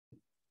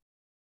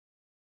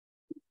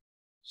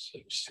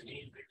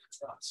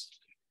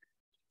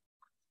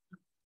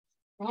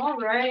All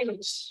right.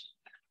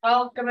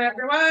 Welcome,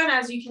 everyone.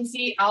 As you can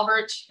see,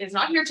 Albert is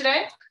not here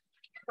today.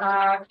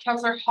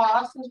 Councillor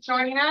Haas is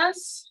joining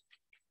us.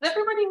 Does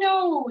everybody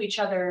know each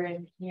other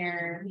in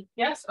here?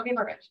 Yes? Okay,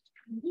 perfect.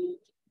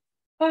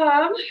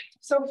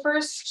 So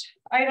first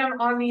item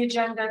on the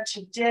agenda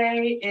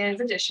today is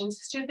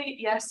additions to the,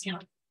 yes. Yeah.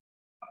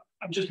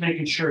 I'm just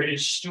making sure,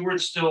 is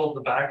Stuart still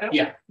the backup?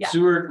 Yeah.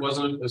 Stuart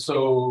wasn't,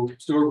 so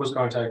Stuart was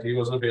contacted, he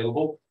wasn't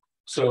available.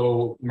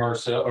 So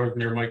Marcel or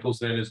Mayor Michaels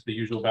then is the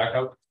usual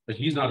backup, but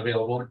he's not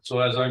available.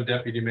 So as I'm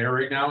deputy mayor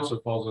right now, so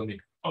it falls on me.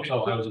 Okay.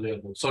 So I was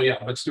available. So yeah,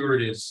 but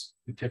Stuart is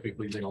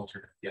typically the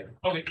alternate. Yeah.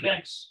 Okay,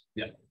 thanks.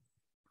 Yeah.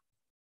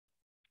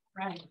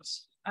 Right.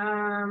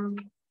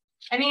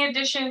 Any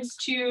additions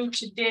to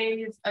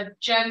today's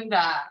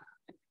agenda?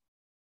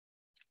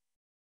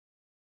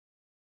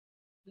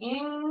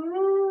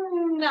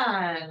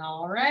 None.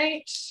 All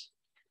right.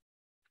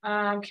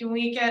 Can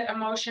we get a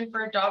motion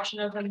for adoption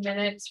of the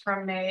minutes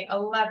from May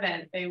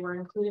 11th? They were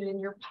included in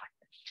your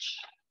package.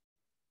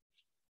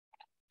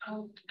 I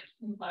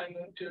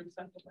move to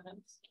accept the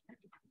minutes.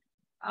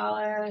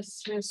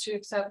 Alice moves to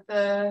accept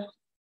the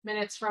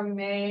minutes from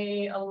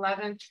May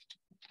 11th.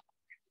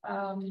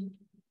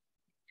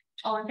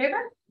 All in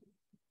favor?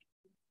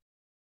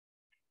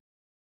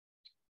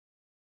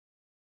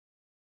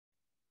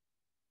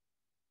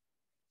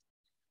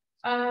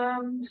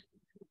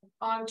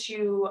 On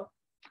to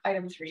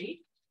item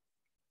 3.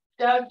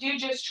 Doug, do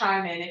just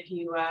chime in if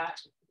you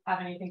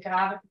have anything to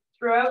add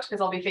throughout, because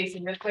I'll be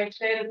facing this way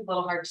today. It's a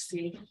little hard to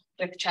see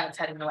with Chad's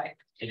heading away.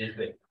 It is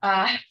big.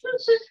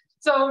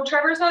 So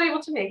Trevor's not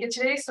able to make it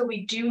today, so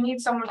we do need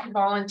someone to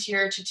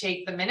volunteer to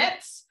take the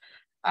minutes.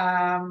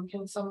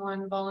 Can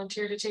someone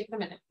volunteer to take the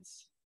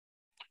minutes?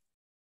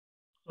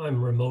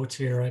 I'm remote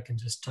here. I can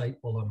just type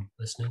while I'm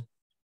listening.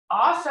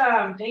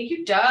 Awesome. Thank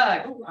you,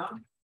 Doug. Oh, wow.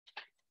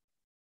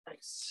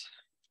 Nice.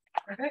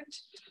 Perfect.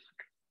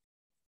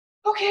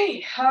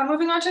 Okay,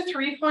 moving on to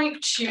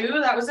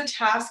 3.2. That was a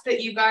task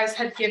that you guys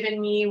had given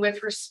me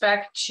with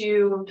respect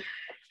to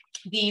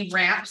the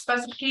ramp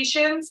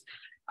specifications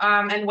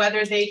and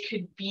whether they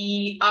could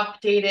be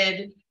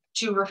updated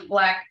to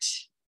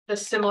reflect the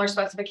similar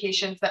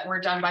specifications that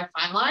were done by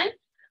Fine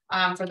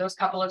Line for those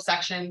couple of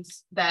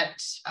sections that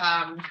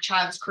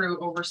Chad's crew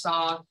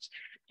oversaw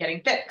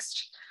getting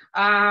fixed.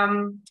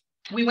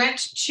 We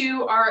went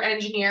to our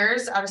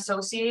engineers at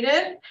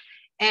Associated,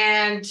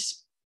 and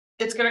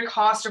it's going to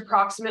cost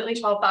approximately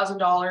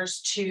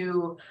 $12,000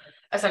 to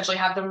essentially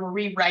have them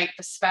rewrite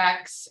the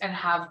specs and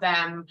have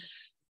them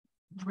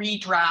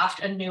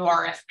redraft a new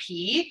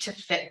RFP to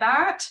fit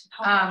that.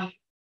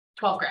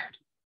 12 grand.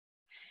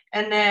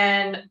 And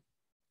then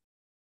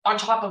on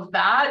top of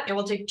that, it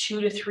will take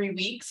 2 to 3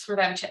 weeks for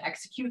them to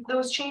execute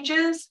those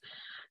changes.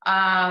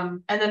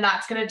 And then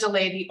that's going to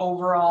delay the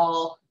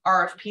overall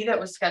RFP that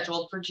was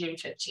scheduled for June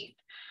 15th.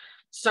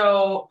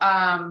 So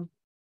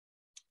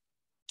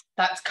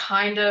that's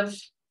kind of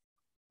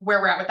where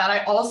we're at with that.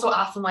 I also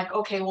asked them, like,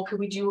 okay, well, could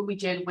we do what we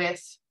did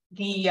with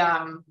the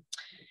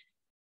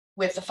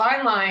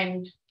Fine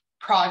Line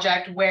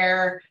project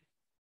where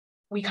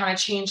we kind of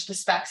changed the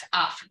specs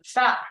after the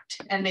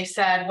fact? And they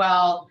said,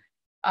 well,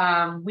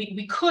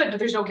 we could, but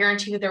there's no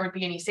guarantee that there would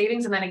be any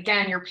savings. And then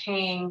again, you're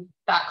paying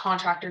that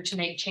contractor to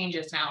make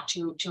changes now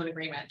to an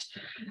agreement.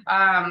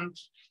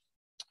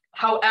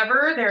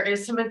 However, there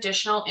is some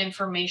additional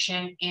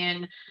information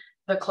in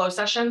the closed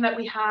session that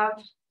we have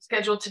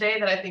scheduled today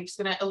that I think is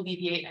going to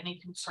alleviate any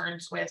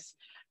concerns with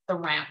the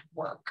ramp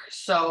work.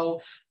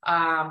 So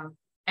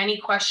any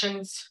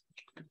questions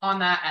on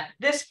that at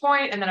this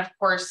point? And then of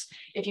course,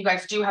 if you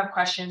guys do have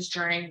questions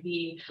during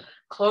the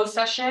closed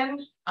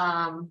session,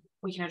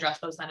 we can address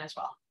those then as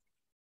well.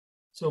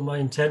 So my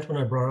intent when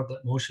I brought up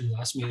that motion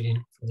last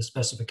meeting for the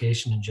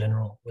specification in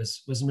general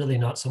was really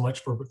not so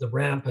much for the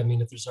ramp. I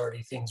mean, if there's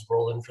already things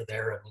rolling for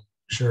there, I mean,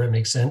 sure, it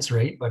makes sense,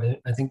 right?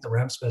 But I think the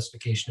ramp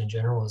specification in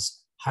general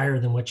is higher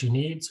than what you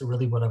need. So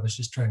really what I was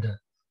just trying to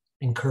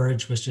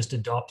encourage was just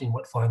adopting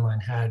what Fine Line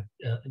had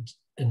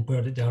and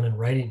put it down in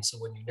writing. So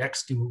when you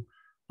next do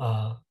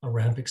a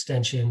ramp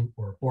extension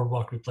or a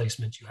boardwalk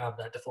replacement, you have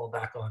that to fall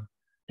back on,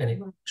 and it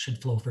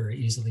should flow very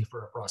easily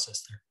for a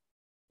process there.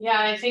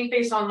 Yeah, and I think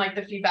based on like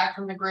the feedback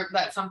from the group,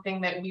 that's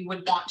something that we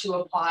would want to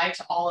apply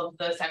to all of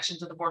the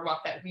sections of the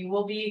boardwalk that we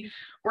will be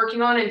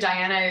working on. And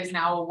Diana is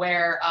now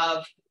aware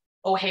of,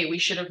 oh, hey, we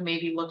should have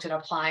maybe looked at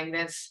applying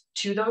this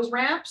to those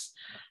ramps.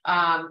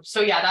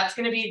 So yeah, that's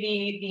going to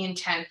be the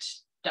intent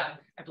done,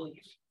 I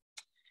believe.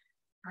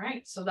 All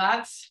right, so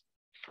that's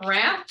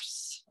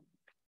ramps.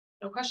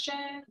 No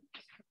question.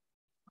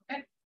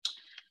 Okay.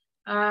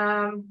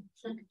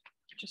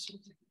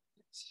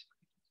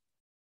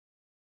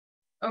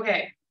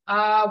 Okay.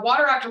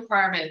 Water Act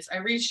requirements. I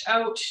reached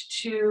out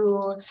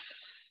to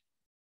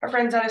our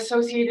friends at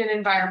Associated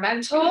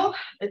Environmental.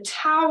 The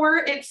tower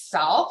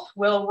itself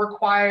will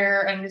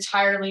require an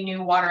entirely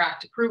new Water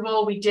Act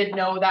approval. We did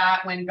know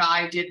that when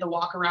Guy did the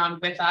walk around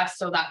with us,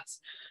 so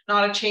that's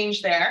not a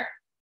change there.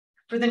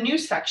 For the new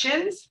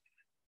sections,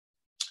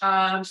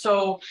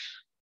 So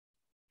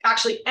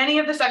actually any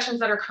of the sections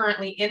that are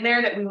currently in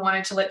there that we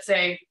wanted to, let's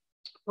say,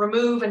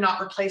 remove and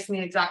not replace in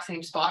the exact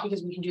same spot,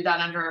 because we can do that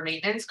under our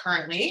maintenance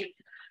currently.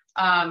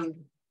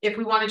 If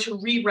we wanted to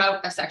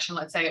reroute a section,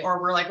 let's say, or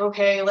we're like,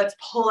 okay, let's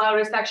pull out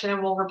a section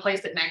and we'll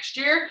replace it next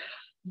year.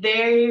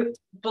 They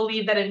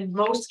believe that in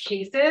most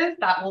cases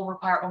that will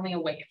require only a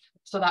wave.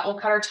 So that will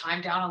cut our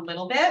time down a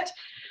little bit.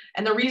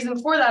 And the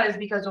reason for that is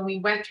because when we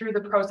went through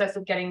the process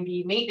of getting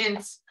the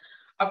maintenance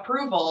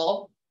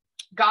approval,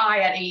 Guy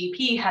at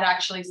AEP had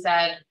actually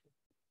said,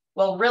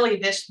 well, really,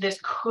 this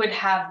could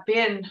have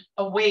been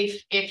a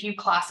waif if you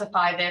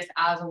classify this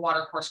as a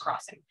water course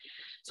crossing.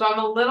 So I'm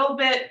a little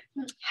bit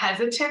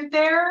hesitant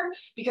there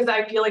because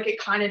I feel like it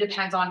kind of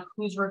depends on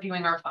who's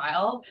reviewing our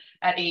file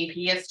at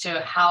AEP as to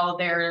how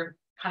they're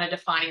kind of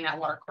defining that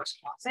water course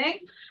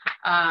crossing,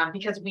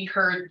 because we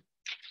heard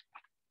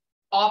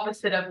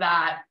opposite of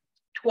that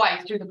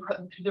twice through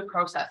the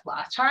process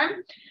last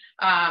time.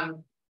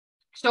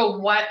 So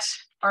what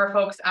our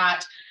folks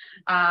at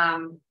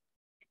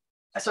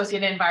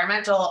Associated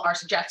Environmental are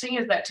suggesting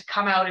is that to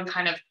come out and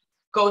kind of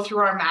go through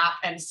our map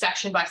and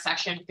section by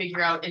section,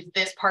 figure out, is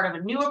this part of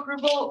a new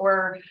approval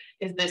or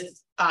is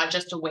this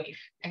just a waive,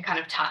 and kind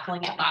of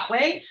tackling it that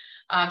way.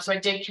 So I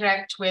did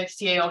connect with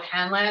CAO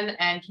Hanlon,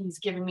 and he's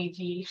given me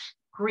the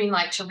green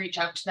light to reach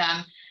out to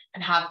them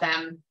and have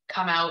them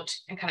come out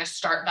and kind of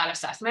start that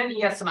assessment.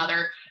 He has some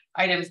other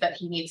items that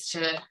he needs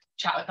to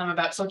chat with them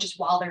about. So just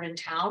while they're in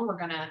town, we're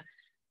gonna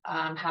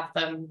have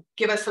them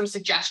give us some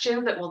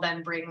suggestions that we'll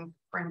then bring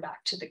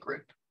back to the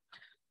group.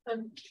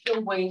 And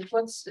the wave,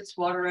 what's its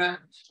water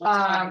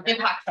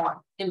Impact form.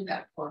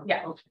 impact form?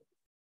 Yeah.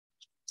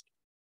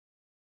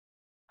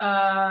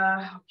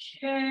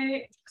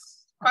 Okay.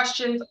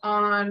 Questions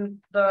on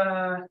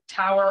the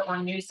tower or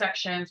new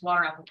sections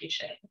water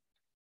application?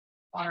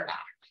 Water act.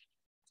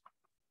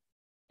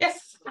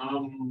 Yes.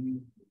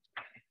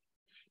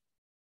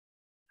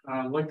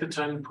 Like the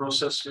time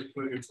process, if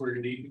we're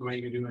going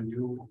to do a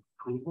new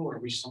approval, are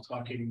we still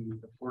talking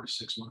 4 to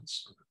 6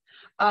 months?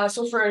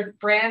 So for a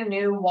brand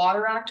new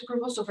Water Act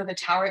approval, so for the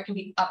tower, it can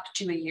be up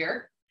to a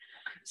year.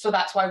 So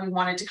that's why we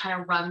wanted to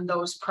kind of run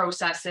those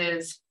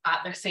processes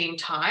at the same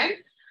time.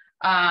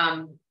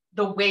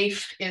 The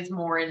WAIF is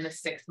more in the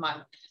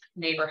 6-month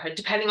neighborhood,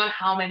 depending on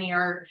how many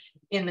are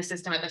in the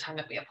system at the time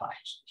that we apply.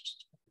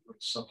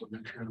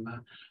 Supplementary on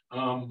that.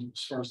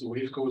 As far as the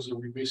WAIF goes, are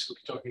we basically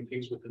talking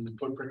things within the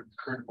footprint of the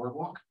current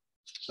boardwalk?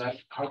 Is that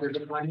how they're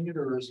defining it,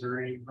 or is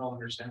there any real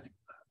understanding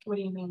of that? What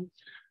do you mean?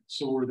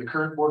 So where the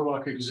current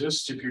boardwalk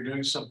exists, if you're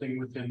doing something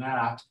within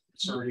that,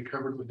 it's already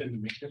covered within the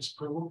maintenance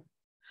approval?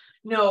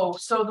 No,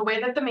 so the way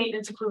that the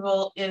maintenance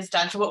approval is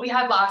done, so what we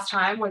had last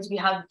time was we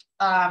had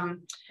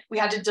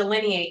to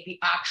delineate the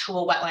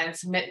actual wetland,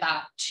 submit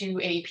that to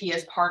AEP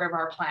as part of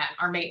our plan,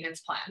 our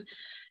maintenance plan.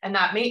 And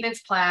that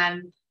maintenance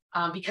plan,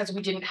 because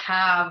we didn't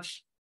have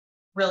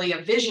really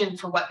a vision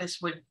for what this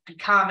would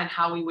become and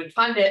how we would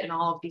fund it and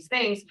all of these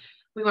things,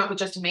 we went with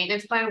just a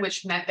maintenance plan,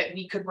 which meant that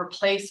we could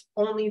replace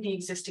only the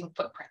existing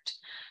footprint.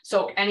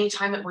 So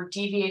anytime that we're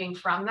deviating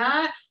from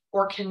that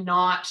or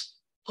cannot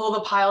pull the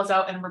piles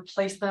out and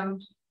replace them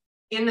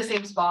in the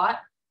same spot,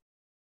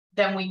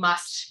 then we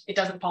must, it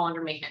doesn't fall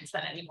under maintenance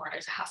then anymore.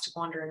 It has to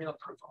go under a new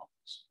approval.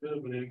 It's a bit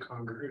of an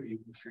incongruity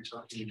if you're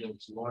talking about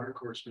water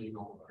course being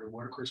all, or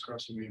water course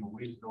crossing being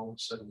away, and all of a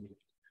sudden,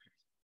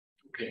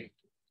 okay.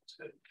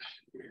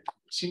 It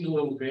seems a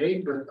little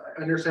vague, but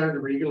I understand the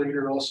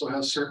regulator also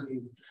has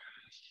certain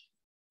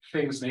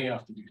things they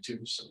have to do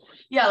too. So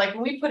yeah, like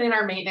when we put in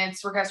our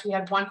maintenance request, we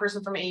had one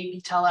person from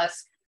AEP tell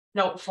us,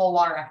 no, full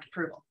Water Act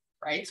approval,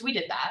 right? So we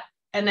did that.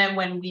 And then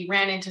when we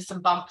ran into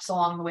some bumps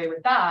along the way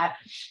with that,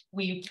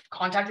 we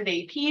contacted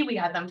AEP, we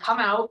had them come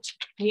out,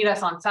 meet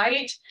us on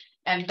site.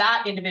 And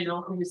that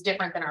individual, who was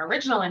different than our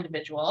original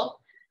individual,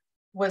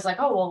 was like,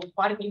 oh, well,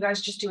 why didn't you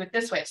guys just do it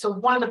this way? So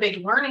one of the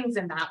big learnings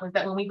in that was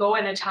that when we go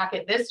and attack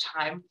it this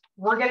time,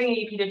 we're getting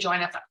AEP to join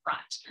us up front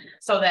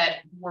so that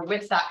we're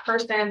with that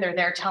person. They're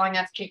there telling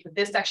us, okay, for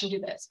this section, do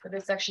this, for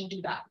this section,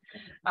 do that.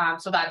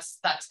 So that's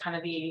kind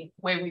of the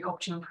way we hope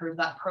to improve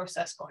that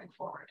process going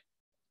forward.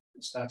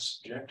 it's that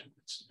subjective.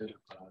 It's a bit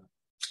of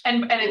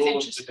and it's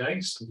interesting. The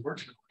dice,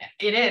 unfortunately.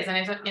 It is, and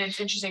it's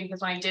interesting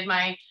because when I did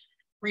my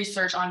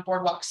research on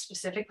Boardwalk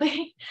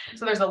specifically,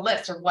 so there's a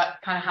list of what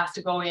kind of has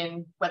to go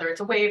in, whether it's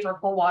a waiver or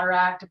full Water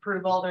Act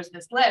approval. There's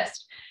this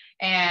list,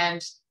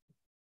 and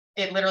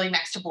it literally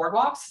next to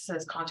Boardwalks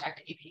says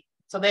contact AEP.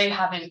 So they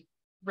haven't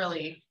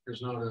really.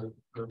 There's not a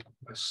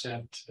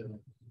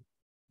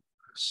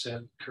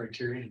set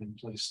criterion in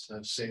place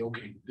to say,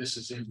 okay, this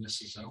is in,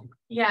 this is out.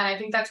 Yeah, and I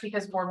think that's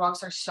because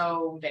boardwalks are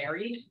so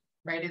varied,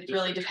 right? It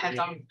really depends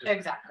on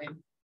exactly.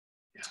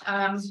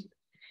 Yeah.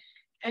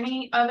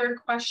 Any other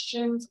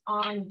questions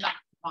on that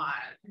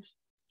one?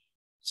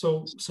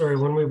 So sorry,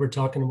 when we were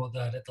talking about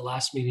that at the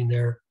last meeting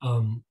there,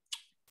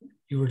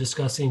 you were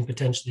discussing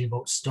potentially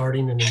about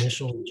starting an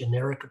initial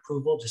generic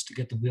approval just to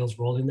get the wheels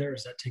rolling there.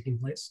 Is that taking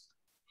place?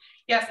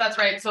 Yes, that's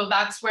right. So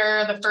that's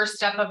where the first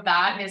step of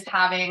that is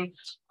having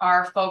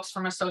our folks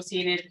from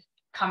Associated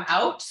come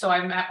out. So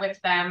I met with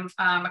them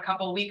a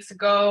couple of weeks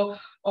ago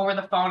over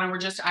the phone, and we're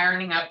just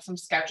ironing out some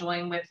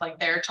scheduling with like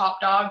their top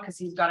dog, because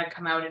he's got to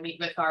come out and meet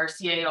with our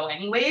CAO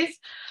anyways.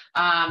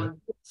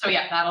 So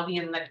yeah, that'll be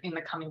in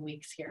the coming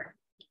weeks here.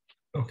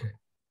 Okay.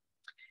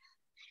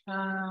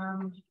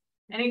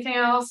 Anything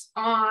else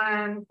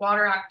on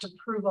Water Act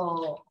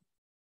approval?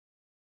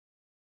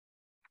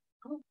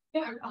 Oh,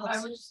 yeah,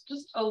 I was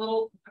just a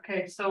little,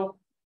 okay, so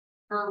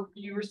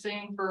you were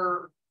saying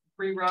for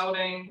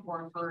rerouting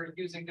or for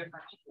using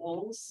different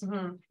holes,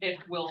 it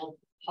will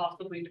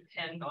possibly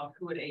depend on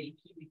who at AEP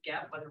we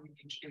get, whether we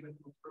need to do an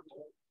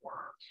approval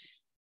or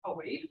a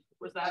waive.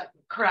 Was that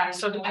correct?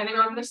 So depending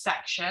on the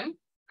section,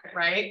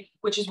 right,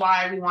 which is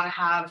why we want to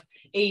have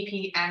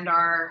AEP and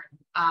our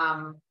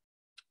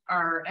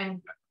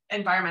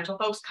environmental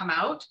folks come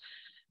out.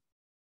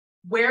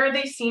 Where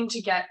they seem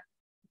to get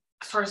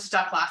sort of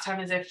stuck last time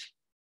is if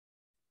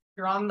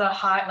you're on the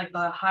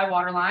high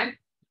water line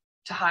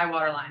to high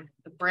water line.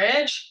 The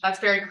bridge, that's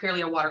very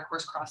clearly a water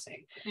course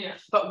crossing. Yeah.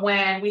 But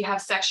when we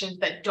have sections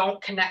that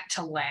don't connect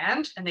to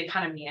land and they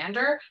kind of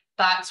meander,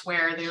 that's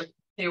where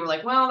they were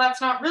like, well, that's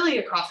not really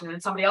a crossing. And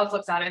then somebody else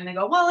looks at it and they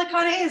go, well, it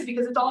kind of is,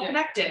 because it's all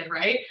connected,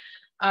 right?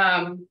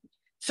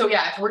 So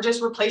yeah, if we're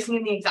just replacing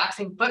in the exact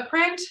same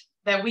footprint,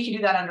 then we can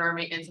do that under our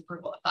maintenance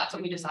approval if that's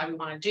what we decide we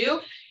want to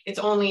do. It's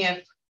only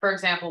if, for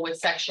example, with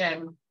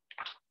section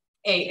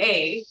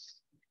AA,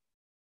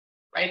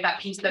 right, that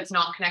piece that's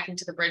not connecting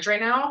to the bridge right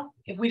now,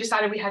 if we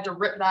decided we had to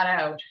rip that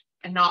out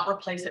and not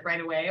replace it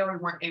right away, or we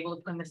weren't able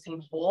to put in the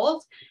same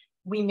holes,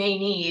 we may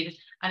need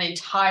an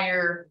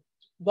entire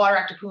Water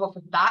Act approval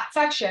for that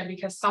section,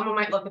 because someone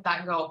might look at that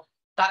and go,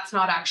 that's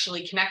not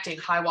actually connecting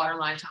high water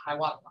line to high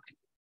water line,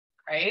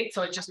 right?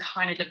 So it just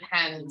kind of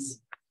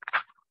depends.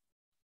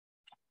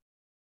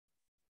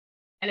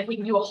 And if we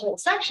can do a whole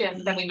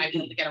section, then we might be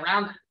able to get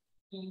around that.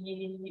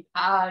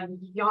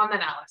 Beyond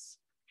that, Alice.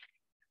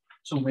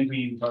 So maybe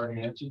you've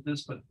already answered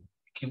this, but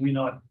can we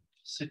not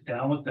sit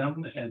down with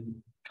them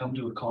and come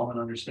to a common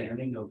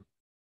understanding of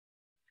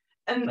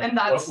and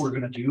that's what we're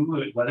going to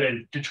do, whether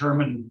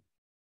determine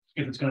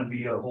if it's going to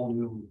be a whole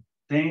new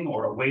thing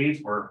or a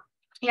wave or.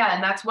 Yeah,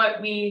 and that's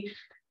what we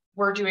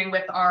were doing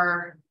with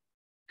our,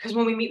 because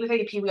when we meet with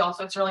AEP,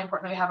 it's really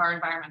important that we have our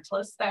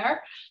environmentalists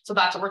there. So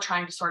that's what we're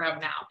trying to sort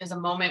out now, is a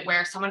moment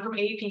where someone from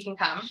AEP can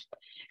come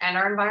and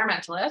our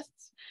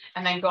environmentalists,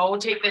 and then go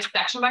take this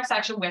section by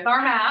section with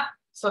our map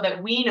so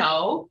that we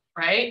know,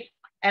 right?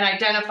 And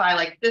identify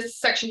like this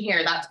section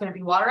here, that's going to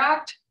be Water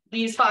Act.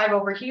 These 5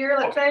 over here,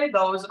 let's say,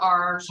 those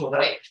are. So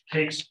that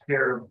takes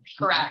care of.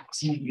 Correct.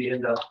 You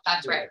end up.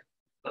 That's right.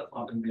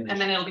 And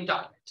then it'll be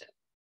documented.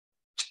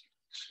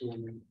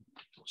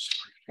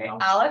 Okay.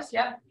 Alice,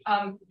 yeah.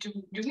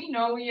 Do we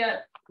know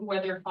yet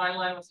whether Fine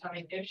Line was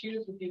having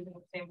issues with using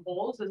the same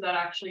holes? Is that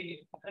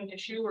actually an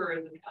issue, or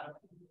is it kind of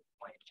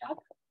like that?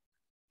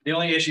 The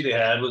only issue they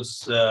had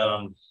was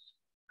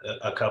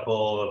a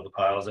couple of the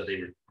piles that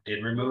they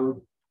did remove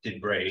did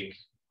break,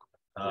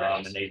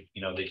 and they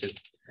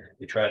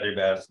tried their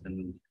best,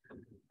 and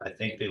I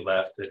think they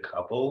left a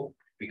couple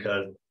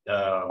because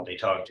they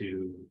talked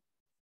to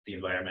the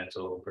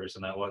environmental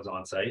person that was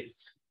on site,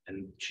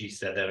 and she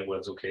said that it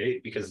was okay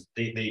because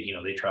they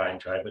tried,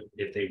 but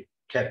if they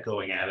kept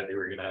going at it, they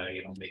were gonna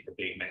make a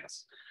big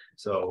mess.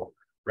 So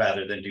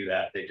rather than do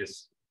that, they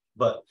just.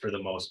 But for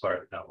the most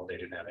part, no, they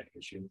didn't have any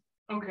issue.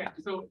 Okay,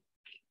 so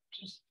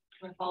just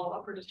can I follow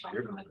up or just talk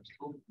about it?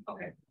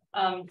 Okay,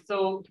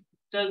 so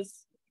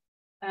does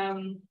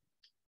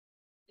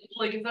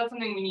like, is that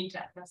something we need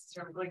to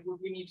necessarily, like, would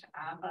we need to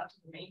add that to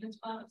the maintenance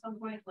plan at some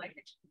point? Like,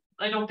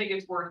 I don't think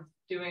it's worth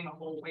doing a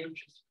whole wave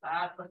just for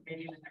that, but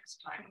maybe the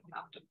next time we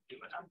have to do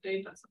an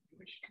update, that's something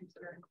we should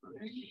consider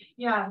including.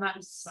 Yeah, and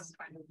that's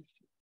kind of,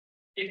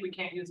 if we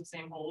can't use the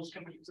same holes,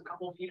 can we use a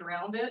couple of feet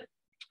around it?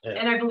 Yeah.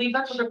 And I believe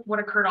that's what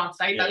occurred on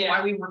site. That's Yeah.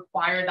 why we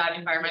require that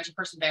environmental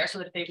person there, so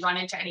that if they run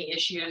into any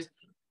issues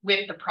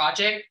with the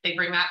project, they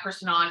bring that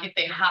person on. If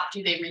they have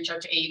to, they reach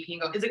out to AEP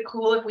and go, is it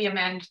cool if we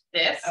amend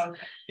this? Okay.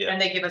 Yeah. And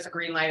they give us a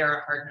green light or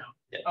a hard no.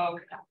 Yeah.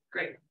 Okay,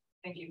 great.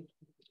 Thank you.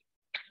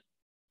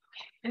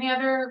 Any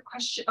other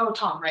question? Oh,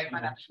 Tom, right,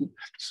 my bad.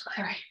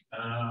 All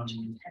right.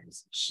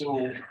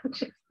 So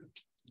the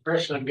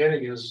impression I'm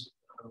getting is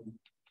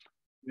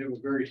we have a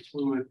very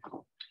fluid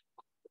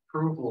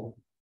approval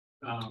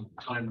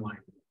timeline.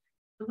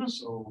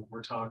 So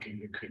we're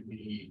talking, it could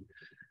be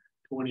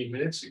 20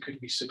 minutes, it could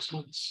be 6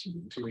 months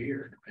to a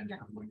year, depending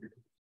on what you're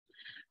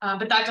doing.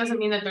 But that doesn't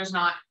mean that there's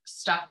not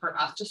stuff for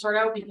us to sort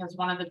out, because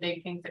one of the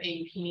big things that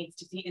AEP needs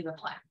to see is a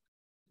plan,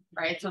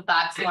 right? So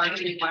that's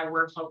largely why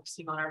we're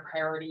focusing on our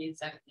priorities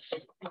and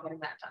getting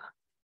that done.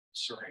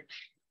 Sorry.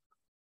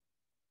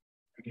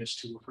 I guess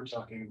too, if we're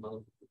talking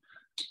about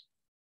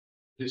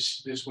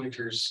this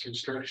winter's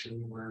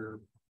construction, we're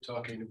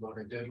talking about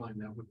a deadline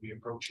that would be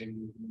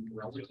approaching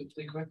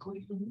relatively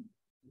quickly.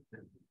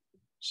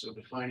 So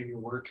defining your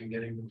work and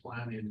getting the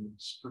plan in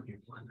is pretty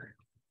important.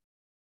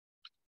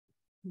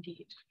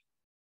 Indeed.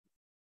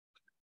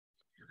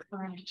 All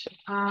right.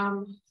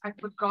 I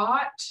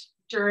forgot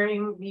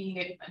during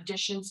the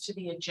additions to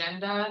the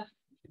agenda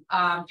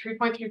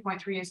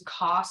 3.3.3 is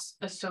costs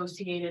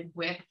associated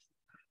with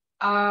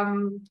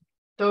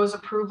those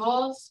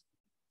approvals.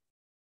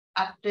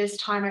 At this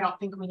time, I don't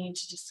think we need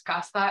to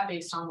discuss that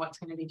based on what's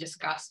going to be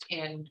discussed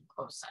in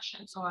closed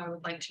session. So I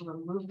would like to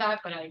remove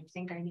that, but I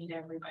think I need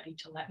everybody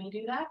to let me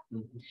do that.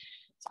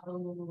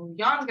 So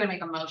Jan's going to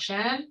make a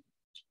motion.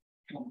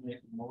 I'll make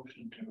a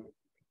motion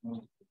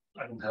to.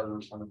 I don't have it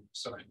in front of me,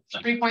 sorry.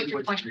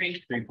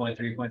 3.3.3.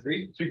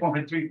 3.3.3.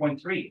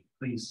 3.3.3,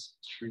 please.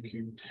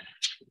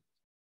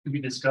 To be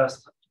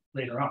discussed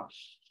later on.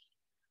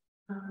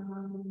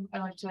 I'd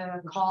like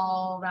to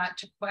call that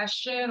to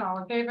question. All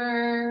in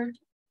favor?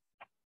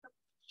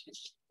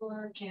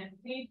 Or can't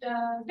read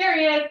Doug. There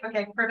he is.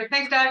 Okay, perfect.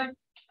 Thanks, Doug.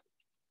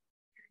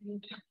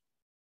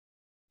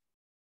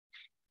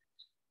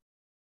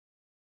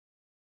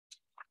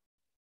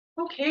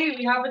 Okay,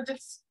 we have a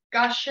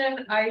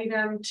discussion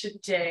item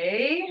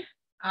today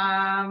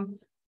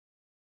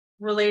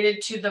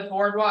related to the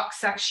boardwalk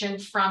section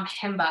from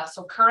HIMBA.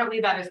 So currently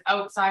that is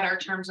outside our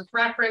terms of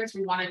reference.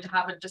 We wanted to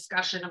have a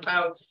discussion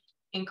about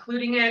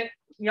including it.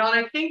 Jan,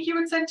 I think you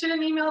had sent in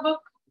an email about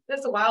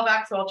this a while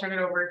back, so I'll turn it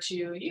over to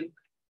you.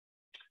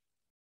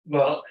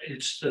 Well,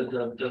 it's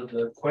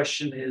the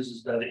question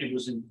is that it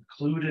was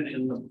included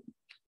in the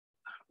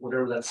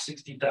whatever that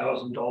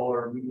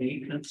 $60,000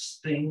 maintenance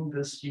thing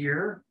this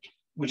year,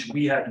 which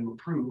we had to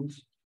approve,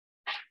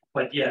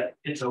 but yet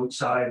it's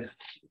outside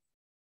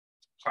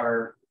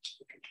our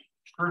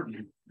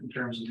purview in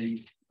terms of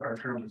our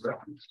terms of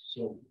reference.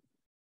 So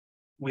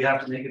we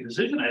have to make a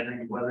decision, I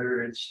think,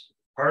 whether it's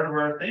part of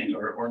our thing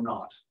or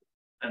not.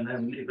 And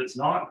then if it's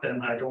not,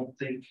 then I don't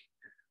think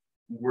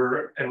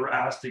we're ever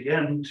asked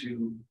again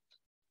to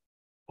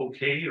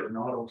okay or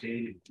not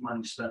okay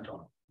money spent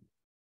on it.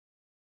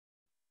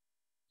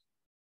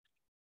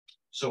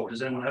 So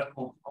does anyone have?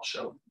 Oh, I'll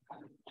show.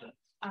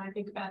 I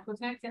think Beth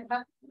was next. Yeah,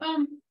 Beth.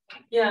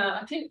 Yeah,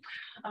 I think,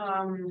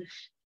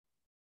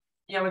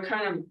 yeah, we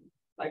kind of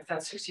like that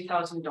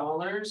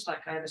 $60,000,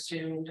 like I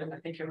assumed, and I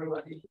think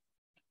everybody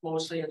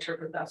mostly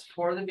interpret that's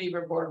for the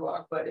Beaver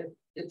Boardwalk, but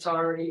it's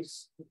already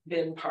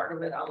been part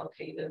of it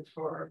allocated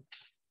for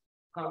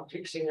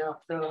fixing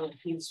up the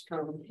piece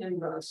from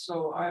HIMBA.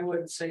 So I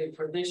would say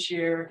for this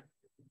year,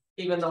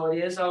 even though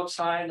it is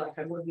outside, like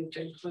I wouldn't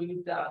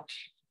include that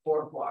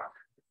boardwalk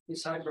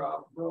beside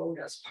Rock Road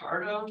as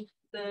part of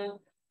the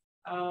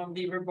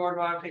Beaver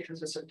Boardwalk,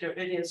 because it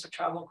is a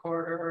travel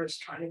corridor. It's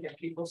trying to get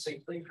people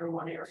safely from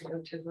one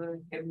area to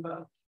the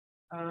HIMBA.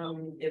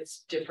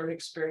 It's different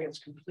experience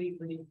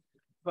completely.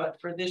 But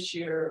for this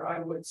year, I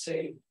would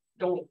say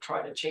don't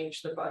try to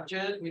change the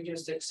budget. We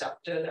just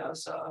accept it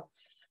as a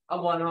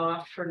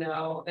one-off for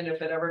now. And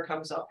if it ever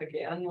comes up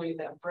again, we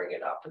then bring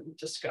it up and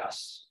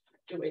discuss.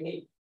 Do we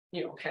need,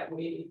 do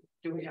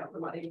we have the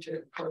money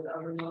for that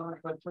or not?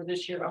 But for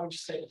this year, I would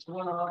just say it's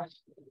one-off.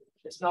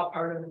 It's not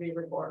part of the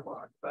Beaver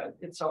Boardwalk, but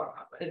it's all.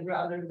 And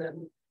rather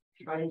than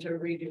trying to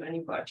redo any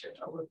budget,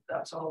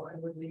 that's all I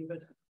would leave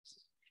it as.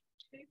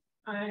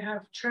 I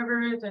have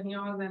Trevor, then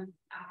Jan, then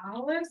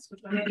Alice.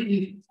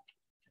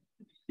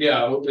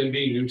 Yeah, and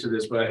being new to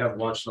this, but I have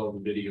watched all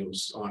the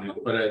videos on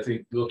it. But I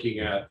think looking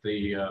at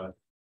the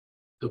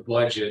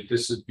budget,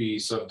 this would be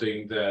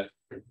something that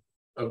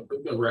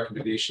a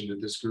recommendation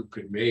that this group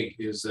could make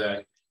is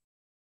that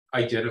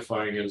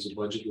identifying it as a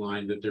budget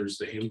line that there's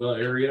the HIMBA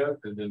area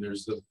and then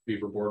there's the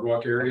Beaver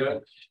Boardwalk area,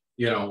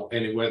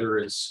 and whether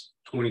it's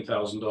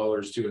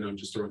 $20,000 to, and I'm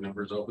just throwing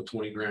numbers out, but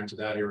 20 grand to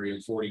that area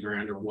and 40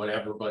 grand or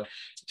whatever, but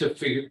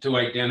to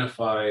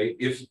identify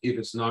if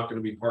it's not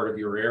going to be part of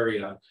your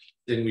area,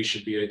 then we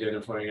should be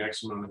identifying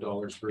X amount of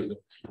dollars for the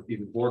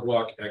Beaver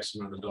Boardwalk, X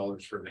amount of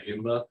dollars for the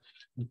HIMBA.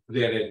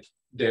 Then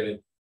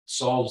it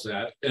solves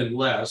that,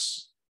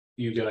 unless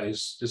you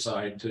guys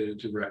decide to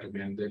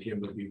recommend that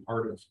HIMBA be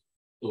part of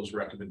those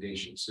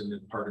recommendations and then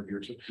part of your,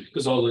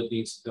 because all it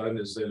needs done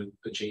is then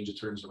a change of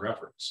terms of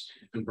reference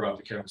and brought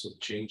the council to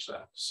change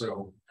that.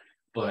 So,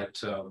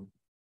 but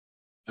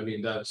I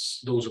mean,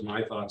 those are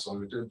my thoughts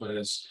on it. But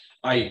as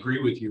I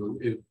agree with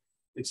you,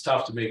 it's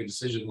tough to make a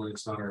decision when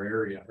it's not our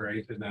area,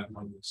 right? In that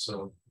moment.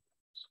 So,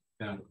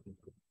 yeah.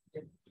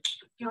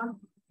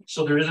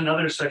 So there is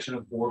another section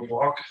of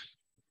boardwalk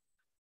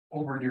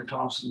over near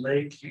Thompson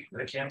Lake.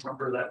 I can't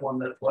remember that one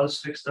that was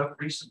fixed up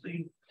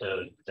recently.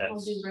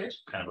 That's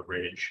kind of a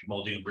bridge,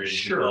 Muldoon Bridge.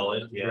 Sure. Call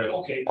it. Yeah.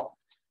 Okay.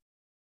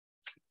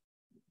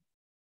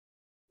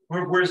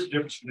 Where's the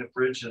difference between a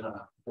bridge and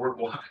a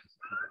boardwalk?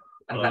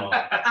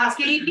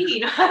 Ask AP.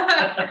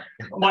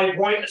 My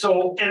point.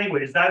 So,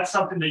 anyways, that's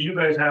something that you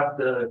guys have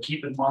to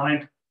keep in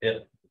mind. Yeah.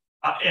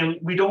 And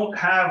we don't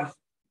have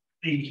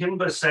the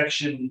HIMBA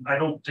section. I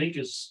don't think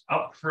is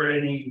up for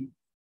any.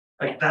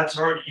 Like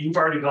you've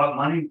already got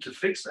money to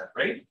fix that,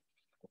 right?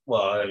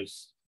 Well,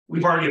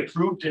 we've already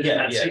approved it.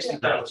 Yeah, at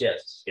 60,000.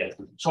 yes.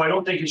 So I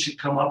don't think it should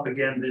come up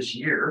again this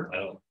year.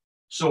 Oh.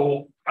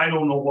 So I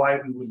don't know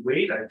why we would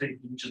wait. I think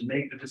we just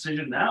make the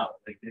decision now.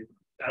 Like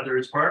either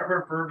it's part of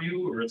our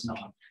purview or it's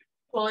not.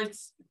 Well,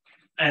 it's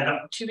And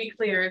to be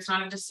clear, it's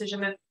not a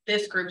decision that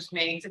this group's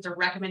makes, it's a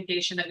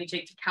recommendation that we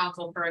take to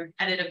council for an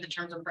edit of the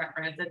terms of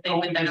reference that they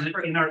would then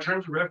approve. in our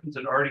terms of reference,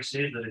 it already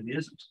says that it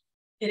isn't.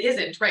 It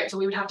isn't, right, so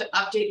we would have to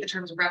update the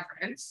terms of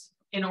reference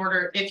in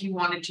order, if you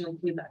wanted to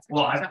include that.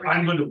 Well, Is that what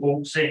I'm you're going to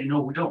vote saying,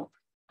 no, we don't.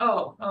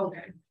 Oh,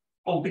 okay.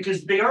 Oh,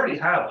 because they already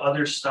have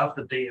other stuff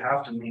that they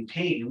have to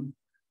maintain.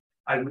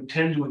 I would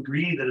tend to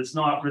agree that it's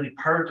not really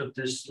part of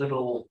this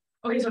little.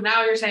 Okay, so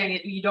now you're saying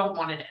you don't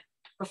want it in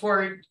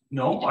before.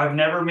 No, I've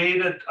never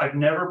made it, I've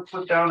never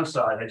put down a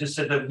side. I just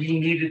said that we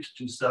needed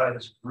to decide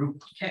as a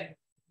group. Okay.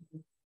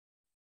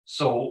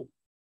 So.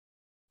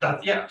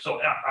 That, yeah,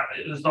 so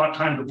it's not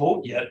time to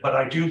vote yet, but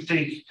I do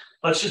think,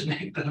 let's just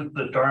make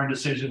the darn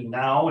decision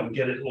now and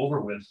get it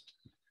over with.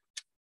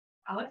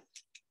 Alex?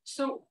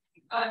 So,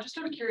 just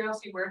out of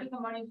curiosity, where did the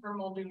money for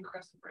Muldoon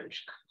Crescent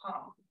Bridge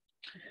come?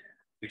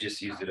 We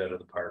just used it out of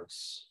the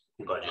parks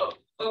budget.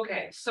 Oh,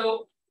 okay,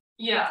 so,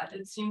 yeah,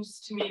 it seems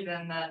to me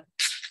then that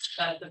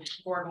the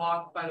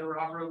boardwalk by the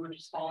Rock Road would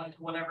just fall into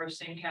whatever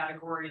same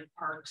category the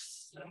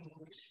parks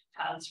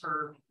has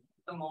for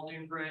the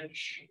Muldoon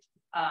Bridge.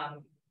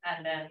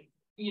 And then,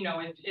 you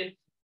know,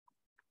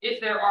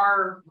 if there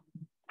are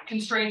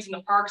constraints in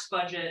the parks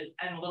budget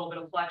and a little bit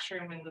of flex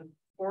room in the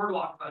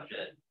boardwalk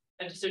budget,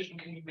 a decision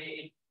can be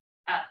made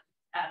at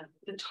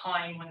the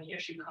time when the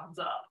issue comes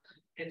up.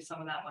 If some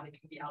of that money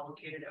can be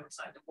allocated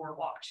outside the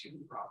boardwalk to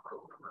Rock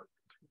Road or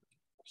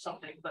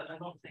something, but I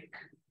don't think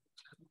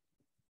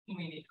we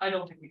need to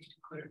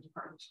include it as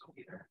part of the scope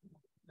either.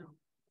 No.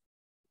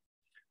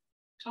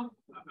 Tom?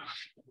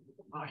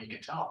 Oh, you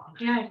can tell.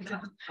 Yeah, I can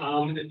tell.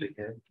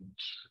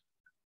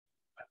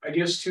 I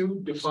guess too,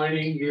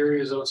 defining the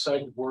areas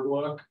outside the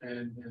boardwalk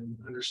and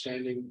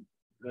understanding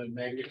the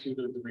magnitude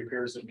of the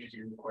repairs that may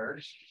be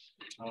required.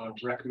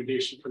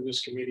 Recommendation from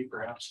this committee,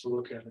 perhaps to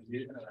look at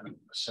a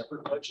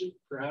separate budget,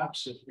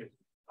 perhaps, and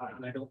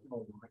I don't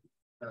know.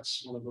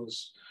 That's one of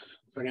those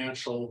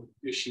financial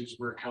issues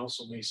where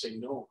council may say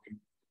no.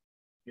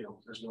 You know,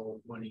 there's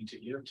no money to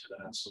give to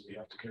that, so we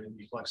have to kind of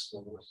be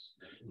flexible with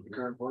the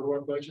current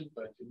boardwalk budget,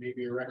 but it may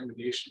be a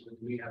recommendation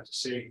that we have to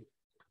say,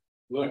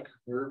 look,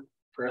 we're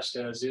pressed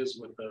as is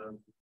with the,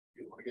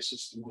 you know, I guess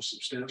it's the most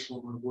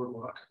substantial one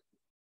boardwalk,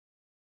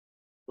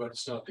 but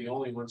it's not the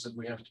only ones, and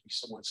we have to be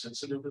somewhat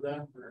sensitive to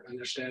that, or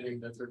understanding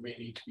that there may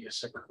need to be a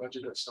separate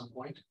budget at some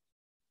point,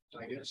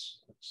 I guess.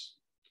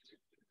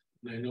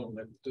 And I know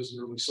that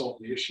doesn't really solve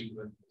the issue,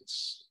 but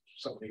it's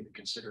something to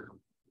consider.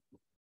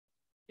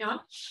 Yeah.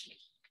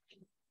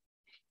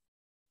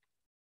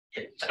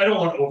 I don't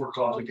want to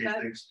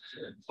overcomplicate things,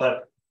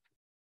 but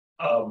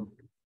I'm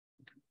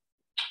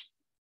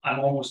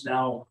almost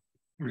now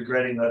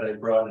regretting that I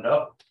brought it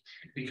up,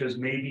 because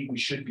maybe we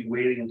should be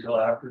waiting until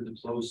after the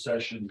closed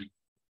session.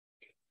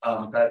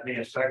 That may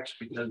affect,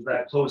 because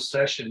that closed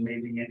session may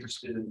be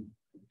interested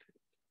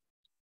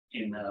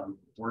in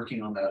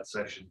working on that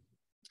session.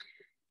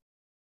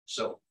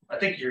 So I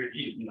think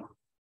you know.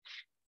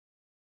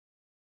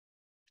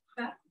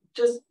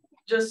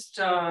 Just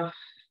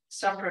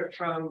separate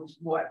from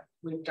what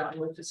we've done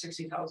with the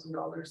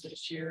 $60,000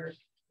 this year,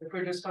 if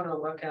we're just going to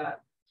look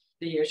at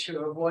the issue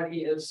of what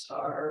is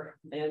our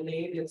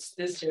mandate, it's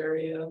this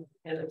area,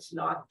 and it's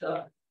not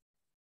the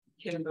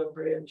Hinton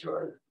Bridge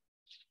or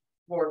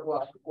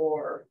boardwalk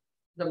or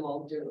the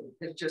Muldoon.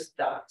 It's just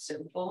that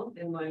simple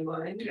in my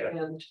mind, yeah.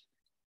 And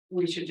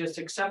we should just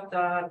accept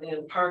that.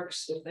 And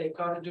parks, if they've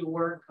got to do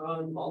work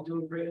on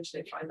Muldoon Bridge,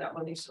 they find that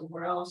money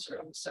somewhere else or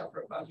on a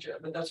separate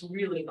budget. But that's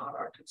really not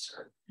our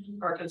concern.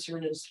 Mm-hmm. Our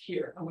concern is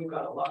here, and we've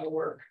got a lot of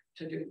work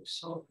to do.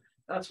 So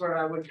that's where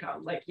I would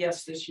come. Like,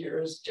 yes, this year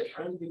is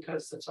different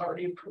because it's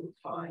already approved,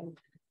 fine.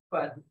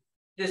 But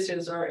this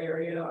is our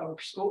area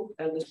of scope,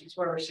 and this is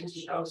where our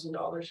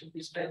 $60,000 should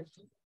be spent.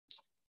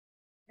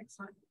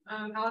 Excellent.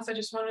 Alice, I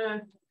just want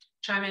to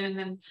chime in, and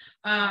then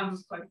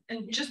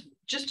and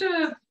just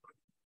to.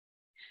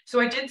 So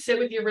I did sit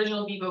with the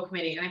original Bevo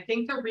committee, and I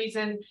think the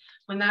reason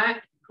when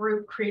that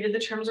group created the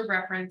terms of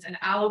reference and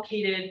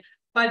allocated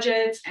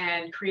budgets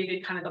and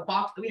created kind of the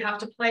box that we have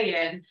to play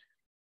in,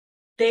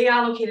 they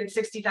allocated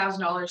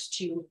 $60,000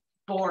 to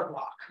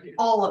boardwalk,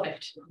 all of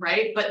it,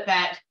 right? But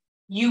that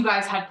you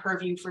guys had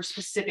purview for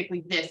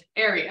specifically this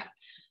area.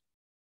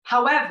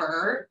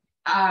 However,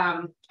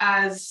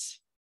 as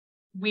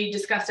we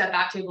discussed at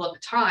that table at the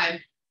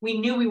time, we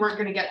knew we weren't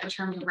going to get the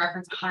terms of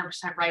reference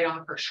 100% right on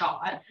the first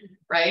shot,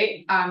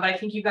 right? But I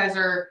think you guys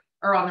are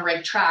on the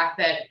right track,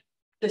 that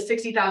the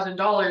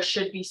 $60,000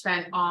 should be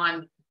spent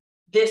on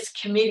this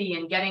committee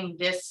and getting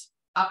this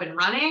up and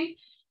running.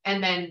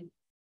 And then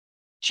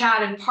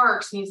Chad and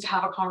Parks needs to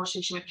have a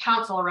conversation with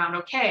council around,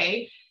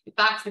 okay, if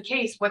that's the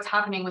case, what's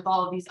happening with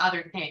all of these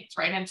other things,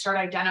 right? And start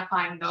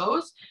identifying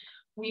those.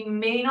 We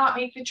may not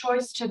make the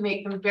choice to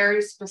make them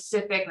very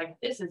specific, like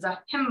this is a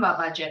HIMBA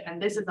budget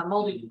and this is a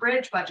Muldoon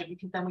Bridge budget,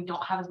 because then we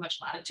don't have as much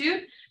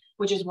latitude,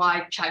 which is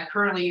why Chad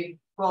currently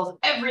rolls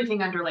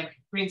everything under like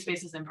green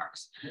spaces and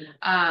parks,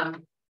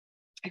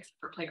 except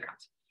for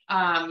playgrounds.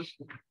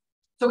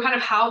 So kind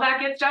of how that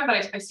gets done,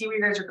 but I see where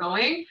you guys are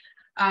going.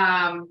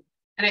 And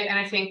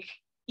I think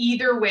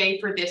either way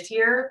for this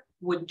year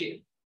would do.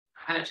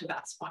 Kind of to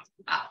that point.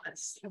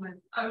 Balance.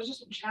 I was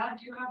just Chad,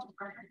 do you have a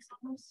preference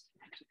on this?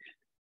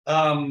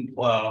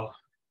 Well,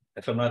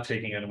 if I'm not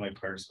taking out of my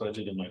parks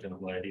budget, I'm not gonna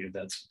lie to you,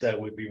 that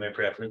would be my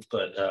preference,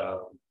 but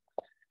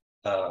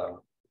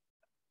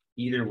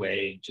either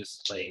way,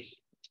 just like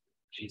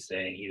she's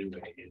saying, either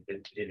way,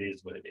 it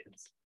is what it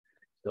is.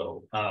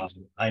 So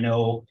I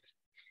know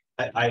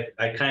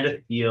I kind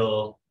of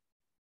feel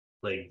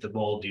like the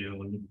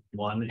Muldoon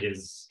one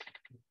is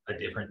a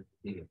different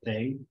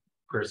thing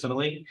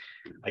personally.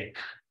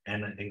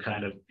 And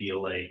kind of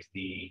feel like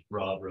the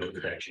Rob Road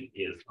section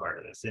is part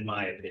of this, in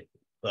my opinion.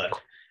 But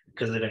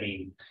because I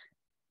mean,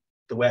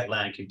 the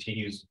wetland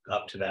continues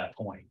up to that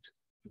point,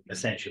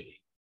 essentially,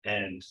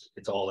 and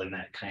it's all in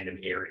that kind of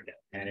area,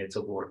 and it's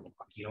a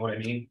boardwalk. You know what I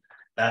mean?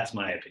 That's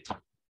my opinion.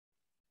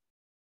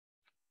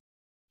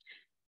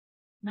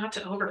 Not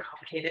to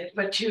overcomplicate it,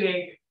 but to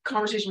a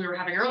conversation we were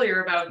having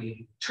earlier about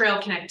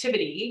trail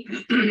connectivity.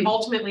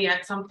 Ultimately,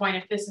 at some point,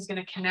 if this is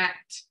going to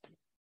connect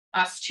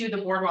us to the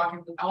boardwalk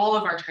and all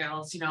of our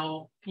trails, you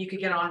know, you could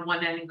get on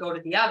one end and go to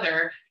the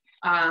other.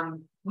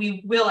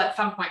 We will at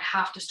some point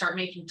have to start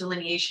making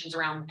delineations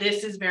around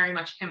this is very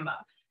much Himba.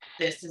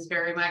 This is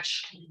very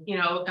much, you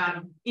know,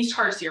 East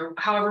Hardsey,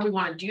 however we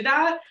want to do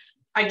that.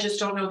 I just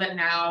don't know that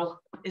now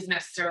is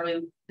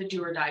necessarily the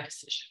do or die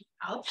decision.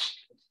 Alex?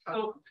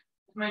 So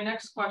my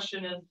next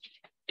question is,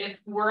 if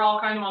we're all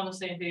kind of on the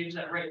same page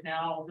that right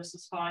now this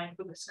is fine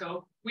for the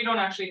scope, we don't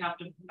actually have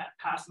to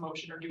pass a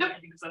motion or do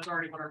anything because that's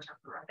already what our term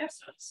directive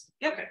says.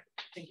 Okay,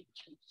 thank you.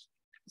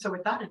 So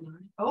with that in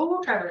mind,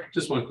 oh, Trevor.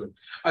 Just one quick.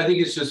 I think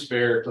it's just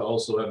fair to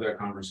also have that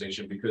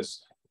conversation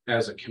because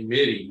as a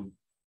committee,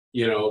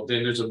 you know,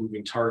 then there's a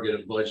moving target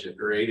of budget,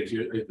 right? If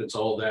it's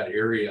all that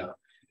area,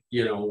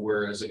 you know,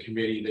 whereas a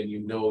committee, then you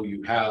know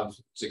you have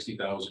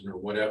 60,000 or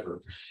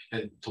whatever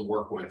and to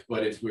work with.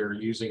 But if we're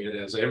using it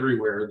as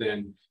everywhere,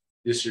 then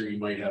this year you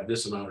might have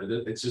this amount of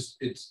it. It's just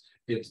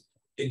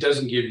it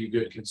doesn't give you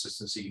good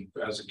consistency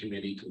as a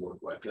committee to work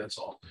with. That's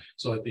all.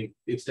 So I think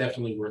it's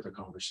definitely worth a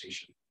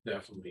conversation.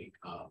 Definitely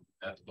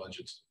at the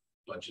budget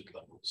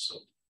level. So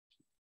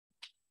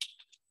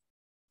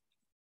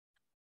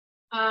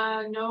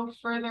no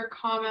further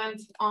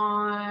comments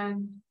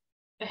on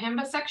the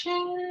Himba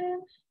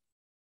section.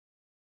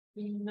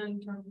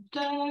 None from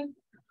Doug.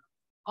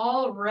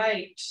 All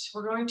right,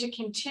 we're going to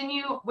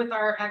continue with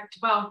our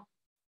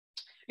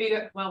we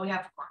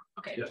have four.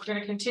 Okay, yeah. We're going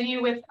to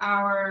continue with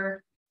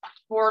our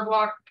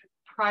boardwalk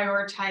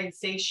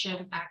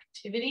prioritization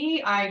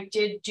activity. I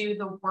did do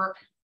the work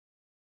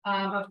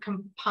of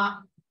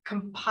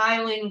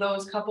compiling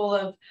those couple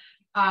of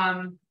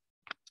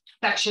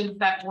sections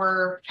that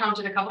were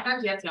counted a couple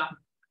times. Yes, yeah.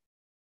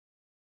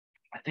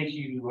 I think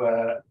you,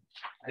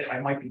 I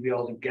might be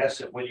able to guess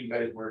at what you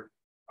guys were.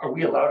 Are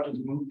we allowed to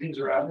move things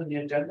around in the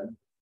agenda?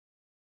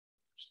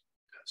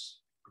 Yes.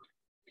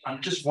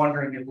 I'm just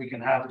wondering if we can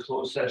have the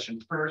closed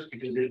session first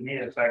because it may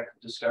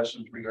affect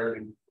discussions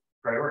regarding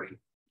priority.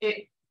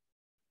 It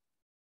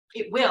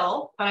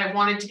will, but I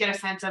wanted to get a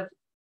sense of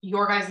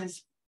your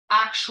guys'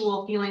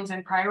 actual feelings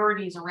and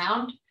priorities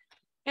around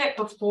it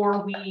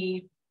before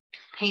we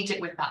paint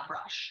it with that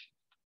brush.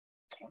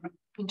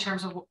 In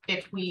terms of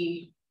if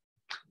we,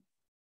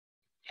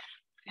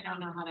 I don't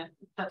know how to,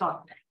 that's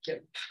all.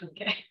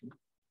 Okay.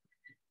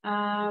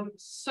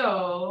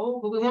 So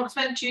we won't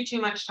spend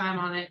too much time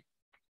on it.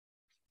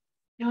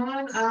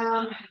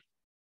 Let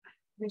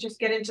me just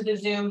get into the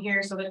Zoom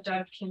here so that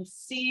Doug can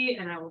see,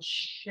 and I will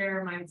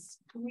share my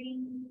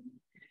screen.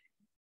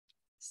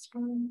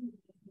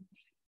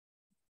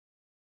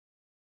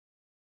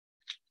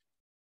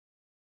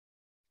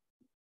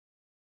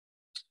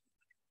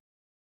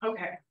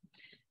 Okay,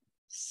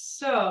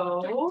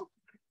 so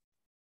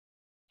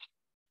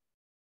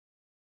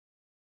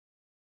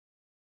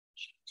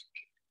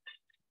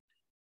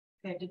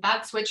okay, did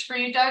that switch for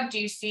you, Doug?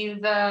 Do you see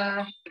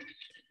the,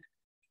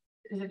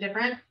 is it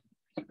different?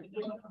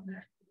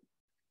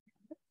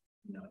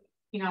 No.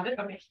 You know it?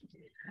 Okay.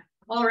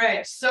 All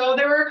right, so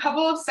there were a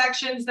couple of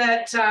sections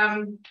that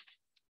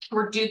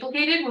were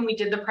duplicated when we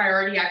did the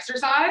priority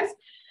exercise.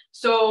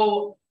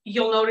 So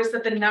you'll notice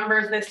that the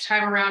numbers this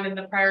time around in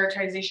the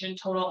prioritization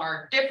total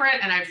are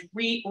different, and I've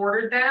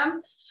reordered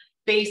them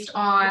based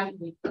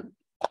on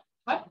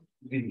what?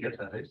 You didn't get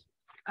that,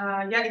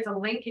 yeah, it's a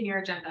link in your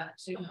agenda.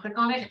 So you can click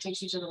on it, it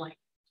takes you to the link.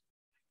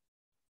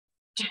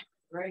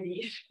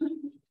 Righty.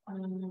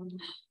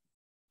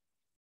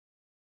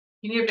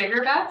 You need a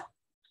bigger Beth?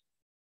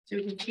 So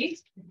we can see.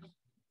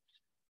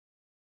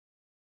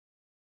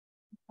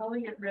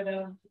 Probably get rid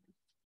of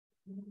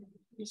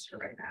these for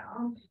right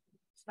now.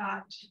 It's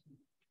that.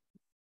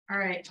 All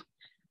right.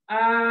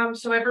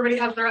 So everybody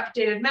has their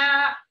updated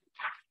map.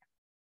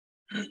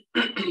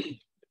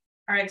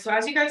 All right, so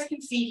as you guys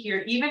can see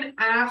here, even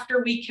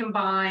after we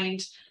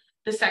combined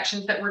the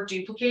sections that were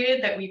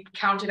duplicated that we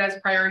counted as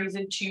priorities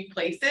in 2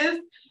 places,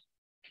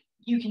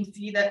 you can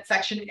see that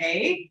section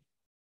A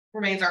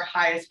remains our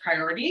highest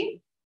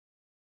priority.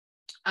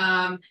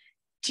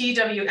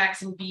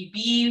 TWX and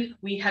BB,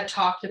 we had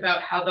talked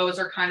about how those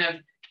are kind of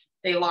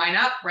they line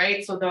up,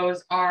 right? So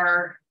those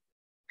are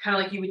kind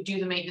of like you would do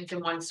the maintenance in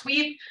one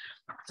sweep.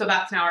 So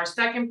that's now our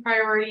second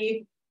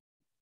priority.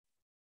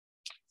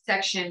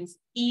 Sections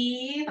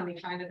E, let me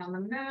find it on the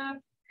map.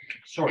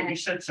 Sorry, you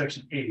said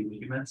section A,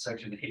 you meant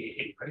section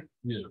AA, right?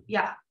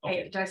 Yeah,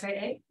 Okay. did I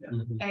say A?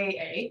 Mhm.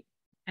 AA,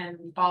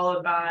 and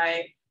followed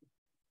by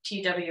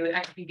TW and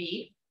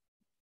XBB.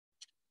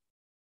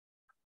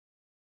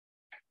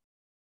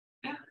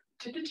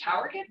 Did the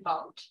tower get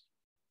bumped?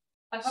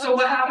 So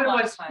what happened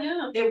was,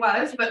 Yeah. it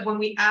was, but when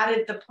we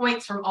added the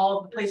points from all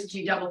of the places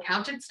we double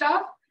counted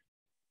stuff,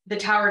 the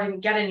tower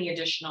didn't get any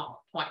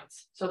additional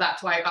points. So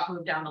that's why it got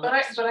moved down the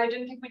list. But I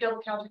didn't think we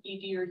double counted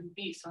ED or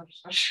UB, so I'm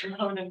just not sure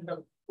how it ended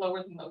up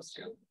lower than those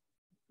two.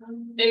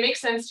 It makes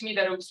sense to me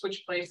that it would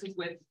switch places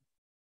with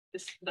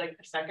this, like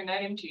the second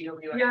item,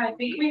 TW. Yeah, I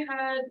think we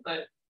had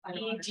But I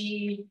don't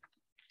ED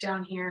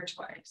down here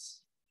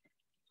twice.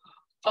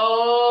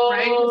 Oh.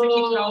 Right, because it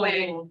keeps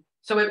going.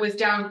 So it was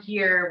down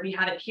here, we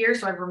had it here,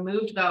 so I've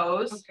removed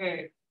those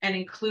Okay. and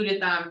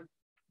included them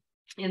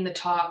in the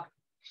top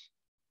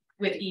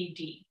with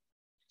ED.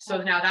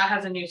 So now that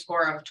has a new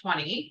score of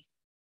 20.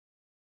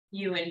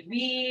 U and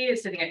V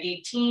is sitting at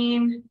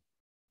 18.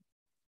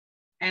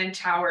 And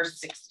tower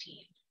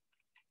 16.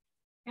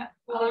 Yeah,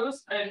 well, it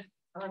was, I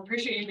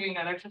appreciate you doing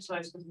that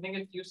exercise because I think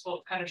it's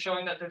useful, kind of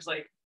showing that there's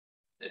like,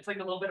 it's like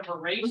a little bit of a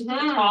race to the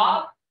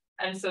top.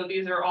 And so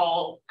these are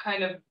all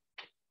kind of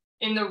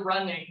in the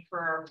running for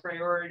our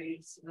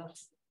priorities.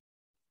 That's,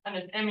 and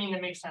it, I mean,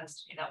 it makes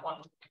sense to me, that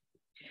one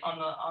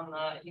on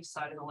the east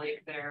side of the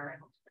lake there,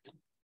 and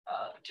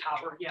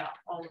tower, yeah,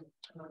 all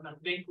of the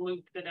big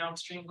loop, the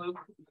downstream loop.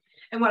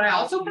 And what I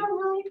also found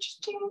really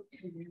interesting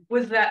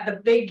was that the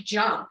big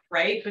jump,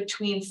 right,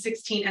 between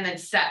 16 and then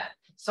 7.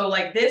 So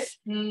like this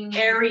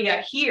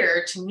area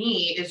here to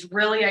me is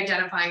really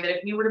identifying that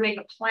if we were to make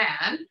a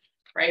plan,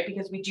 right,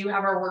 because we do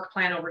have our work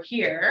plan over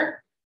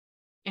here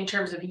in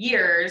terms of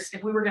years,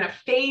 if we were going to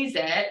phase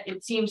it,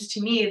 it seems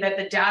to me that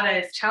the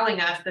data is telling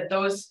us that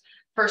those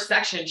first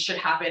sections should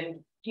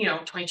happen, you know,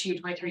 22,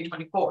 23,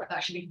 24.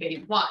 That should be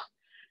phase 1,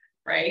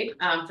 right?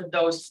 For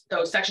those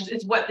sections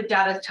is what the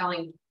data is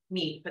telling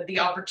me. But the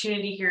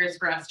opportunity here is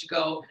for us to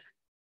go,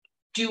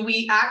 do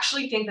we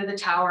actually think that the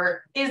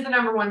tower is the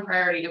 #1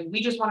 priority? Do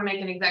we just want to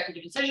make an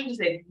executive decision to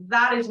say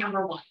that is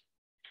 #1,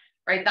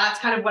 right? That's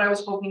kind of what I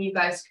was hoping you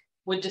guys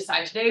would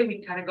decide today.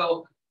 We kind of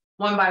go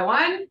one by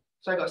one.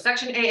 So I go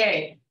section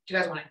AA. Do you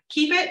guys want to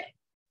keep it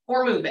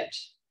or move it?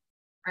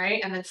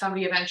 Right? And then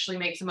somebody eventually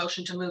makes a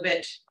motion to move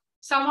it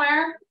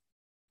somewhere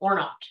or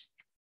not.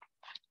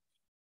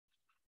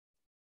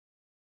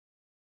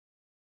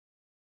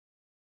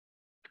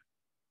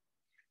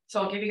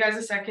 So I'll give you guys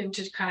a second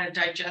to kind of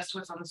digest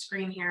what's on the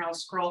screen here. I'll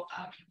scroll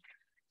up.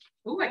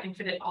 Ooh, I can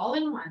fit it all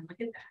in one. Look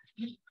at that.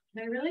 Did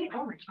I really?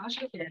 Oh my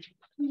gosh, I did.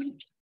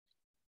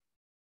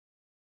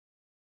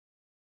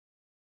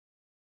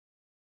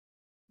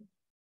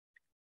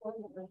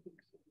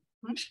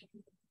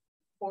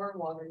 Or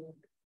water.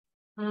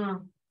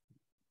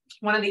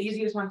 One of the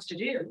easiest ones to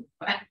do,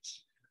 but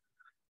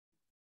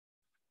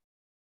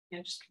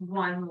yeah, just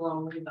one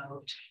lonely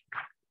vote.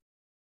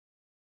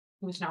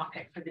 Who's not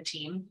picked for the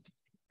team.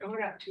 I would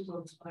have 2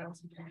 votes, but I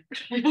wasn't there.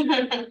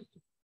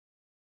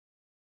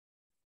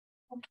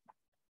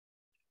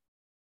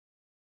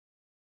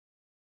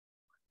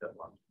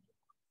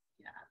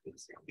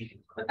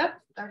 But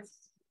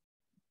that's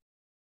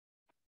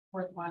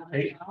worthwhile.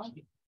 Hey.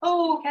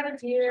 Oh,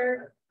 Kevin's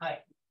here.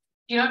 Hi.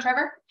 Do you know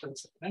Trevor?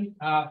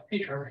 Hey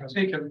Trevor, how's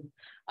it going?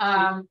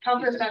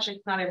 Counselor Special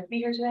is not able to be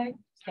here today,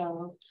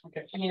 so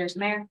Okay. I mean there's the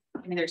mayor,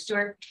 I mean there's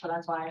Stuart, so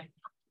that's why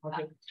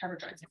Trevor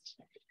joins us.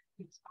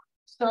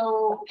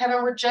 So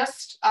Kevin, we're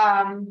just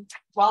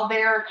while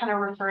they're kind of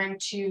referring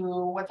to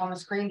what's on the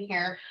screen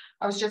here,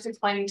 I was just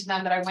explaining to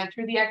them that I went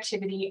through the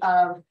activity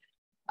of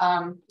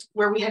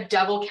where we had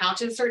double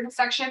counted certain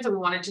sections and we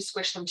wanted to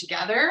squish them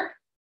together.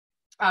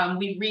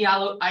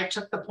 I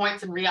took the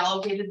points and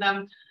reallocated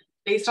them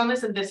based on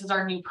this, and this is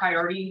our new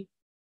priority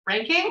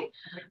ranking.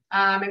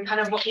 And kind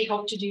of what we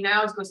hope to do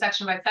now is go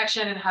section by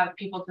section and have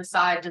people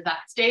decide, does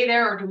that stay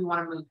there or do we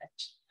want to move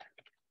it?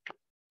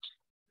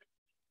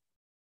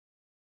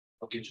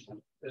 I'll get you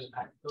one. There's a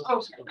pack. Oh,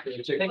 sorry.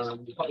 Okay, take Thanks.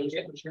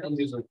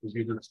 these are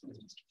computers.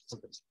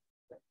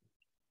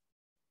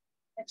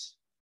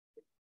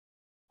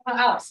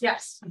 Alice,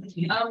 yes.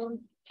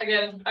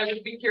 Again, I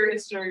would be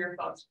curious to know your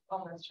thoughts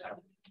on this, Chad.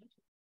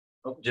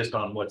 Just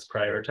on what's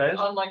prioritized.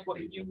 On like what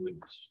you would.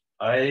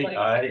 My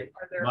are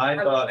there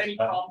thoughts, any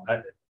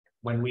problems?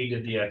 when we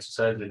did the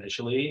exercise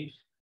initially,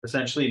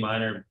 essentially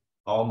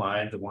all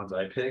mine, the ones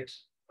I picked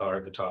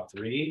are the top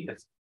 3.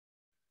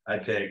 I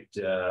picked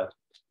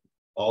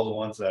all the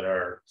ones that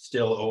are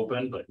still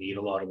open but need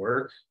a lot of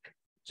work,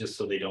 just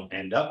so they don't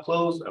end up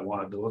closed. I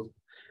wanted those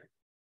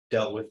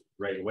dealt with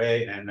right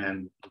away, and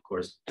then of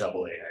course AA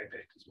I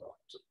picked as well.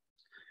 So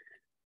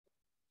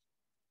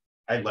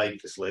I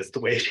like this list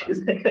the way it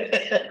is.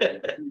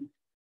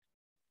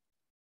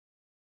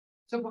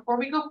 So before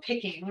we go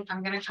picking,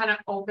 I'm going to kind of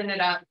open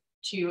it up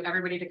to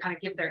everybody to kind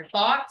of give their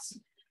thoughts.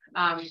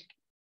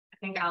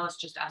 think Alice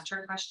just asked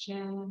her a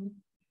question.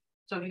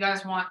 So if you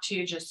guys want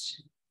to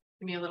just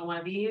give me a little one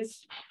of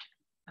these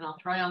and I'll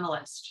throw you on the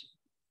list.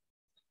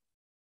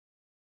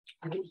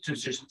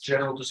 Just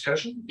general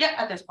discussion? Yeah,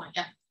 at this point,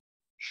 yeah.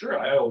 Sure,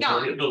 I always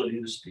have No. the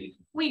ability to speak.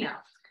 We know.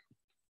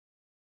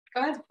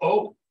 Go ahead.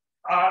 Oh,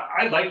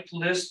 I like to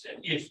list,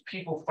 if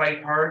people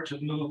fight hard to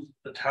move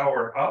the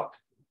tower up,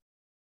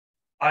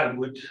 I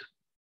would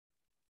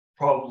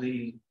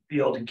probably be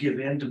able to give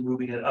in to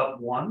moving it up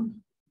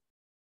one.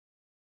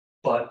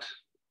 But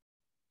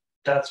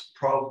that's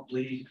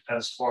probably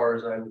as far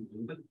as I would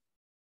move it.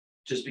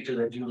 Just because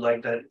I do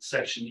like that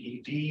section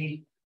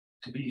ED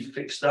to be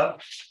fixed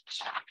up.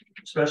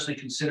 Especially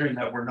considering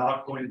that we're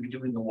not going to be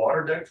doing the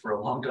water deck for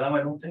a long time,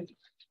 I don't think.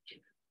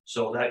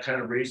 So that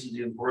kind of raises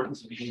the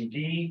importance of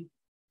ED.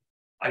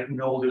 I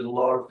know there's a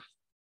lot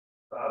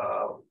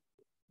of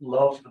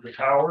love for the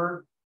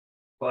tower,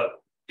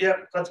 but yeah,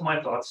 that's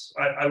my thoughts.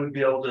 I would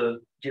be able to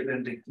give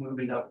in to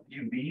moving up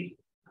UB,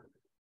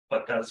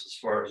 but that's as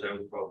far as I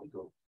would probably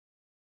go.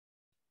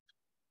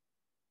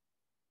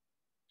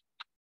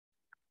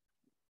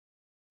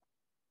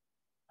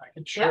 I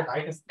can sure,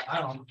 I can,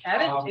 I don't know.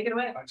 Kevin, take it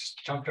away. I just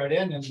jumped right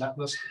in and that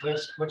list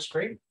looks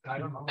great. I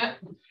don't know.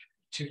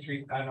 2,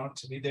 3, I don't know,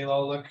 to me, they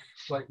all look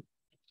like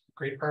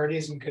great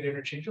priorities and could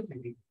interchangeably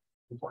be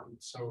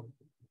important. So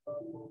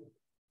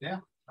yeah,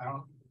 I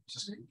don't,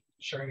 just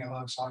sharing a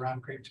lot all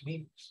around great to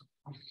me.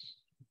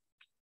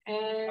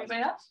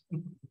 Anybody else?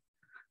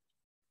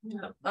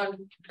 Yeah,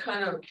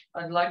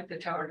 I'd like the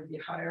tower to be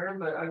higher,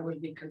 but I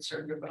would be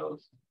concerned about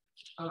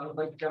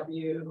like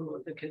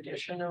W, the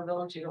condition of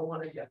those. You don't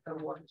want to get them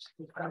once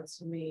that's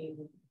the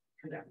main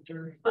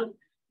connector.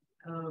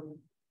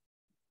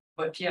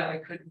 But yeah, I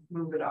could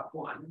move it up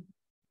one.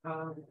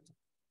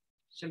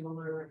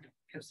 Similar,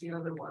 because the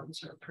other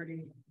ones are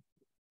pretty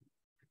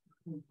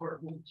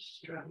important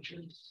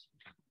structures,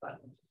 but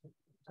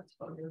that's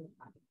about it.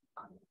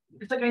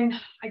 It's like,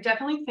 I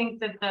definitely think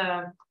that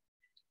the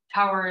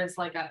tower is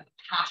like a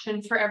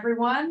passion for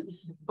everyone,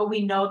 but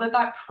we know that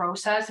that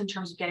process in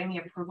terms of getting the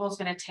approval is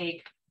going to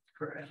take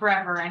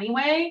forever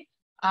anyway.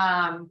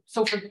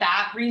 So for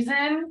that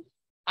reason,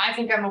 I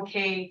think I'm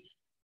okay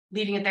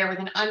leaving it there with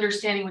an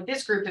understanding with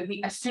this group that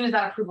we, as soon as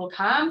that approval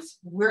comes,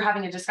 we're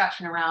having a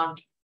discussion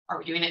around, are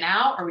we doing it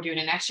now? Are we doing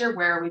it next year?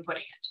 Where are we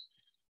putting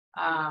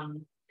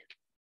it?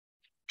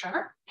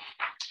 Trevor?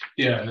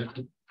 Yeah,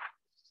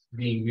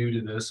 being new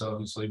to this,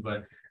 obviously,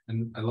 but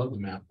and I love the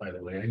map, by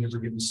the way. I never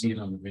get to see it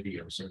on the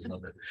video, so I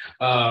love it.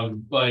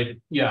 But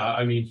yeah,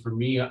 I mean, for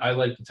me, I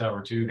like the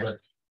tower too, but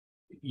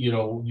you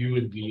know,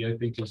 UNV, I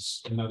think,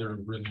 is another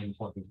really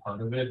important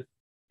part of it.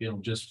 You know,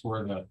 just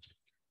for the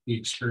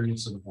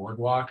experience of the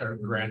boardwalk. Or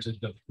granted,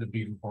 the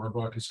Beaver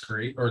boardwalk is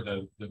great, or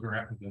the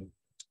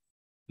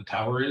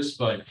tower is,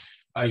 but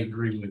I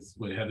agree with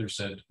what Heather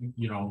said.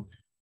 You know,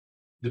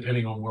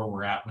 depending on where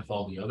we're at with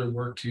all the other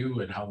work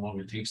too, and how long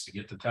it takes to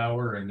get the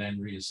tower, and then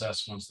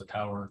reassess once the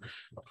tower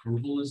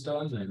approval is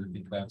done. And I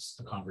think that's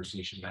the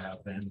conversation to have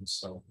then.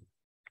 So,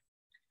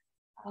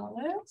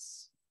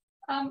 Alice?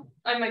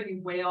 I might be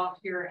way off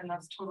here, and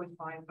that's totally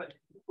fine. But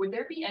would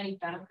there be any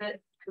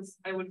benefit? Because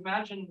I would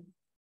imagine,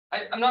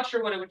 I'm not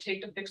sure what it would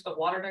take to fix the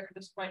water deck at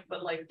this point,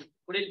 but like,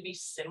 would it be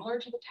similar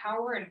to the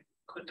tower, and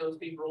could those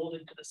be rolled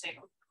into the same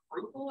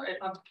approval?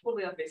 I'm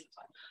totally off base,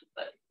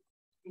 but.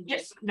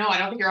 Yes, no, I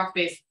don't think you're off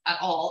base at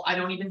all. I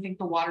don't even think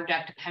the water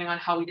deck, depending on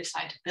how we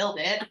decide to build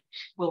it,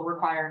 will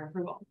require an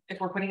approval. If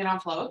we're putting it on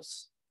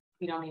floats,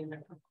 we don't need an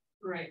approval.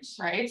 Right.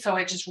 So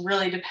it just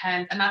really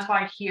depends. And that's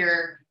why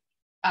here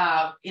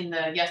in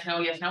the yes,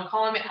 no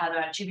column, it had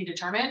a to be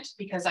determined,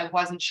 because I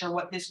wasn't sure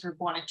what this group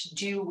wanted to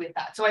do with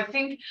that. So I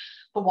think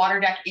the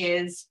water deck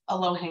is a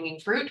low hanging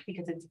fruit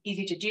because it's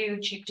easy to do,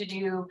 cheap to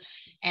do,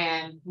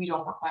 and we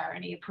don't require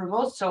any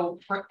approvals. So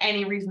for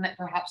any reason that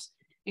perhaps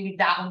maybe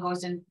that one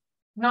goes in,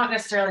 not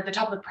necessarily at the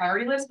top of the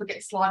priority list, but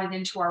get slotted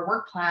into our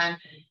work plan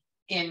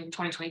in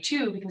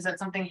 2022, because that's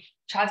something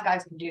Chad's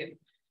guys can do.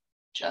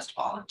 Just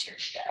volunteer,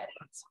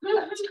 guys.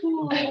 That's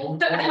cool.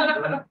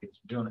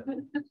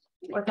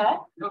 What's that?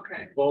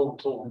 Okay.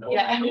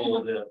 Yeah.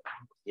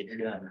 Get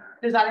it done.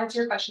 Does that answer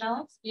your question,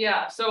 Alex?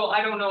 Yeah, so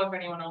I don't know if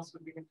anyone else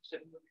would be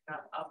interested in moving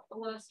that up the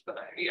list, but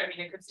I mean,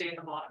 it could stay in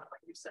the bottom,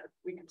 like you said,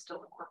 we can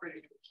still incorporate it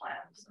into the plan,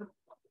 so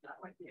that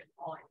might be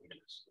all I need.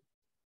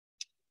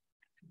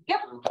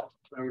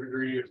 I would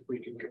agree if we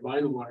can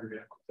combine the water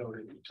deck without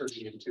it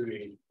turning into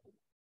a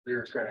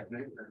bureaucratic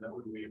nightmare, that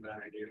wouldn't be a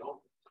bad idea at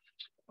all.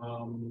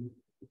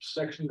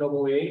 Section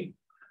AA,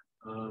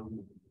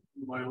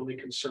 my only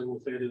concern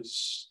with it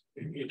is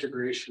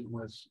integration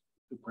with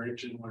the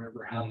bridge and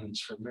whatever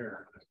happens from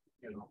there.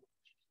 You know,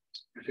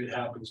 if it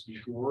happens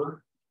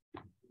before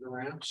the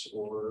ramps,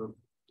 or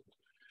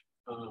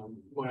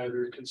my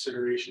other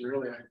consideration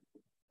really,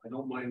 I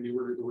don't mind the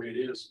order the way it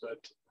is,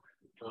 but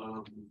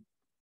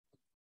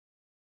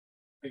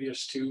I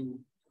guess too,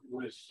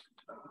 with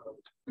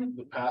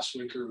the past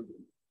winter,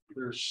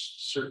 there's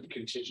certain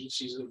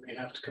contingencies that may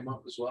have to come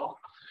up as well.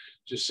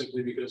 just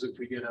simply because if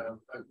we get a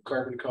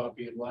carbon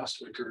copy of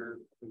last winter,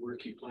 the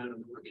work you plan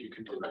and the work you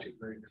can do are two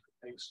very different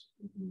things.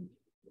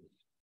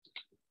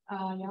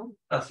 Yeah.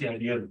 That's the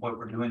idea of what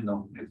we're doing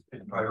though.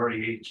 If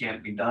priority 8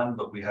 can't be done,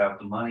 but we have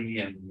the money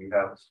and we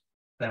have,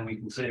 then we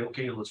can say,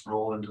 okay, let's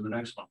roll into the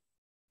next one.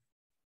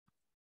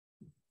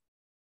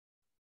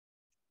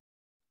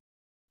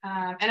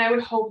 And I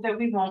would hope that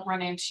we won't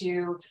run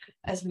into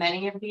as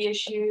many of the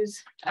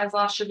issues as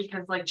last year,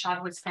 because like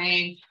Chad was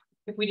saying,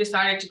 if we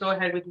decided to go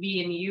ahead with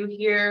V and U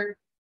here,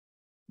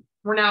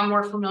 we're now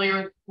more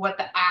familiar with what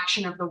the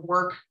action of the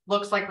work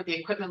looks like, what the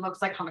equipment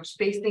looks like, how much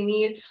space they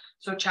need.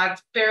 So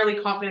Chad's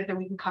fairly confident that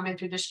we can come in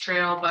through this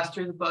trail, bust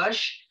through the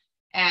bush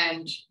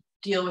and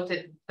deal with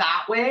it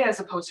that way, as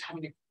opposed to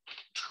having to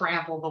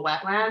trample the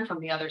wetland from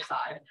the other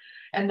side.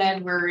 And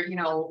then we're, you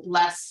know,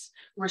 less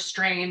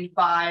restrained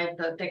by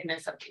the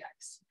thickness of the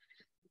ice.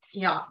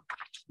 Yeah.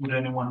 Would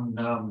anyone,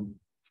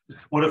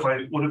 what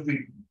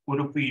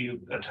if we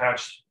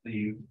attach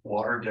the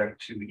water deck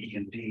to E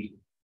and D,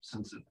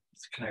 since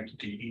it's connected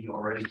to E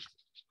already?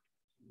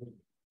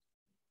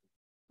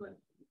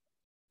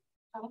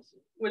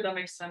 Would that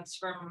make sense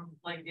from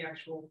like the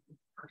actual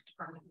park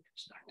department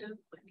perspective?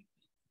 Like,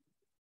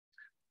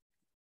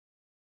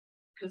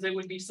 because it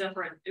would be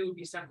separate,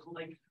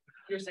 like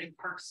you're saying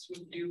parks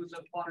would do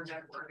the water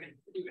deck work and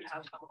we would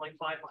have kind of like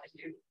 5 lines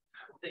do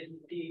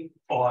the.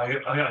 Oh, I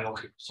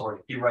okay, sorry,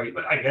 you're right,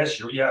 but I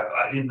guess yeah,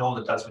 I didn't know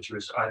that that's what you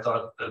were saying. I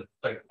thought that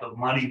like the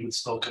money would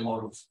still come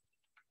out of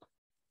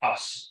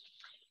us.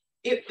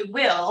 It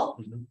will.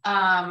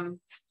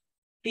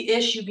 The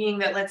issue being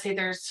that, let's say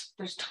there's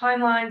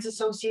timelines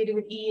associated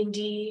with E and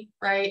D,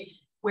 right?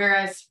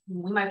 Whereas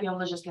we might be able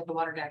to just get the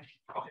water deck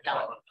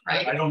done,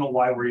 right? I don't know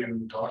why we're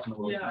even talking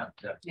about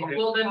that. Okay.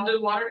 Well, then the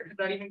water, could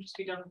that even just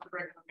be done with the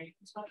regular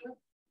maintenance budget?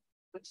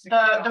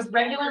 The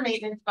regular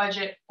maintenance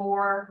budget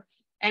for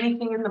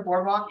anything in the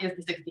boardwalk is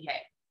the 60K.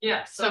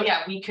 Yeah. So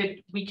yeah, we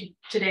could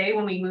today,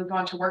 when we move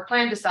on to work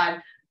plan,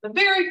 decide the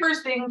very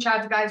first thing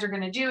Chad's guys are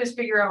going to do is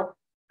figure out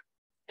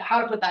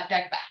how to put that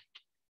deck back.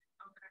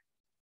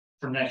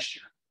 For next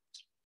year.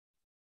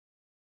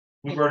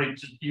 You've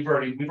already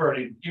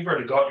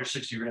got your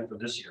 60 grand for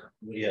this year.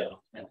 Yeah.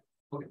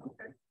 Okay.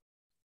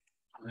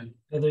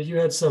 Heather, you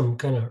had some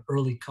kind of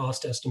early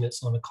cost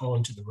estimates on a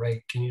column to the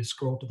right. Can you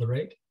scroll to the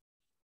right?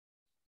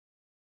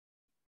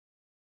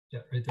 Yeah,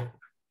 right there.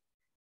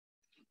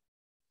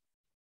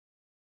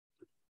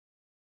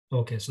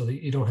 Okay, so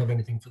you don't have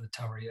anything for the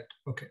tower yet.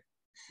 Okay.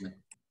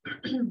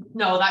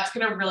 No, that's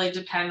going to really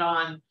depend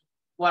on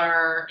what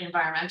our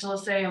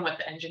environmentalists say and what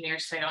the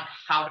engineers say on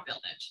how to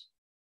build it.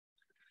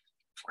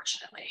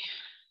 Fortunately.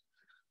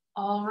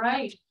 All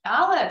right,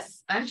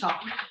 Alice, I'm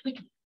talking.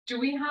 Do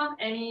we have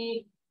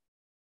any?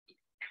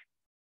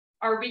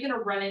 Are we going to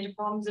run into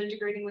problems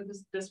integrating with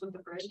this with the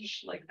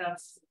bridge? Like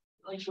that's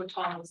like what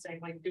Tom was saying.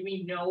 Like, do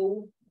we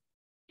know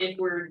if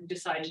we're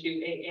decide to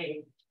do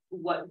AA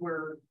what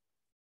we're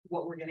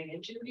getting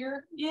into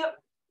here? Yep.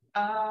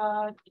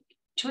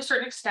 To a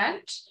certain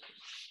extent.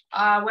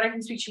 What I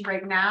can speak to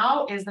right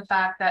now is the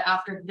fact that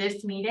after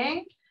this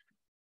meeting,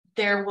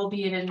 there will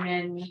be an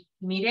admin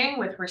meeting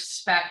with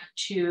respect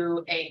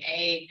to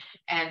AA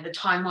and the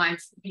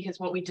timelines, because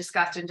what we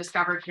discussed and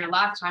discovered here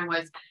last time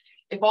was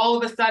if all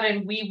of a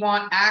sudden we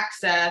want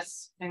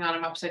access, hang on,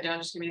 I'm upside down,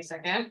 just give me a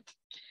second.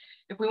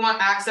 If we want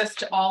access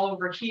to all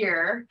over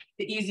here,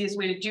 the easiest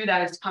way to do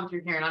that is to come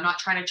through here. And I'm not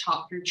trying to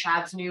chop through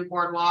Chad's new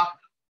boardwalk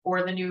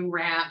or the new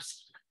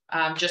ramps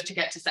just to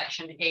get to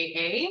section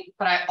AA,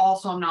 but I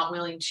also am not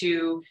willing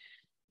to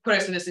put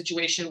us in a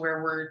situation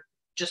where we're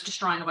just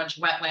destroying a bunch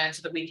of wetlands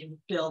so that we can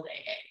build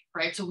AA,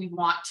 right? So we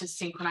want to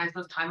synchronize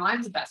those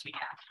timelines the best we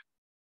can.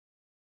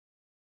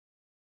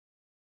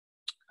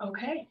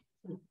 Okay.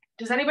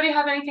 Does anybody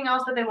have anything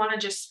else that they want to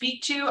just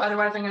speak to?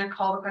 Otherwise, I'm going to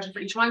call the question for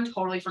each one.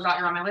 Totally forgot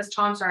you're on my list.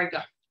 Tom, sorry, go.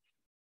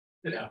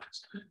 It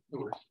happens.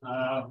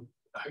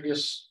 I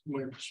guess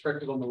my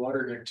perspective on the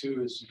water deck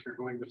too is if you're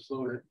going to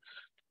float it,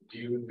 do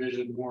you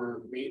envision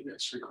more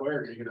maintenance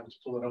required? Are you gonna have to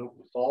pull it out in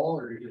the fall,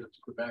 or are you gonna have to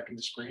go back in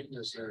the spring?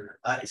 Is there?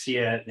 I see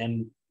it,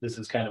 and this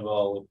is kind of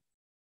all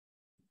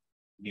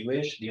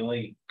newish. The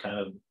only kind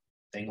of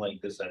thing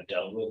like this I've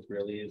dealt with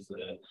really is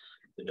the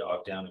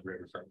dock down at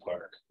Riverfront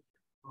Park.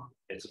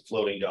 It's a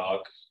floating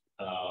dock.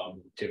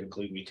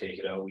 Typically we take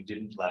it out. We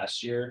didn't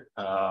last year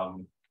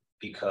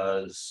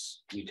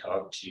because we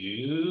talked to,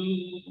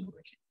 I can't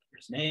remember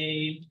his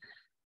name.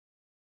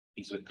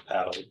 He's with the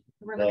paddle.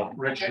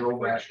 Rich.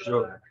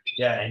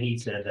 Yeah, and he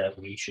said that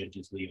we should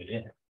just leave it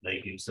in.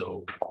 Like, and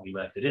so we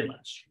left it in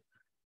last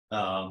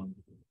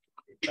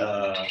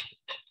year.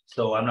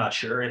 So I'm not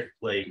sure if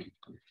like,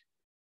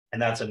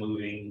 and that's a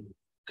moving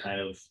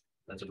kind of,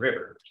 that's a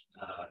river.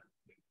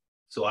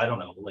 So I don't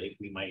know, like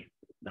we might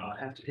not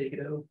have to take it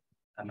out.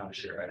 I'm not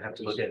sure. I'd have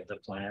to look at the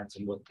plants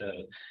and what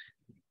the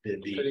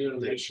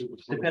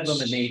depends on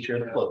the nature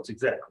of the floats,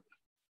 exactly.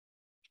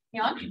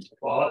 Yeah.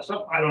 Well,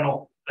 I don't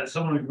know. As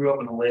someone who grew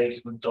up in a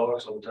lake with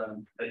dogs all the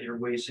time, that you're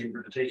way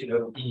safer to take it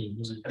out.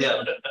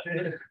 Yeah.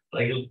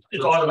 Like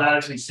it's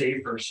automatically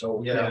safer.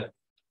 So yeah.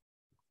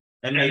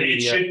 And And maybe,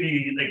 it should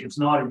be, like, it's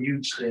not a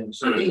huge thing,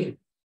 so it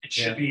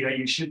should be,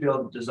 you should be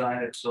able to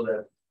design it so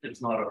that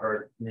it's not a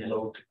hard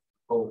load.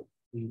 Oh.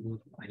 Mhm.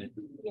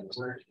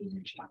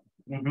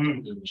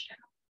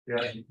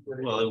 Yeah.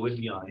 well, it would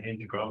be on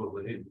hinge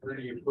probably. Where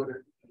do you put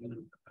it?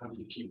 How do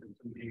you keep it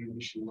from being an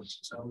issue once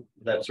it's out?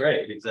 That's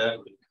right,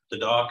 exactly. The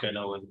dock, I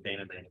know, is pain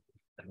in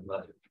the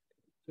butt.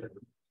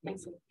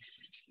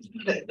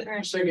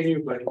 Just thinking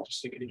you, buddy,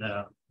 just thinking you.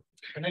 No.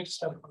 Can I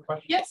just have a quick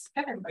question? Yes,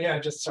 Kevin. Yeah,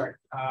 just sorry.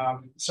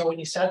 So when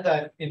you said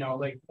that, you know,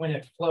 like when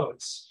it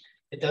floats,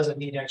 it doesn't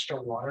need extra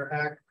water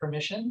act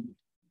permission.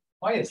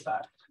 Why is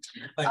that?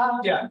 Like,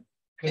 yeah,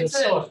 because it's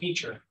still a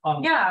feature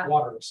on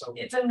water, so.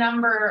 It's a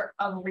number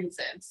of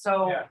reasons.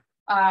 So Yeah.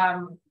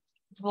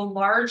 the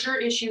larger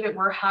issue that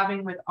we're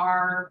having with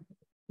our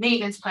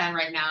maintenance plan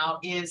right now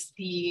is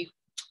the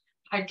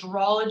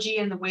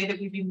hydrology and the way that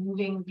we've been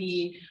moving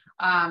the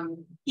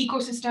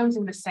ecosystems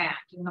in the sand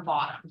in the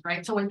bottom,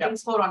 right? So when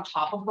things float on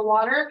top of the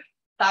water,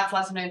 that's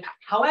less of an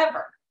impact.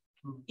 However,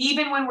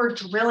 even when we're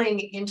drilling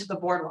into the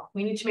boardwalk,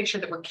 we need to make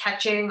sure that we're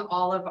catching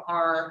all of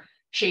our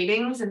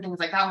shavings and things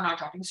like that. We're not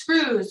dropping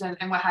screws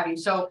and what have you.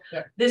 So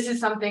this is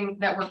something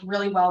that worked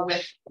really well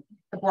with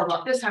the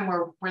boardwalk this time,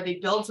 where they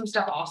build some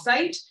stuff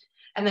offsite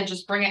and then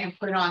just bring it and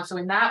put it on. So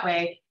in that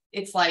way,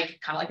 it's like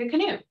kind of like a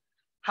canoe.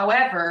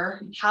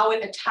 However, how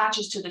it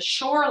attaches to the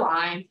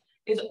shoreline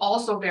is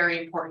also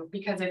very important,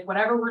 because if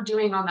whatever we're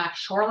doing on that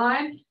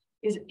shoreline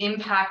is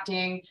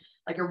impacting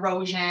like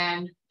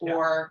erosion,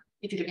 or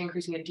if you're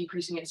increasing it,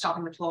 decreasing it,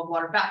 stopping the flow of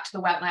water back to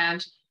the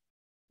wetland,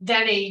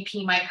 then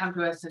AEP might come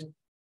to us and,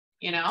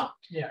 you know,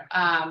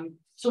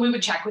 so we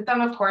would check with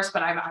them, of course,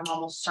 but I'm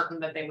almost certain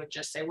that they would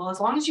just say, well, as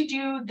long as you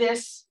do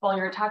this while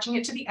you're attaching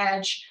it to the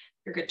edge,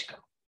 you're good to go.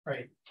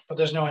 Right, but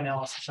there's no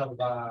analysis of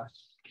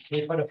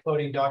we put a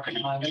floating dock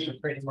on it,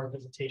 creating more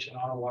visitation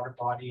on a water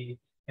body,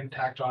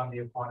 impact on the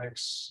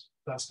aquatics.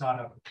 That's not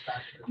a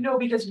factor. No,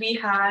 because we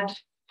had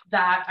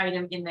that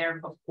item in there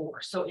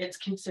before, so it's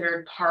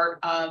considered part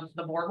of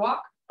the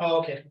boardwalk. Oh,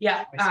 okay.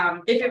 Yeah,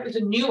 if it was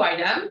a new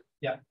item,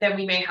 then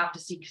we may have to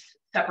seek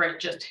separate,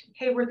 just,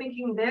 hey, we're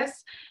thinking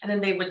this, and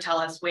then they would tell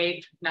us,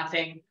 wait,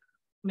 nothing,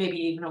 maybe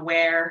even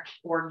aware,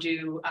 or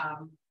do a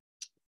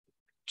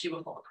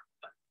full.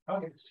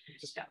 Okay,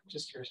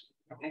 just curious.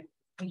 Okay,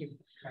 thank you.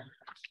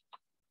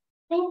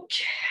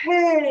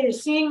 Okay,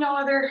 seeing no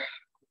other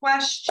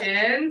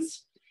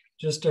questions.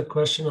 Just a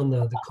question on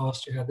the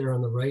cost you had there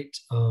on the right.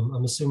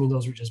 I'm assuming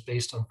those were just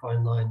based on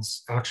Fine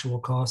Line's actual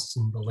costs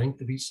and the length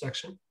of each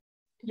section?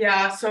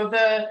 Yeah, so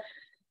the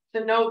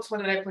notes,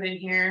 what did I put in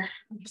here?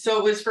 So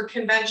it was for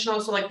conventional,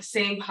 so like the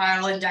same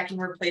pile and decking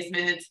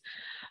replacements.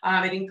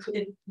 It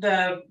included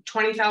the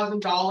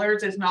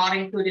 $20,000 is not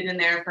included in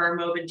there for our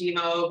mob and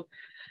demob.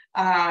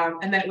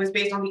 And then it was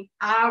based on the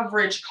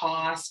average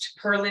cost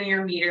per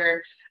linear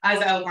meter as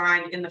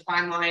outlined in the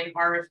Fine Line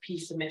RFP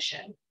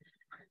submission.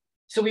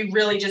 So we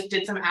really just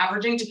did some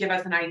averaging to give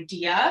us an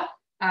idea.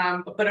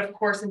 But of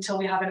course, until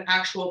we have an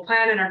actual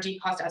plan and our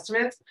deep cost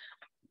estimates,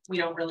 we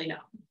don't really know.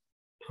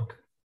 Okay.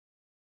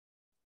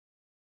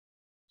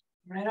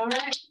 All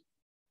right.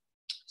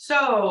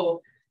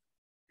 So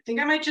I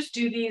think I might just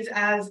do these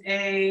as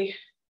a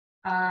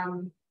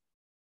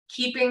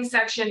keeping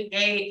section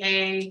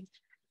AA.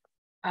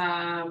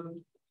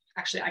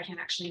 Actually, I can't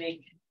actually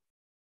make,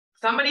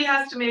 somebody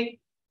has to make,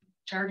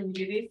 Char, can you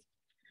do these?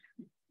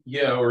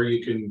 Yeah, or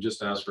you can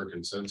just ask for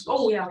consensus.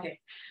 Oh, yeah, okay.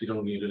 You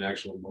don't need an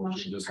actual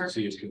motion, just to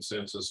see if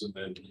consensus and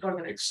then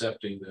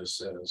accepting this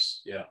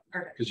as,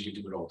 Perfect. because you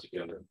can do it all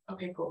together.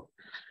 Okay, cool.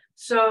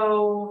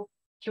 So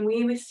can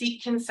we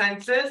seek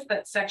consensus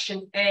that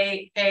section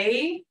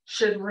AA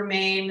should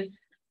remain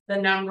the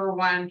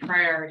 #1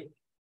 priority?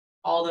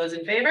 All those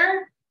in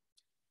favor?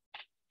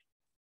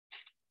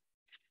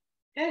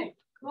 Okay,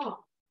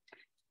 cool.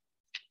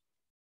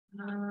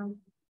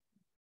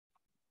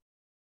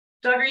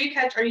 Doug, are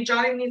you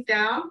jotting these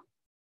down?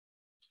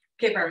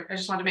 Okay, perfect. I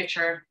just wanted to make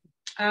sure.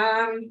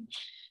 To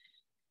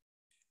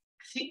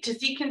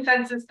seek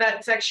consensus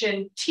that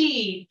section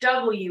T,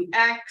 W,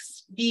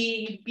 X,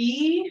 B,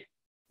 B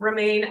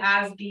remain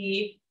as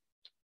the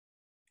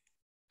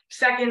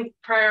second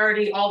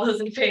priority. All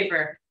those in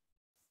favor?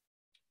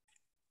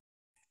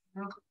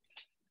 Do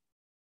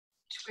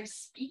I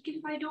speak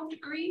if I don't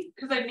agree?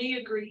 Because I may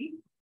agree.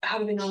 How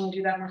do they normally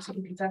do that when we're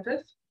seeking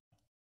consensus?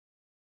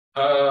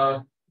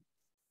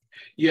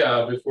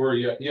 Yeah, before,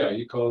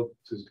 you call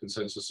to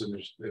consensus and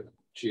if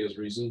she has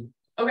reason.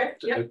 Okay,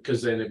 yeah.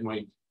 Because then it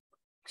might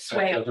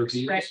Sway other others,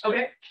 views. right?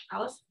 Okay,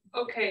 Alice.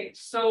 Okay,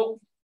 so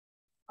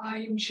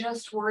I'm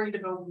just worried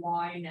about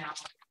why now.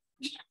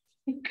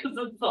 Because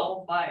it's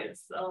all by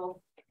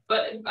itself.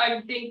 But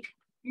I think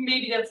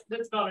maybe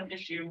that's not an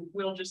issue.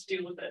 We'll just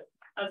deal with it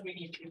as we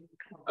need to.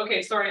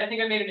 Okay, sorry, I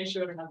think I made an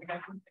issue out of nothing. I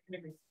can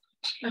agree.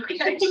 Okay.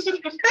 Sometimes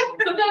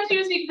you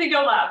just need to think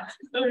out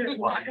loud.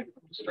 Why?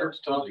 Starts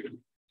talking.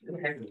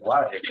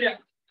 Why? Yeah.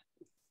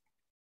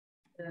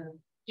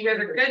 You guys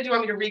are good. Do you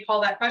want me to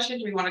recall that question?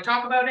 Do we want to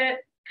talk about it?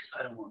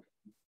 I don't want.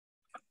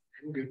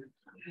 I'm good.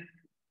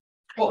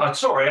 Oh, I'm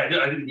sorry, I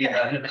didn't get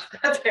that in.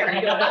 That's fair.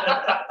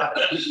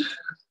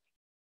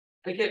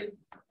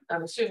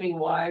 I'm assuming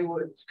Y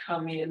would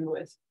come in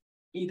with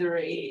either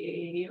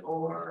AA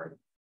or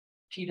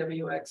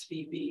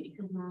TWXBB.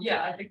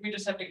 Yeah, I think we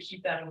just have to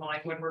keep that in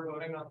mind when we're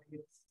voting on these.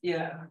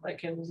 Yeah,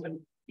 like in when,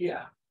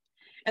 yeah.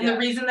 And the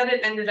reason that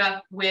it ended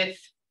up with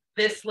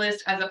this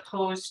list as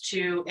opposed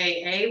to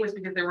AA was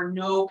because there were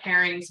no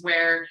pairings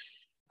where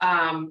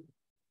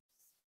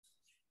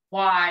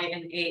Y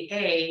and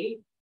AA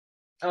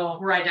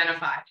were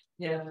identified.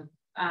 Yeah.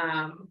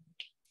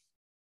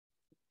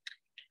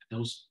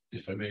 Those,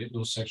 if I may,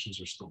 those sections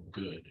are still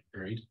good,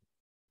 right?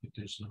 If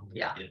there's no.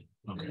 Yeah.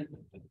 Okay.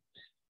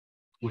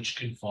 Which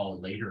can fall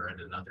later at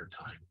another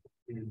time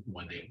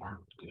when they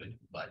aren't good,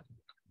 but.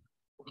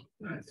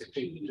 I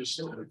think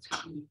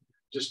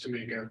just to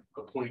make a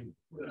point,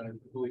 I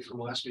believe from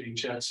last meeting,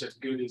 Chad said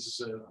good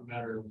is a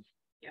matter of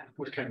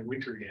what kind of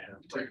winter you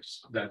have.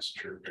 That's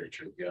true, very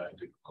true. Yeah, I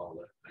do call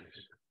that.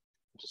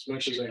 As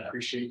much as I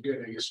appreciate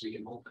good, I guess we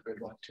can hope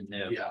good luck to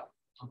them. Yeah.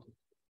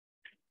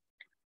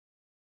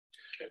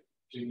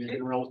 They've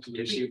been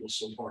relatively stable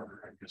so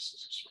far, I guess,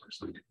 as far as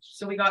they.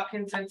 So we got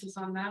consensus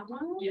on that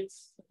one?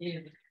 Yes. Yeah.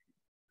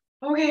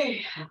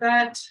 Okay,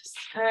 that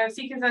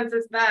see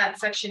consensus that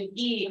section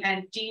E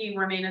and D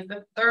remain as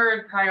the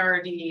third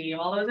priority.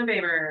 All those in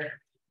favor?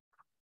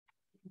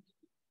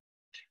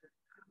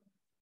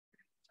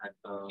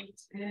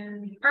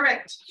 And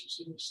perfect.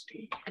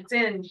 It's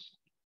in.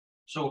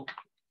 So.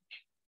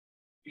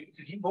 Did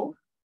he vote?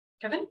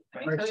 Kevin?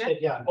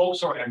 Yeah, Oh,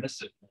 sorry, I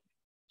missed it.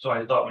 So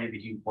I thought maybe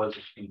he was.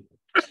 I'm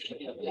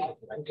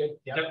good.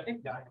 Yeah.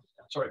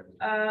 Sorry.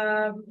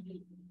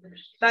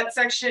 That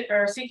section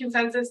or see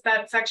consensus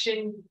that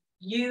section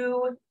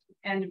U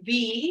and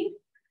V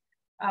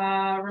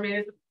remain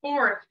as the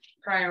fourth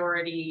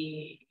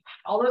priority.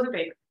 All those in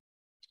favor?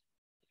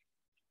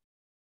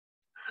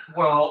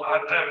 Well,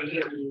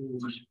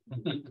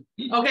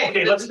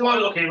 okay, let's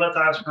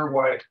ask her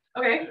why.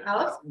 Okay,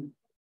 Alice.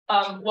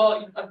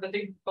 Well, I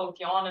think both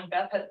Jan and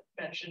Beth had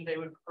mentioned they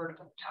would prefer to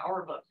put the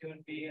tower above U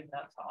and V, and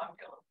that's how I'm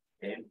going.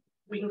 Okay.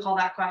 We can call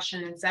that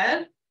question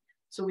instead.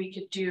 So we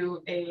could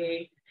do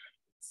a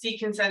C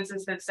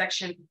consensus that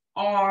section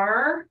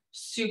R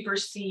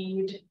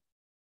supersede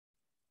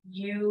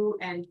U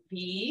and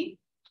V.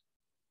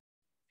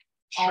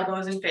 All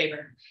those in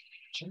favor?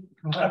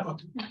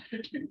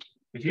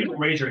 If you don't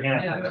raise your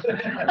hand.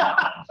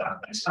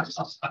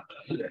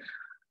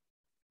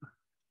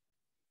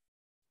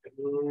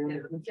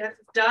 Yes,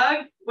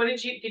 Doug, what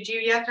did you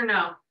yes or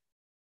no?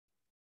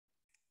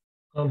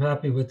 I'm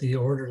happy with the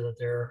order that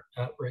they're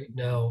at right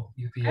now,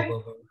 UV Okay.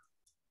 above them.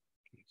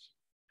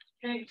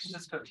 Okay.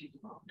 Let's go keep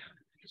them on.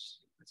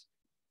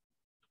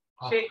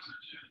 Okay.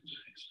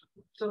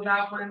 So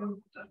that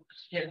one.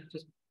 Yeah,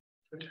 just.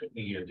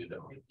 You do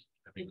that one.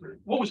 I think we're.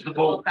 What was the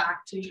Go vote?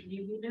 back to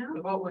you now.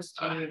 The vote was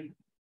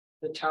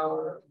the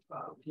tower.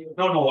 View.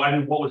 No, I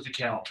mean, what was the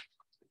count?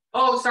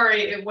 Oh,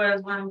 sorry, it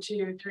was 1,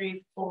 2,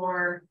 3,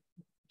 4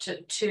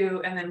 to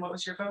 2, and then what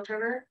was your vote,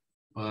 Trevor?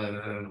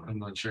 I'm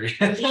not sure.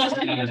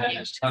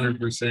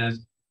 100%.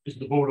 Is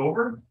the vote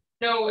over?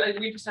 No,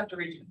 we just have to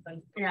read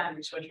it. Yeah. I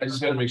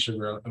just gotta make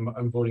sure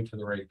I'm voting for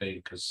the right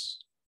thing, because.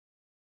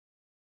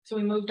 So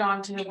we moved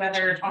on to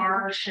whether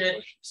R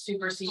should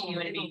supersede U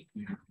and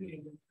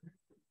V.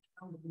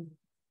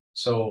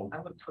 So I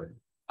would put.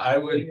 I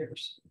would,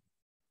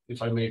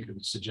 if I make a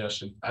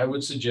suggestion, I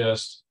would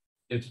suggest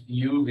if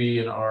U, V,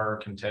 and R are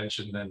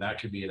contention, then that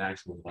could be an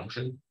actual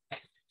motion.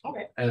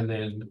 Okay. And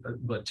then,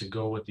 but to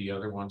go with the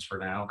other ones for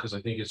now, because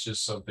I think it's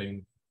just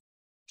something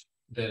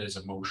that is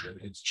a motion,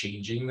 it's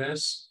changing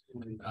this.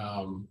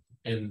 And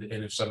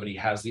if somebody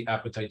has the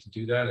appetite to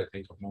do that, I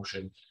think a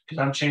motion. Because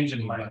I'm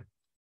changing my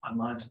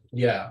mind.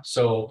 Yeah,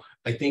 so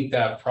I think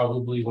that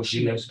probably would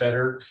be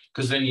better,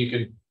 because then you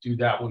could do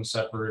that one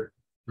separate.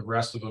 The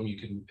rest of them you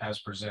can as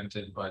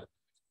presented, but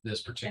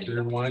this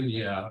particular one,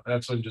 yeah,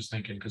 that's what I'm just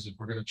thinking, because if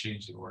we're gonna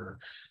change the order.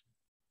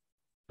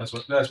 That's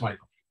my.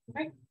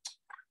 Okay.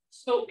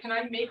 So can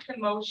I make the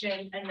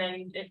motion, and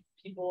then if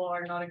people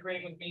are not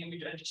agreeing with me, we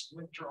just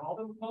withdraw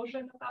the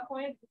motion at that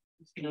point?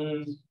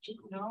 No.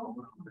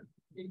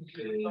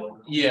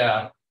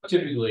 Yeah,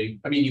 typically,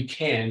 I mean, you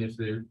can if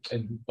they're,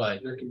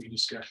 but There can be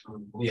discussion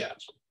on. both. yeah.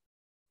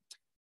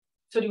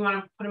 So do you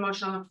want to put a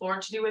motion on the floor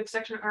to do with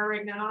section R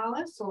right now,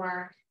 Alice,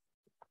 or?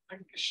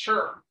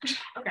 Sure.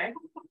 Okay.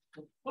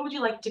 What would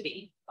you like to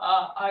be?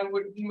 I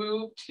would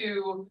move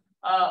to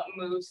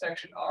move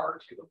section R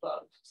to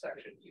above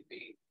section UB.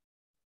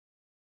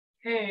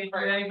 Okay,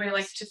 would anybody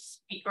like to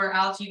speak, or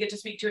Alice, you get to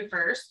speak to it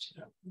first?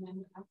 Yeah.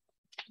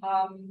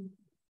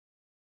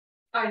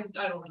 I don't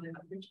really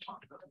know, we just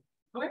talked about it.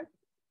 Okay.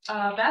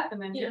 Beth,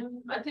 and then Yeah,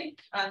 I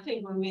think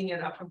moving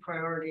it up in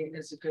priority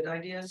is a good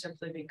idea,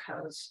 simply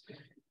because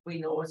we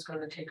know it's going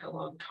to take a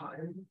long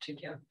time to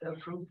get the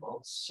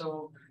approvals.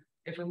 So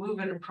if we move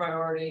it in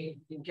priority,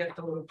 you get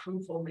the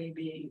approval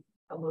maybe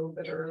a little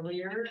bit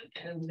earlier,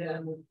 and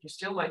then you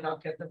still might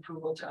not get the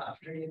approval till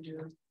after you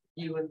do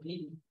U and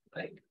V.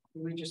 Like,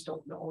 we just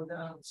don't know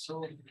that.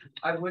 So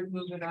I would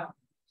move it up.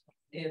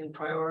 in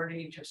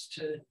priority just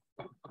to,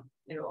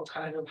 you know,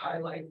 kind of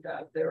highlight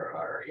that there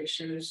are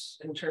issues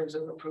in terms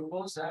of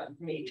approvals that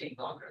may take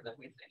longer than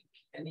we think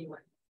anyway.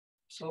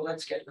 So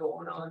let's get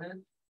going on it.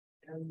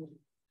 And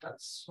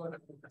that's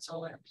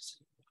all I have to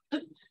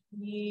say.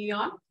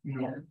 Leon,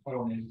 No, I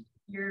don't need.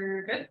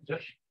 you're good?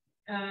 Yes.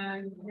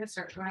 Yes,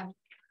 sir, go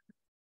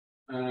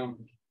ahead.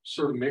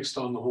 Sort of mixed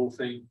on the whole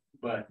thing,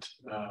 but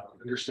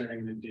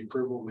understanding that the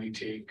approval may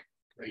take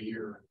a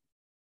year.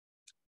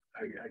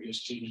 I guess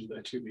changes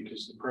that too,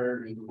 because the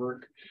priority of the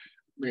work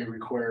may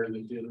require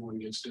that the other one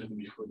gets done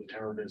before the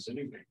tower does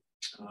anyway.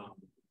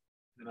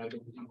 And I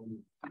don't know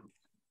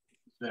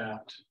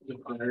that the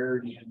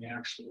priority and the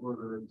actual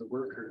order of the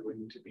work are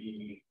going to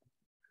be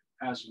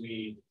as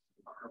we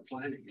are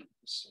planning it.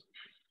 So,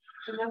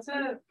 And that's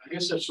a, I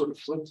guess I've sort of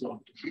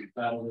flip-flopped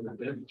that a little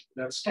bit.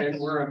 That's kind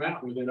of where I'm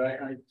at with it.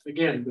 I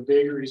again, the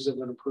vagaries of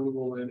an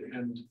approval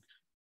and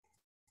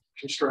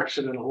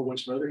construction and a whole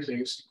bunch of other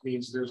things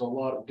means there's a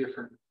lot of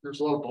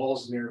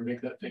balls in there to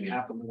make that thing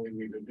happen the way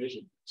we've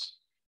envisioned.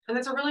 and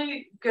that's a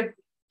really good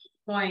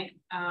point,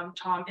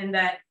 Tom, in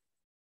that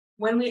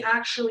when we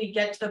actually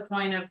get to the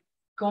point of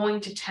going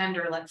to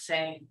tender, let's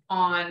say,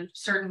 on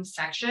certain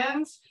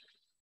sections,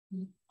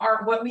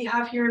 what we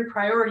have here in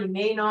priority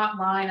may not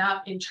line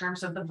up in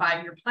terms of the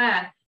 5-year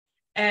plan.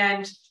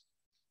 And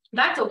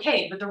that's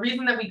okay. But the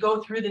reason that we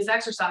go through this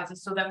exercise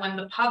is so that when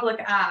the public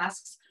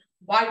asks,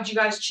 why did you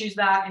guys choose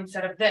that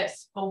instead of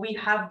this? Well, we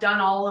have done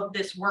all of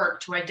this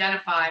work to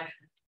identify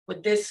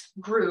what this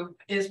group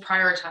is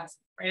prioritizing,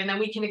 right? And then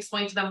we can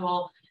explain to them,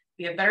 well,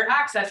 we have better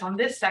access on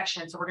this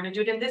section, so we're going to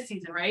do it in this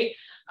season, right?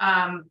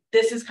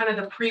 This is kind of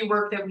the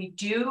pre-work that we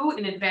do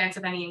in advance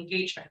of any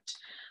engagement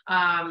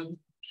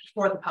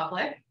for the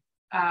public.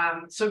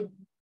 So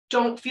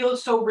don't feel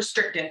so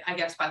restricted, I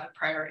guess, by the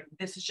priority.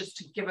 This is just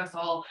to give us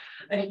all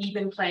an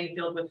even playing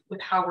field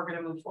with how we're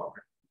going to move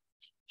forward.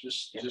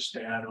 Just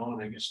to add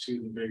on, I guess, to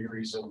the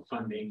vagaries of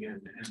funding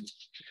and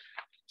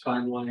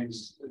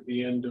timelines at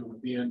the end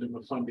of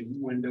a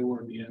funding window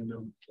or the end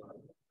of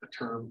a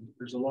term.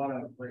 There's a lot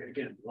of, like,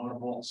 again, a lot of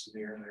balls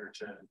in the air there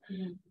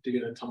to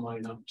get it to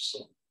line up. So,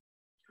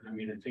 I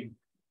mean, I think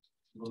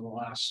the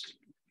last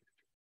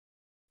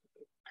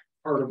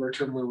part of our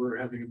term where we're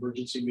having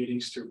emergency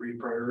meetings to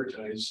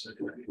reprioritize,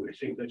 I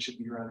think that should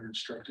be rather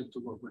instructive to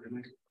what we're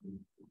doing.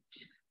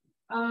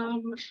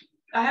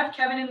 I have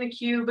Kevin in the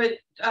queue, but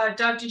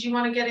Doug, did you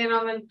want to get in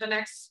on the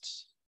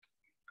next?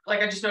 Like,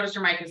 I just noticed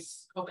your mic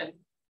is open.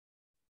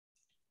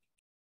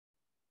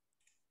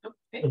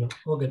 Okay.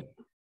 All good.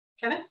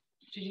 Kevin,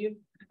 did you?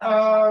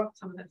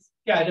 Some of this.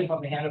 Yeah, I didn't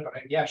put my hand up,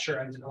 but yeah, sure.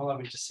 And all I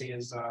would just say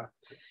is,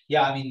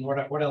 yeah, I mean, what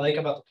I like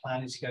about the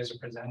plan is you guys are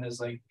presenting is,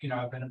 like, you know,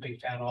 I've been a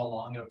big fan all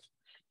along of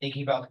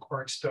thinking about the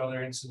core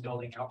experience and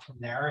building out from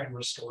there and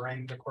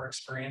restoring the core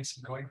experience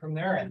and going from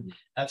there. And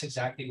that's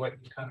exactly what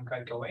you kind of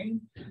got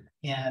going.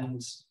 And,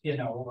 you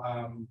know,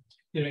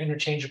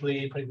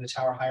 interchangeably putting the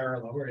tower higher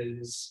or lower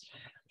is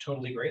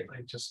totally great.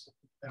 Like, just,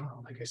 I don't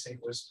know, like I say,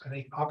 I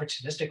think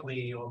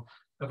opportunistically you'll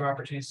have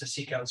opportunities to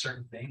seek out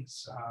certain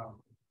things.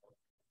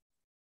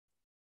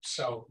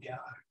 So yeah,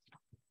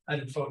 I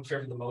didn't vote in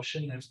favor of the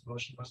motion. If the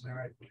motion wasn't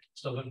there, I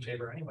still vote in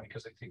favor anyway,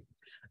 because I think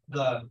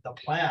the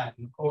plan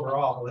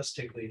overall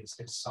holistically is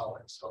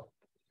solid. So,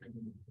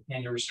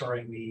 and you're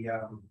restoring the you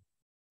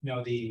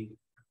know, the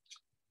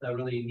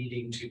really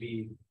needing to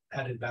be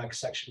added back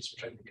sections,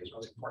 which I think is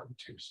really important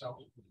too. So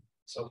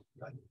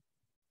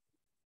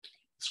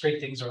it's great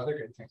things or other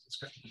good things. It's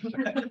great.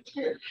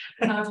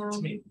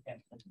 To me.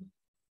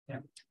 Yeah.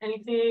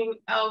 Anything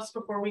else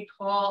before we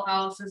call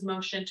Alice's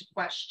motion to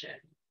question?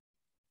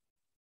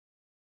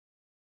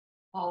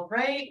 All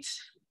right,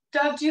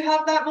 Doug, do you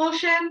have that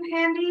motion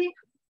handy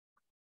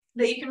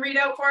that you can read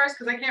out for us?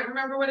 Because I can't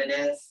remember what it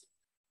is.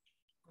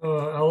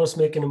 Alice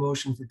making a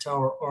motion for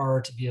Tower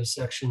R to be of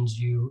sections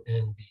U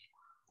and B.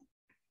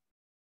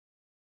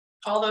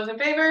 All those in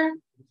favor?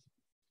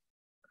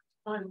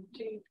 1,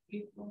 2,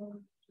 3, 4.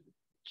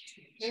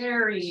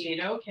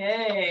 Carried.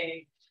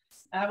 Okay,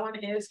 that one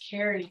is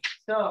carried.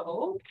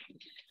 So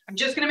I'm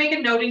just going to make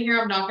a note in here.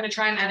 I'm not going to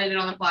try and edit it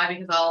on the fly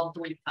because I'll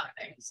delete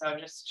something. So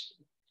just.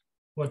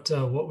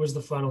 What was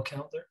the final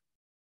count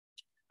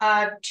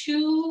there?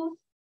 2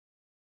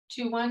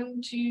 to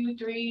 1, 2,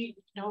 3.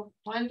 No,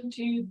 1,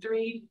 2,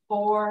 3,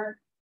 4,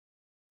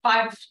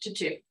 5 to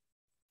 2.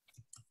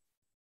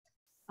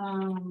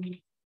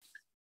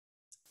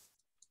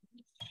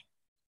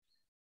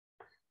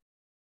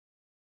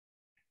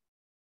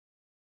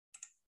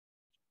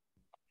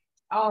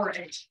 All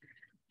right.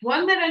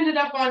 One that ended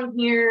up on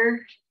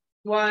here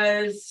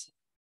was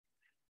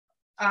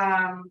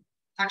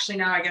actually,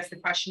 now I guess the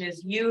question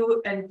is U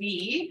and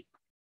V.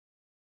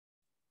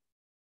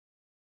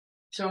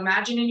 So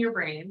imagine in your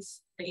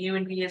brains that U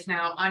and V is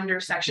now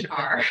under section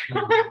R.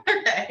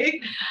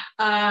 Okay.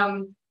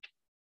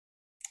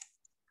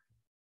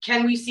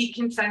 Can we seek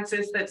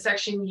consensus that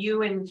section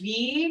U and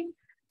V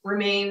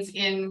remains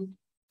in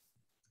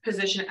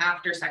position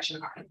after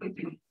section R?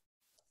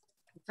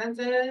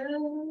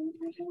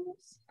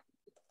 Consensus.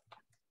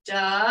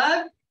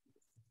 Doug?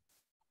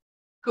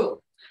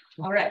 Cool.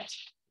 All right.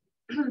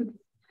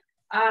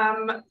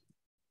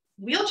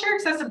 Wheelchair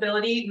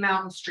accessibility,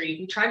 Mountain Street.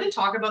 We tried to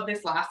talk about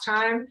this last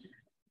time.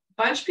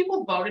 Bunch of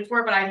people voted for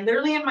it, but I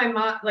literally in my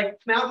mind, like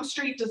Mountain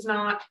Street does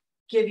not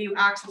give you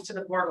access to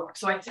the boardwalk.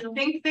 So I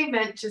think they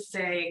meant to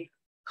say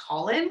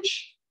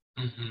College.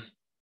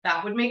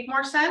 That would make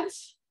more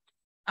sense.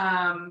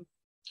 No,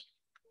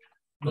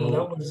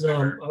 that was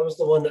I was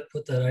the one that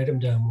put that item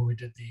down when we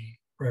did the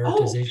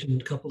prioritization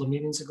a couple of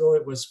meetings ago.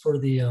 It was for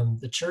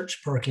the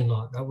church parking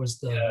lot. That was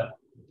the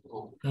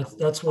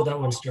that's where that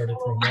one started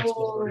from. That's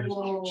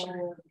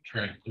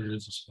Right, there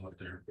is a spot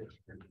there.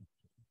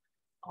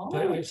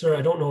 sorry,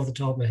 I don't know off the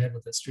top of my head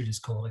what that street is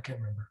called. I can't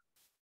remember.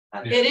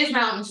 It is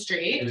Mountain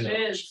Street. It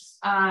is.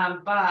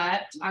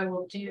 But I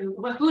will do.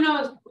 Well, who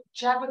knows,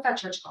 Chad? What's that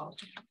church called?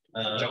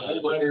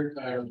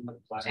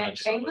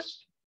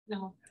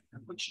 No.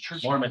 Which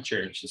church? Mormon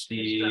Church. It's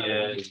the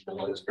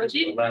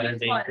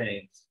Latter-day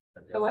Saints.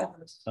 The what?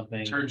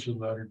 Something. Church of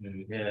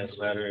Latter-day. Yeah,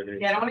 Latter-day.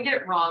 Yeah, I don't want to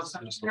get it wrong, so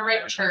I'm just gonna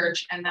write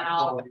church and then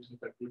I'll.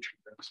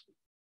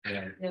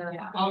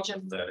 Yeah. I'll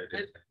just.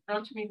 Latter-day.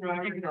 Don't you mean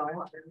right?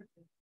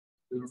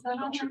 Is that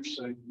on Church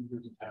site,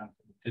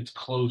 It's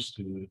close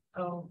to it.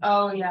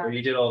 Oh, yeah. Where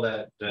you did all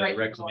that Right.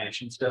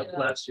 reclamation stuff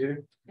last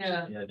year?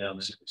 Yeah. Yeah, down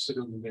there. sit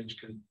on the bench.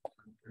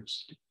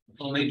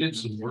 Well, they did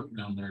some work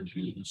down there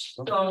too.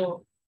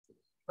 So,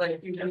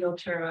 like you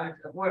wheelchair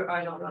access, where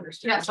I don't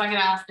understand. Yeah, so I'm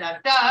gonna ask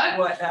Doug. Doug,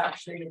 What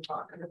actually you're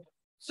talking about.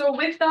 so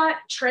with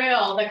that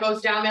trail that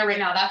goes down there right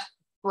now, that's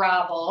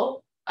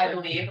gravel, I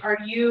believe. Are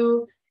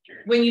you,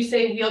 when you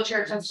say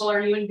wheelchair accessible,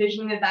 are you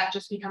envisioning that that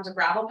just becomes a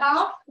gravel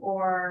path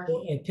or?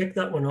 Well, I picked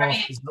that one off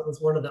because that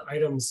was one of the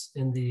items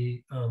in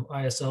the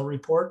ISL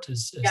report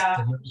is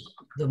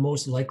the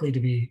most likely to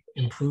be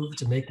improved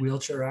to make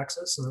wheelchair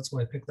access. So that's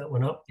why I picked that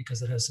one up,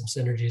 because it has some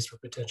synergies for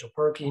potential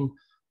parking.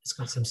 It's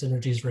got some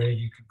synergies where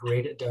you could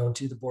grade it down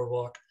to the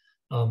boardwalk.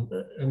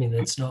 I mean,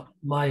 it's not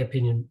my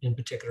opinion in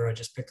particular. I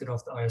just picked it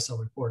off the ISL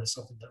report as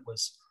something that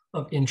was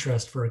of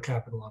interest for a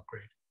capital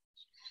upgrade.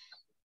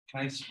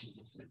 Can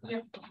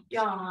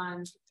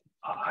John.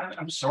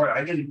 I'm sorry,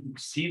 I didn't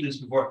see this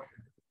before.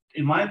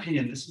 In my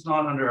opinion, this is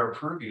not under our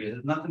purview. It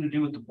has nothing to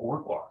do with the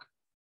boardwalk.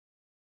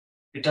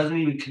 It doesn't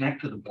even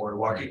connect to the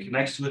boardwalk. It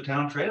connects to a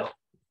town trail.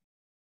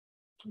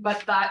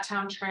 But that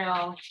town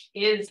trail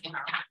is in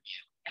our.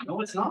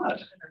 No, it's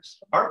not.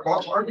 Our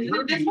Is it this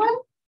purview, one?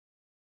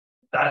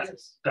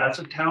 that's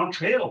a town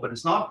trail, but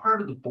it's not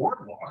part of the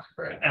boardwalk.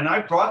 Right. And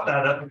I brought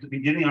that up at the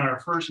beginning on our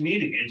first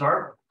meeting. Is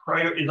our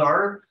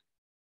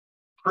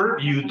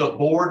purview the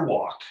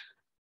boardwalk?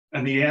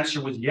 And the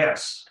answer was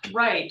yes.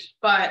 Right,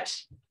 but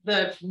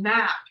the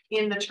map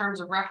in the terms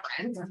of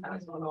reference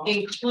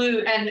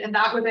include, and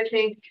that was, I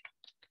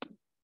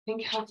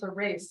think Councilor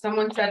Race,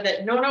 someone said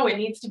that, no, it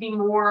needs to be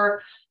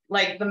more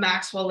like the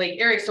Maxwell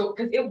Lake area. So,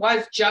 because it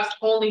was just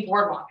only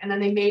boardwalk, and then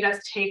they made us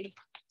take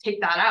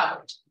that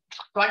out.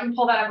 So I can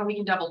pull that up and we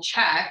can double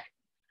check.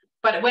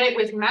 But when it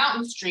was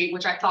Mountain Street,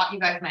 which I thought you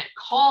guys meant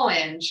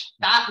College,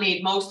 that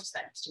made most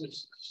sense to me.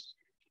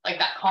 Like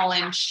that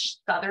College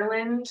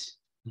Sutherland.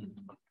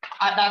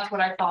 That's what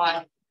I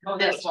thought.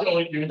 This So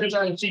you're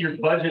starting to see your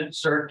budget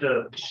start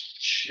to,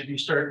 if you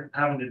start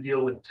having to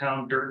deal with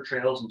town dirt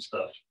trails and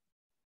stuff.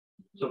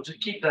 So just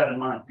keep that in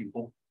mind,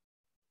 people.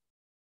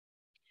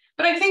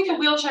 But I think the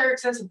wheelchair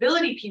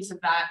accessibility piece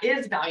of that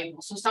is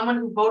valuable. So someone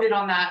who voted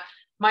on that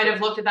might have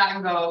looked at that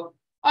and go,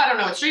 oh, I don't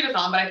know what street it's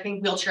on, but I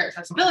think wheelchair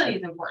accessibility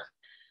is important.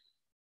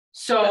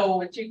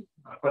 So,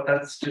 But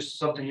that's just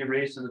something you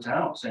raised to the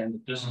town, saying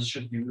that this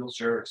should be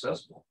wheelchair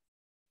accessible.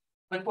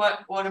 But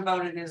what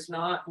about it is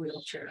not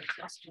wheelchair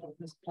accessible at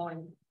this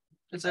point?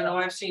 Because I know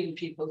I've seen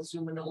people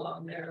zooming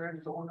along there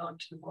and going on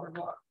to the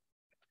boardwalk.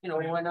 You know,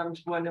 when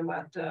I'm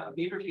at the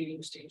Beaver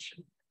feeding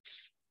station.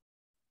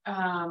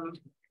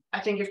 I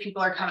think if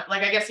people are coming,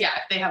 like, I guess, yeah,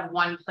 if they have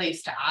one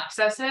place to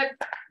access it.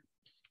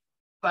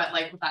 But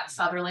like with that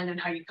Sutherland and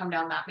how you come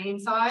down that main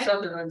side.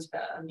 Sutherland's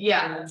bad.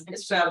 Yeah,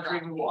 it's bad for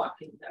even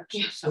walking.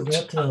 Yeah. So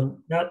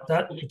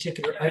that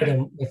particular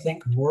item, I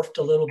think, morphed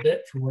a little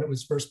bit from when it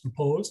was first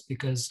proposed,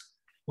 because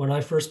when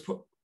I first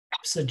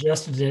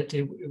suggested it,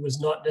 it was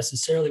not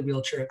necessarily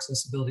wheelchair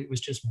accessibility, it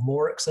was just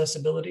more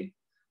accessibility.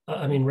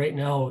 I mean, right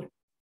now,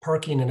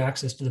 parking and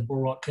access to the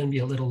boardwalk can be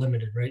a little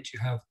limited, right? You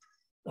have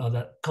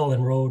that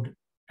Cullen Road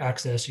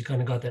access, you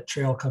kind of got that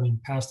trail coming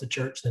past the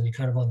church, then you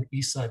kind of on the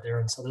east side there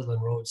on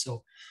Sutherland Road.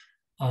 So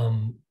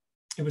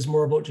it was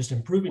more about just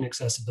improving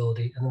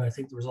accessibility. And then I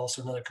think there was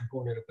also another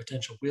component of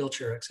potential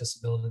wheelchair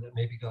accessibility that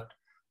maybe got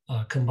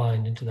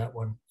combined into that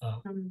one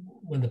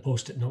when the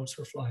post-it notes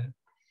were flying.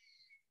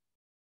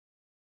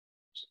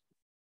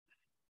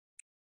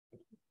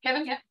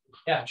 Kevin, yeah.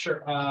 Yeah,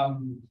 sure.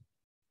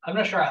 I'm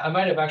not sure. I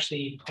might have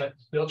actually put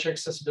wheelchair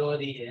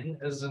accessibility in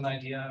as an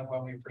idea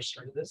when we first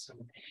started this, and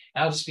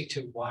I'll just speak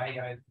to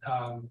why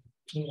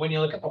when you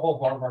look at the whole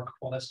boardwalk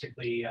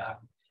holistically,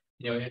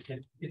 you know, it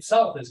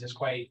itself is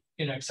quite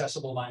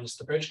inaccessible minus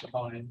the bridge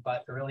component,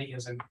 but there really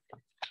isn't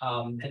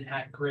an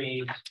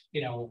at-grade,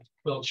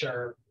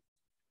 wheelchair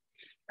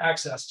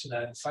access to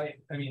that site.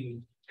 I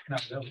mean,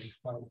 not really.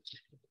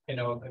 You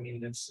know, I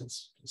mean,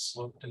 it's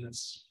sloped and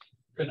it's,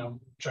 you know,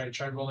 try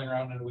rolling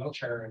around in a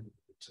wheelchair and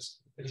just.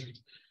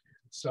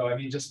 So I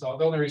mean, just the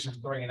only reason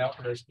I'm throwing it out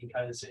there is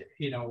because,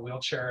 you know,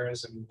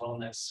 wheelchairs and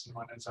wellness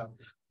is a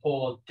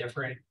whole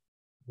different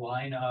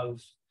line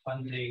of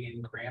funding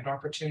and grant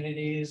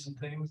opportunities and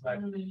things. But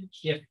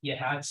if you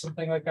had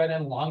something like that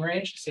in long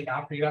range, say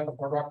after you got the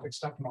boardwalk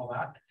fixed up and all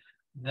that,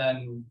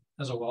 then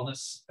as a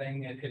wellness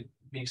thing, it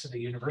makes it a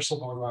universal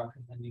boardwalk,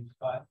 and then you've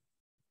got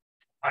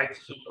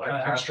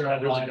extra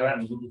line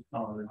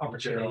of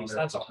opportunities.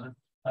 That's all.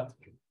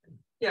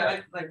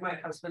 Yeah, like my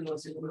husband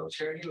was in a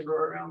wheelchair, he would roll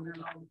around there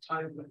all the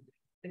time, but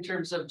in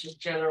terms of just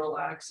general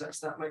access,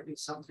 that might be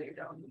something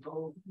down the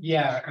road.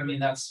 Yeah, I mean,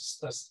 that's,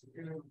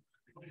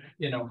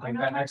 you know, like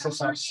that access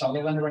on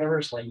Sutherland or whatever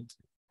is like,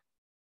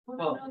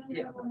 well,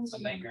 yeah, it's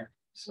a nightmare.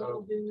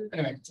 So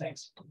anyway,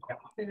 thanks.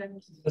 Yeah.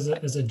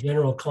 As a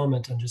general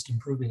comment on just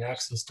improving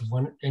access to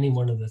any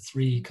one of the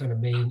three kind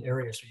of main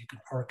areas where you can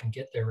park and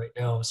get there right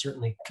now,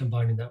 certainly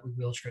combining that with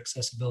wheelchair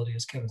accessibility,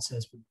 as Kevin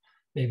says, would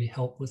maybe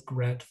help with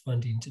grant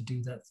funding to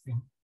do that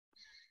thing.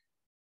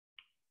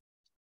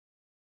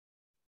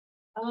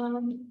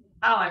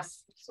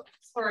 Alice,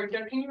 sorry,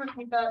 can you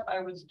repeat that?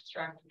 I was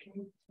distracted. Can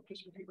you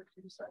just repeat what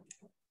you said?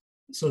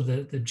 So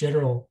the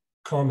general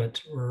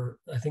comment, or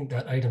I think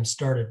that item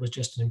started with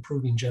just an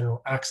improving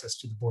general access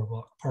to the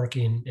boardwalk,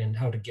 parking and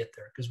how to get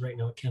there, because right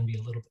now it can be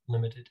a little bit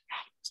limited.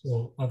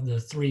 So of the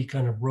three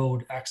kind of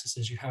road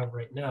accesses you have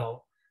right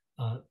now,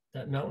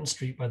 that Mountain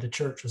Street by the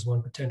church was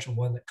one potential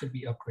one that could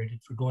be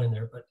upgraded for going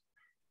there. But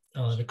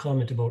the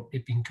comment about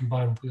it being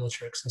combined with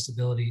wheelchair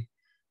accessibility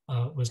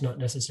was not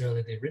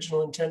necessarily the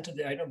original intent of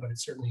the item, but it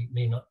certainly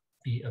may not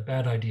be a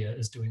bad idea,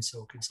 as doing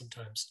so can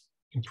sometimes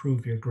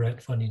improve your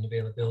grant funding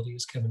availability,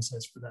 as Kevin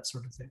says, for that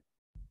sort of thing.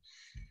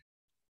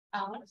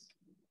 Alice?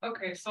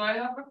 Okay, so I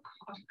have a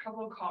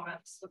couple of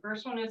comments. The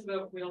first one is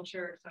about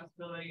wheelchair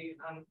accessibility.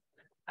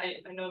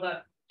 I know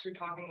that through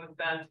talking with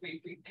Beth,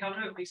 we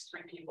counted at least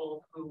 3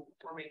 people who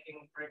were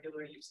making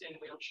regular use in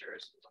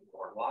wheelchairs on the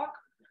boardwalk.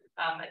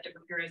 At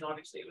different periods,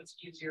 obviously, it was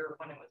easier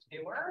when it was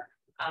newer.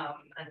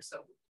 And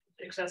so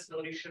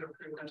accessibility should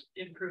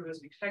improve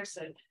as we fix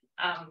it.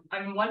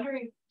 I'm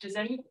wondering,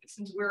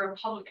 since we're a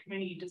public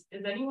committee, is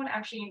anyone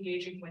actually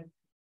engaging with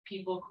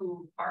people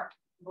who are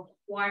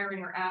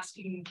requiring or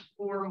asking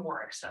for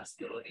more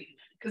accessibility?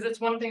 Because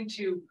it's one thing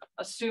to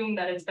assume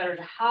that it's better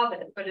to have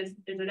it, but is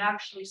it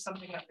actually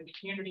something that the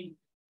community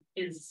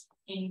is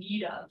in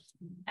need of?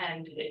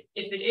 And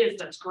if it is,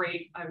 that's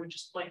great. I would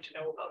just like to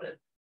know about it.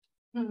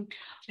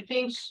 I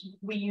think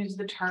we use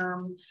the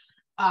term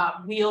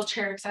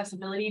wheelchair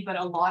accessibility, but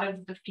a lot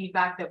of the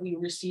feedback that we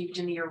received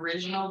in the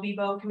original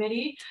VBO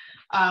committee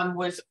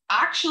was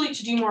actually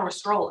to do more with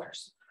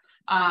strollers.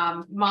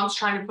 Mom's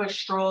trying to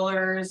push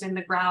strollers in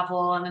the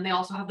gravel, and then they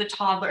also have the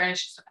toddler, and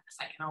it's just a mess,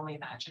 I can only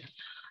imagine.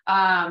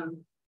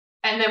 And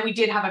then we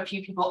did have a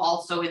few people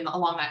also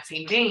along that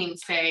same vein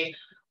say,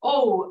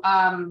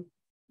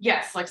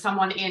 yes, like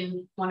someone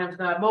in one of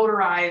the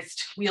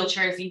motorized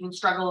wheelchairs even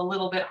struggle a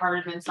little bit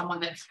harder than someone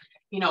that's,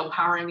 you know,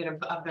 powering it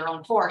of their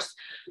own force,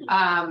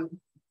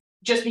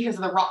 just because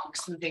of the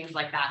rocks and things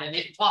like that, and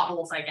it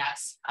wobbles, I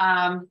guess.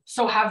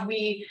 So have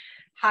we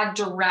had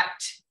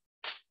direct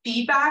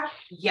feedback?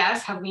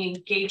 Yes. Have we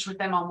engaged with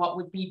them on what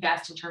would be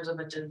best in terms of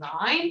a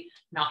design?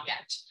 Not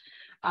yet.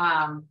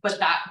 But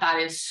that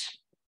is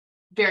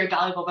very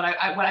valuable. But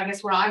I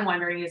guess what I'm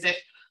wondering is if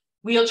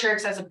wheelchair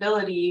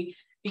accessibility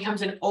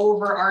becomes an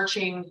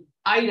overarching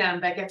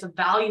item that gets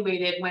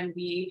evaluated when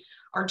we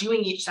are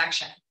doing each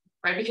section,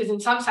 right? Because in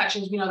some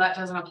sections, we know that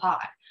doesn't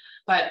apply.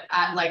 But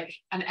at like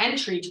an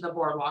entry to the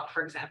boardwalk,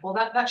 for example,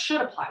 that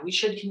should apply. We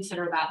should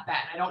consider that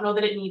then. I don't know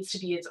that it needs to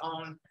be its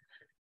own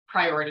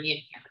priority in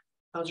here.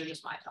 Those are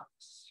just my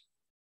thoughts.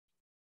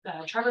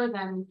 Trevor,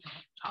 then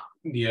Tom.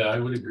 Yeah, I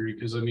would agree,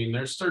 because I mean,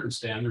 there's certain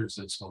standards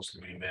that's supposed to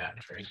be met,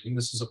 right? And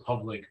this is a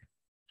public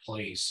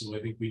place, so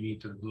I think we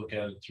need to look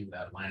at it through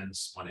that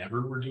lens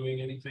whenever we're doing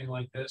anything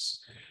like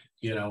this,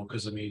 you know,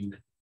 because I mean,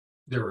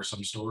 there are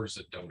some stores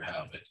that don't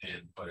have it,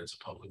 but it's a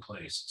public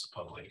place, it's a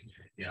public,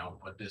 you know,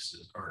 but this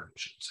is, or I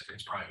shouldn't say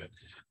it's private,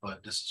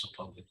 but this is a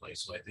public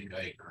place. So I think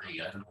I agree.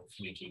 I don't know if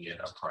making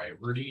it a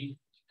priority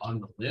on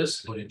the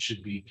list, but it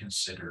should be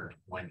considered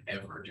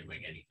whenever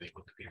doing anything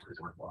with the Beaver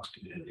Boardwalk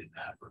in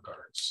that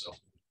regard. So,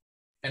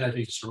 and I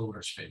think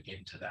strollers fit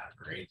into that,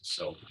 right?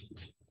 So,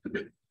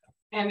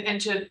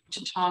 and to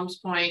Tom's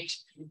point,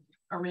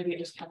 or maybe it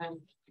just Kevin,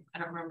 I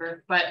don't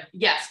remember, but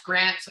yes,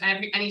 grants.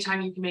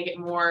 Anytime you can make it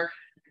more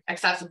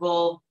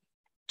accessible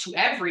to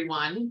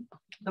everyone,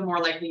 the more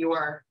likely you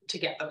are to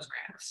get those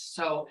grants.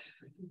 So,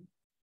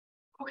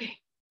 okay.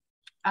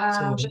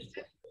 Another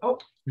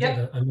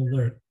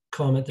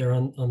comment there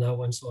on that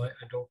one. So I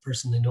don't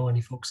personally know any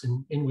folks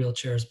in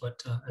wheelchairs,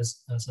 but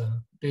as a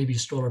baby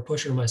stroller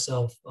pusher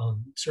myself,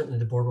 certainly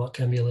the boardwalk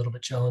can be a little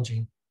bit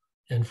challenging.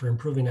 And for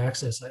improving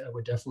access, I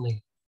would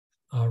definitely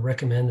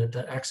recommend that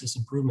the access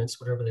improvements,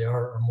 whatever they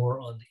are more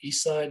on the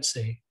east side,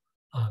 say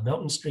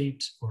Mountain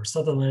Street or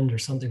Sutherland or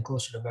something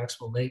closer to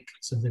Maxwell Lake,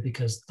 simply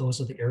because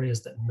those are the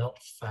areas that melt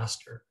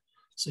faster.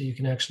 So you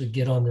can actually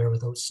get on there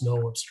without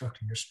snow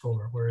obstructing your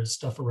stroller. Whereas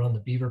stuff around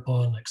the Beaver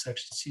Pond, like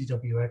section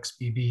CWX,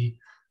 BB,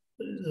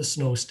 the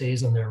snow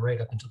stays on there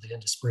right up until the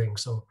end of spring.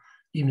 So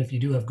even if you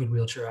do have good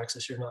wheelchair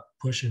access, you're not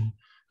pushing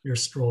your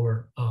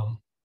stroller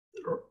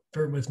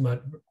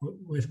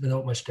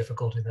without much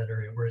difficulty in that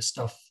area. Whereas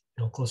stuff,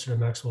 closer to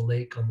Maxwell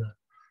Lake on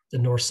the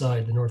north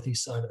side, the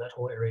northeast side of that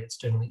whole area, it's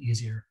generally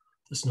easier.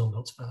 The snow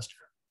melts faster.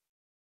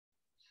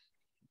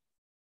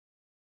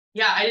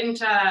 Yeah, I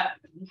didn't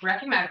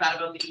recognize that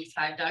about the east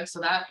side, Doug.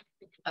 So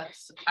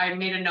that's I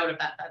made a note of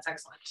that. That's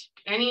excellent.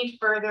 Any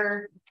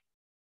further?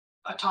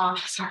 Tom,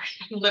 sorry,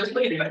 I'm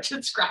literally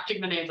just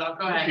scratching the names off.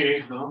 Go ahead.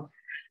 Okay, no,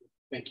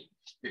 thank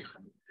you.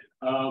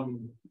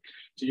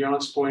 To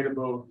Jan's point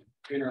about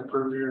in our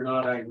purview or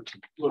not, I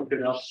looked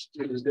it up.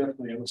 It is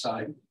definitely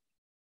outside.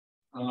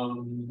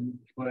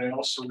 But I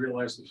also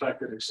realized the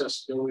fact that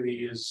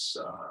accessibility is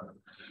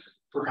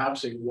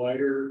perhaps a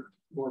wider,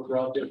 more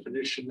broad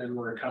definition than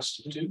we're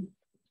accustomed to.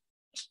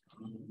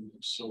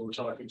 So we're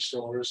talking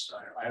strollers.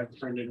 I have a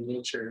friend in a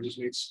wheelchair who's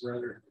made some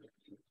rather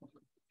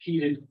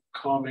heated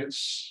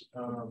comments,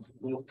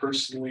 both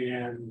personally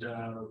and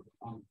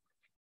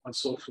on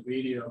social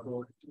media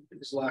about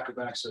his lack of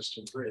access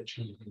to a bridge.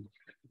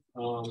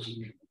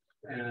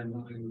 And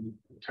I'm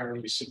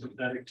entirely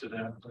sympathetic to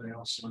that, but I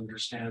also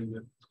understand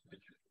that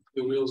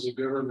the wheels of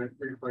government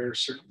require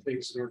certain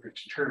things in order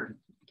to turn.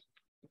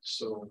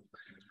 So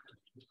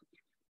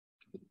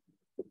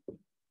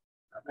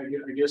I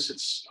guess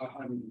it's,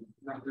 I'm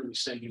not really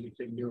saying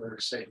anything new or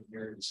saying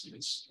here.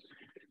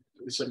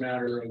 It's a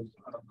matter of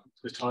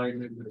the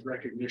time and the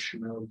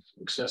recognition of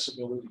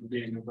accessibility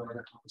being a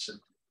broader concept.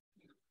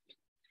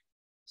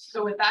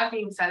 So with that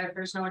being said, if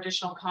there's no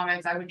additional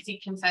comments, I would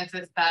seek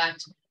consensus that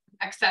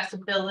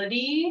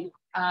accessibility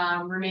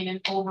remain an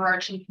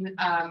overarching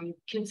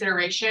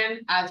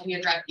consideration as we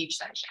address each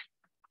section.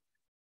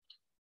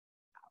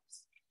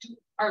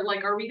 Are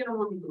we going to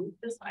remove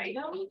this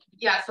item?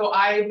 Yeah, so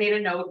I made a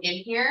note in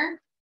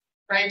here,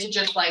 right, to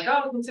just like,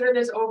 oh, consider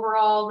this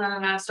overall,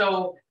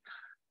 so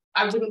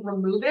I wouldn't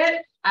remove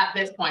it at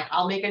this point.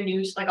 I'll make a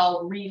new, like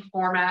I'll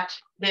reformat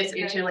this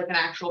into like an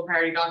actual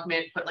priority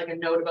document, put like a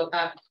note about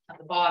that at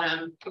the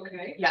bottom.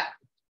 Okay. Yeah.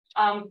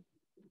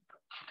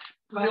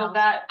 Will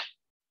that,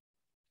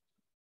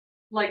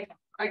 like,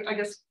 I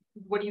guess,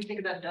 what do you think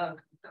of that,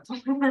 Doug? That's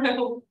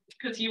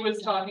because he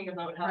was talking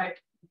about how it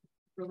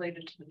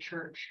related to the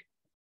church.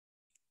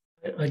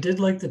 I did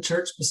like the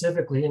church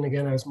specifically, and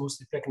again, I was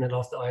mostly picking it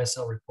off the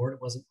ISL report.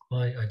 It wasn't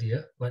my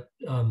idea, but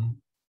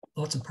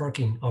lots of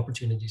parking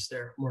opportunities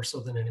there, more so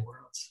than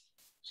anywhere else.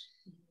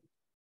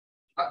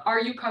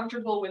 Are you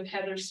comfortable with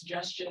Heather's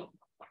suggestion?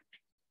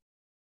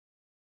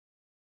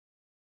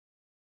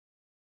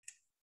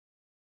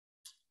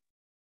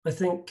 I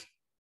think,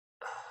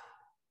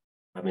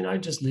 I mean, I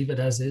just leave it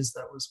as is.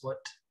 That was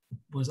what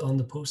was on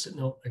the post-it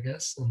note, I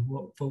guess, and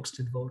what folks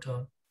did vote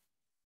on.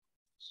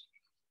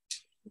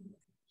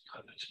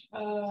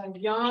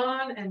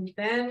 Jan and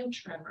then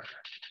Trevor.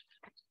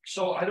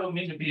 So I don't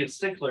mean to be a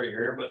stickler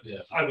here, but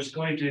I was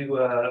going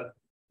to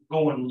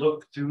go and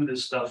look through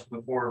this stuff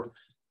before,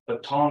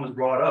 but Tom has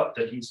brought up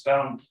that he's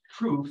found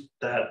proof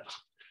that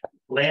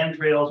land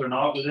trails are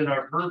not within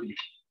our purview.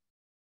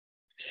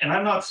 And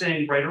I'm not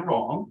saying right or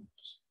wrong.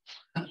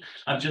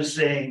 I'm just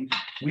saying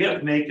we have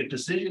to make a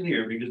decision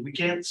here, because we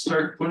can't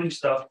start putting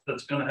stuff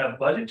that's going to have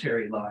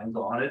budgetary lines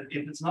on it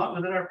if it's not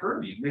within our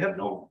purview. We have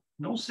no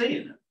say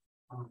in it.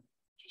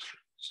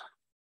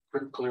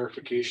 Quick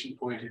clarification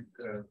point,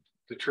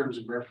 the terms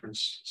of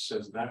reference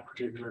says that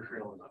particular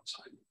trail is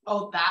outside.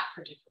 Oh, that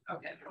particular,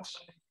 okay.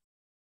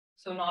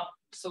 So not,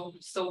 so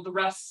the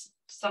rest,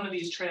 some of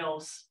these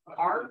trails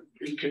are?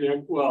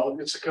 Well,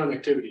 it's a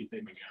connectivity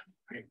thing again.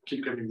 I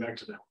keep coming back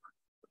to that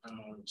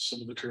one.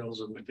 Some of the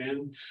trails are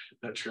within,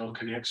 that trail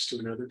connects to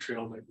another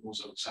trail that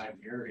goes outside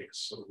the area.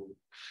 So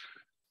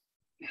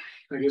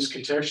I guess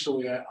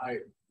contextually, I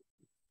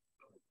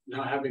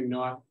not having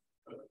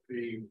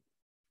the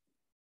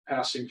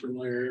passing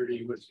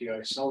familiarity with the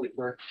ISL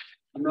report,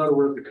 I'm not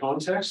aware of the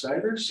context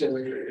either, so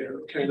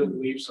it kind of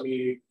leaves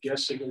me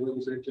guessing a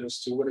little bit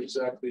as to what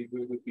exactly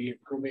we would be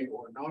improving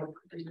or not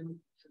improving.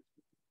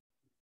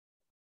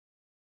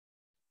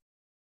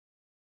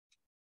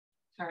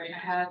 Sorry, I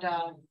had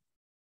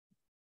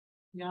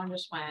Jan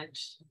just went,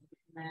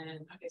 and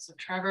then okay, so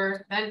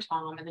Trevor, then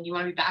Tom, and then you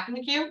want to be back in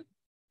the queue?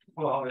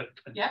 Well,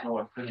 Yeah. No,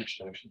 I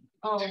finished actually.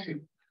 Oh, go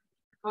ahead.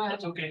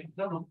 That's okay.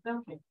 No.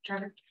 Okay,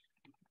 Trevor.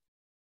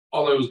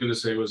 All I was going to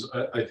say was,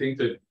 I think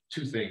that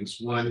two things.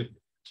 One,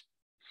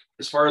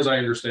 as far as I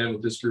understand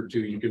with this group too,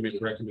 you can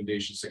make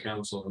recommendations to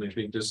council, and I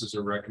think this is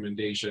a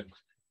recommendation.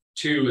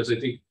 Two is I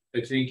think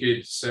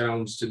it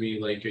sounds to me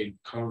like a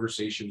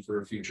conversation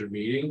for a future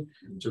meeting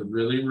to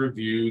really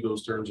review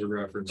those terms of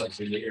reference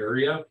in the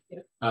area.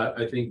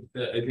 I think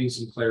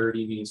some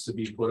clarity needs to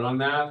be put on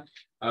that.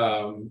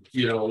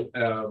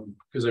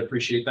 Because I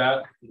appreciate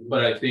that,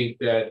 but I think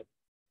that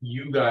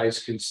you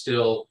guys can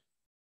still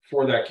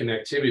for that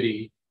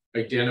connectivity,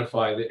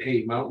 identify that,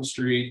 hey, Mountain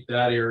Street,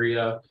 that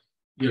area,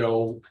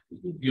 the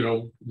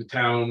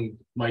town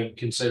might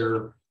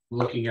consider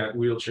looking at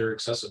wheelchair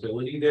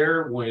accessibility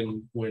there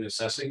when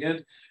assessing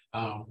it.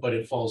 But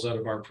it falls out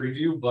of our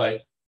preview,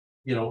 but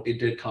it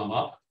did come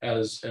up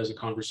as a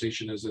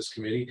conversation as this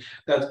committee.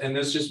 And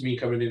that's just me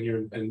coming in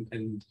here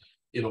and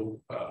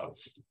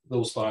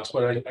those thoughts,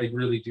 but I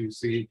really do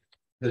see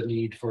the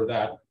need for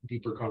that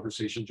deeper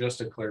conversation just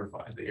to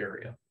clarify the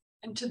area.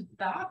 And to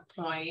that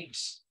point,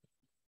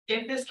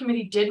 if this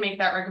committee did make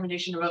that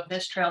recommendation about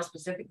this trail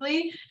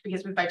specifically,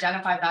 because we've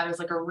identified that as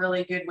like a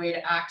really good way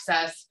to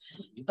access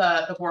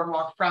the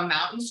boardwalk from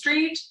Mountain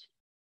Street,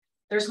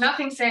 there's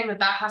nothing saying that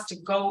that has to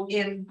go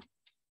in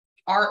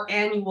our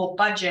annual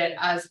budget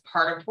as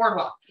part of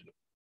boardwalk.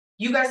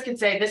 You guys could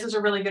say, this is a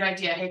really good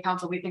idea. Hey,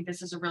 council, we think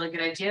this is a really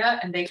good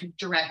idea. And they could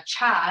direct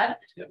Chad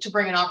to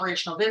bring an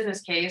operational business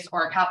case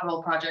or a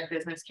capital project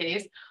business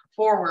case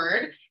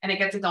forward, and it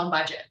gets its own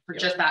budget for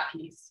just that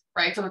piece,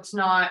 right? So it's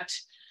not,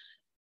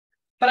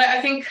 but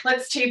I think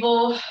let's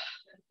table,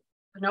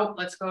 nope,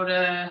 let's go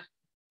to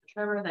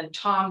Trevor, then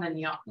Tom, then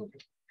Jan.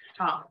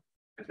 Tom.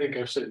 I think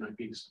I've said my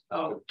piece.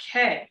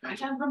 Okay, I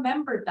haven't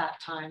remembered that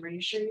time. Are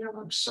you sure you don't?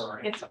 I'm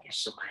sorry. It's okay.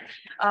 Sorry.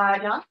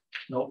 Jan?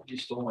 Nope, you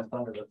stole my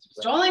thunder. That's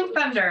exactly Stolen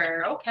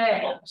thunder.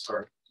 Okay. Oh,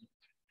 sorry.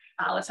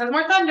 Alice has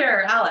more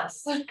thunder.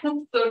 Alice.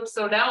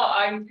 So now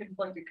I'm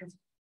conflicted because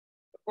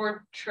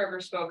before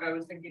Trevor spoke, I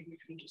was thinking we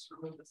could just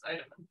remove this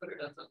item and put it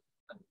as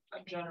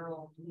a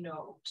general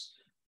note.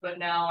 But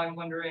now I'm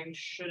wondering,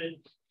 should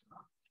it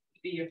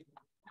be?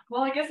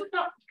 Well, I guess it's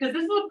not, because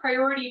this is a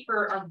priority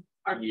for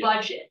our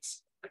budget.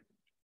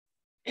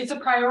 It's a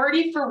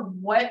priority for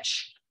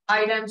which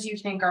items you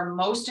think are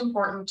most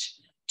important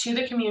to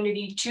the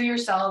community, to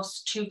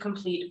yourselves to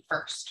complete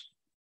first.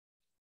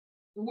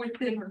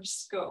 Within our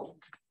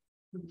scope.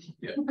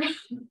 Yeah.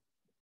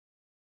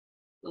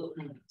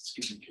 It's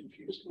getting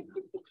confusing.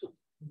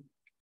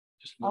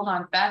 Hold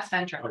on, Beth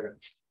Central.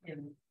 Okay.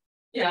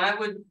 Yeah,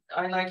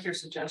 I like your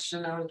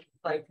suggestion. I would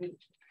like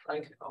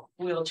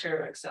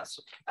wheelchair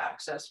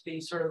access be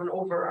sort of an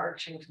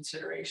overarching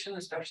consideration,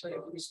 especially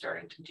if we're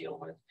starting to deal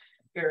with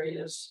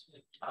areas,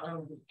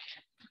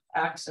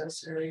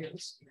 access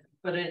areas.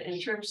 But in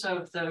terms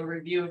of the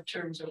review of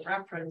terms of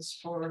reference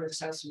for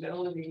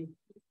accessibility,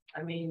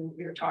 I mean,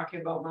 you're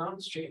talking about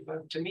Mountain Street,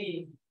 but to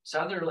me,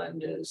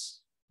 Sutherland is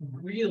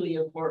really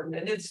important,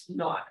 and it's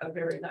not a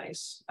very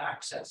nice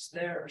access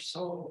there.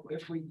 So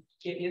if we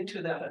get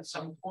into that at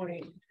some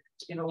point,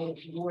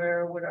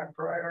 where would our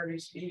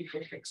priorities be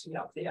for fixing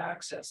up the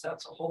access?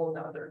 That's a whole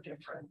nother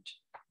different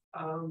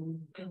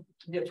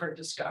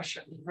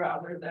discussion,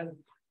 rather than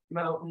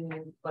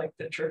Mountain, like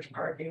the church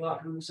parking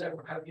lot.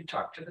 Have you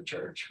talked to the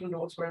church? Who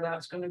knows where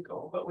that's going to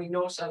go? But we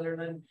know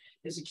Sutherland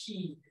is a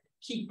key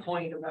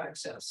point of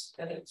access,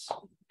 and it's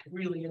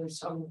really in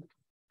some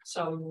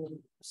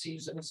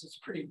seasons it's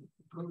pretty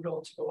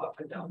brutal to go up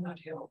and down that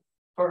hill,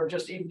 or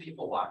just even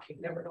people walking,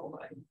 never know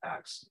my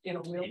backs,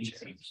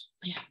 wheelchairs.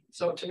 Yeah.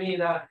 So to me,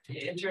 that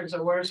in terms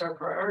of where's our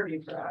priority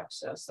for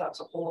access, that's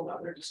a whole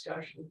other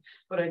discussion.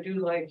 But I do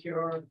like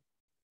your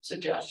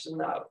suggestion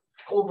that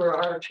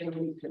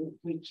overarching,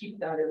 we keep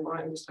that in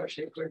mind,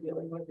 especially if we're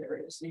dealing with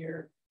areas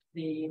near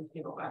the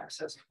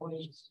access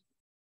points.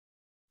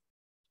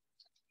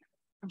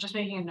 I'm just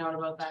making a note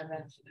about that.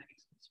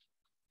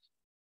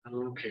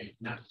 Okay.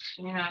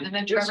 Yeah, and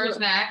then Trevor's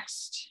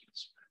next.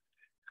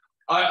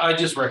 I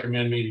just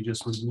recommend maybe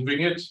just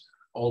removing it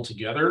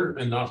altogether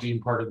and not being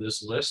part of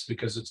this list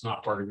because it's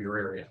not part of your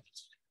area.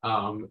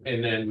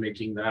 And then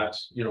making that,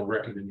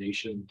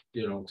 recommendation,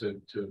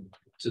 to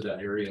that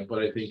area. But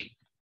I think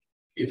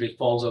if it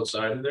falls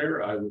outside of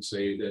there, I would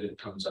say that it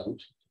comes out,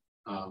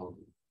 and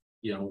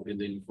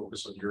then you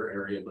focus on your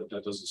area, but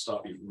that doesn't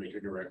stop you from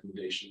making a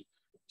recommendation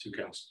to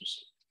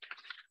councils.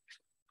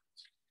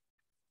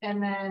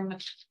 And then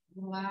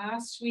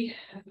last we,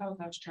 oh,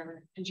 that was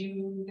Trevor. Did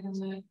you get in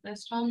the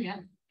list, Tom? Yeah.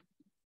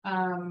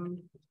 Go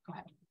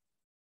ahead.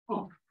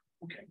 Oh,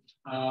 okay.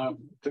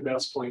 To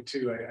Beth's point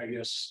too, I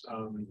guess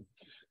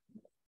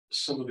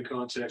some of the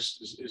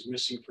context is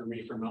missing for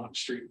me from Mountain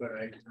Street, but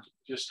I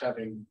just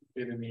having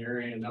been in the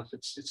area enough,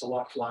 it's a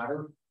lot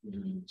flatter.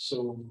 Mm-hmm.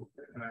 So,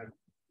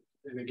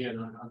 and again,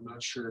 I'm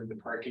not sure of the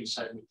parking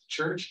site with the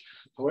church.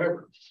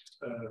 However,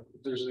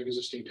 there's an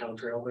existing town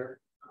trail there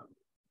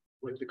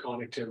with the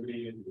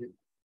connectivity, and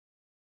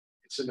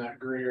it's in that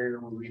gray area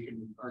where we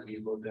can argue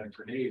about that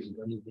for days.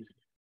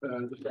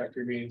 The fact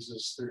remains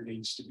is there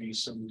needs to be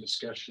some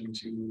discussion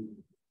to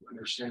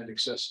understand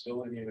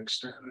accessibility and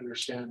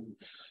understand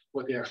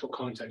what the actual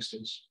context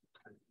is.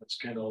 That's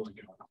kind of all I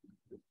got.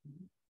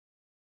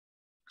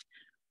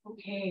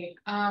 Okay,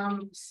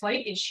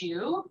 slight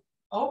issue.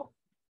 Oh,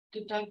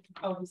 did Doug?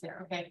 Oh, he's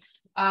there. Okay.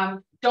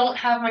 Don't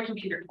have my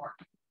computer for.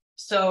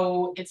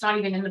 So it's not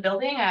even in the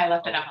building. I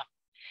left it at home.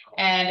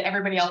 And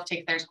everybody else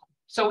takes theirs home.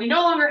 So we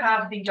no longer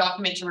have the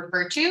document to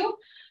refer to.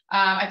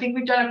 I think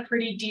we've done a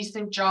pretty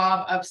decent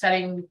job of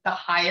setting the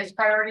highest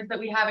priorities that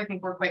we have. I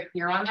think we're quite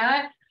clear on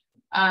that.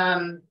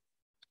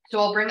 So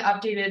I'll bring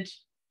updated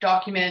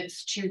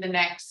documents to the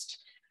next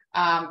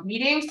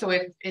meeting. So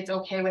if it's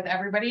okay with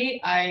everybody,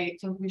 I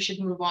think we should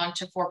move on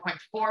to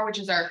 4.4, which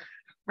is our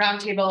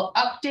roundtable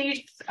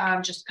updates,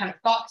 just kind of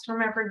thoughts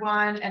from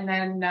everyone, and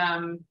then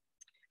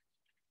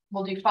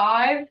we'll do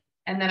 5,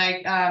 and then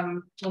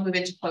we'll move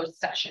into closed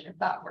session if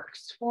that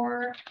works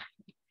for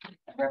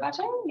everybody.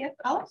 Yes,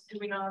 Alice? Do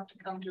we not have to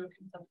come to a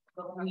consensus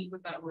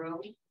with that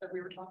road that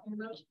we were talking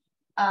about?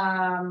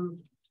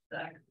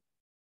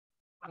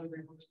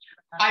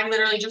 I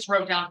literally just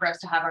wrote down for us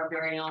to have our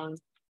very own,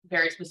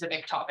 very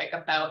specific topic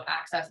about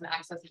access and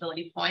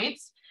accessibility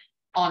points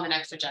on the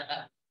next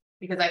agenda,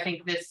 because I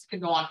think this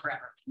could go on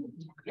forever.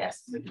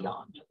 Yes,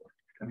 beyond.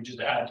 Can we just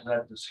add to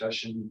that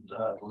discussion,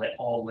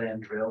 all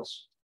land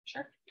trails?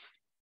 Sure.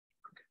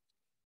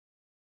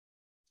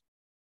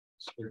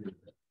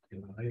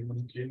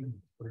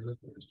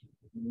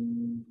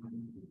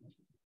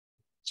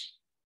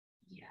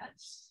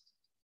 Yes.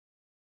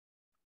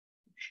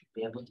 Should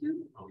be able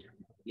to.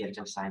 You have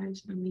to sign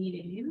into the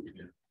meeting.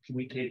 Can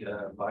we take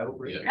a bio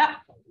break? Yeah.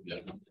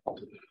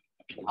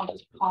 I'll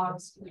just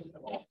pause.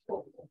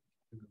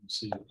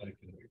 See if I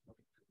can.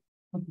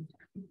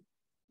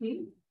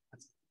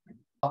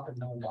 Up and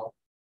no, no.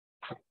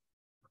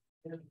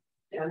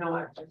 Yeah, no,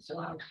 I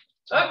still have.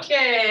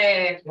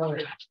 Okay.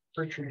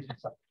 Retreat.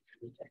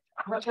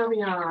 What are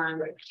we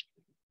on? Okay,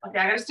 I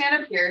gotta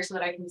stand up here so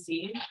that I can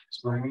see.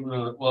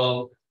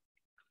 Well,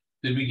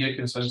 did we get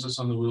consensus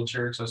on the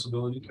wheelchair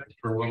accessibility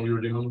for what we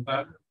were doing with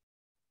that?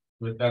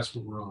 But that's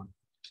what we're on.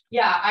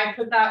 Yeah, I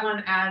put that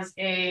one as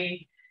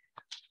a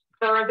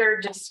further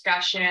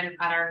discussion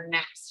at our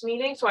next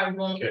meeting, so I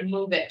won't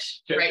move it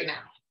right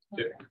now.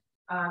 Okay.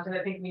 Because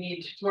I think we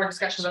need more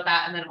discussion about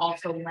that, and then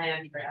also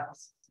land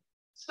trails.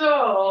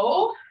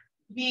 So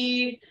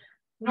the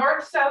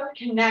north-south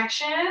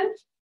connection,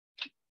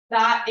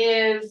 that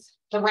is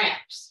the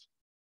ramps,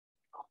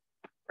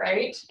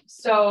 right?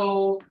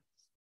 So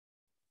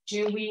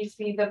do we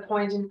see the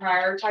point in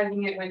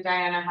prioritizing it when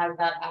Diana has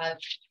that as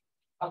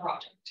a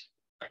project?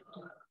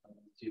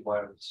 See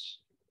why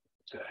it's,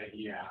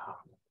 Yeah.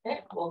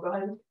 Okay, we'll go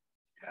ahead.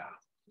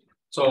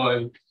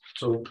 So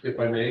if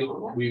I may,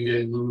 we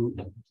did move,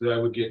 that I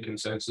would get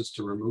consensus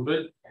to remove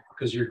it,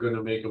 because you're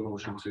gonna make a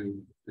motion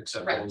to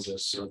accept all of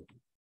this, so.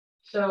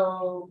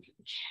 So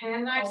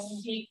can I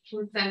seek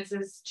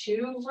consensus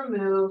to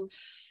remove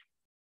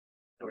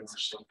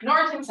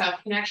north and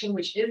south connection,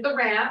 which is the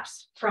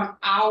ramps, from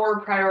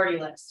our priority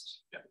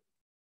list?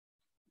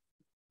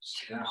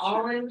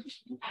 All in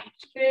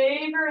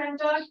favor, and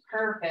Doug,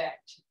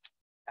 perfect.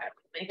 I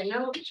will make a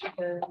note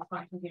because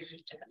my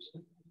computer's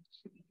dead.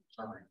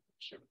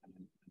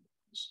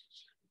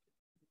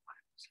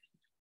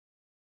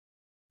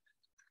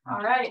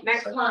 All right,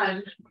 next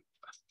one.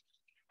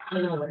 So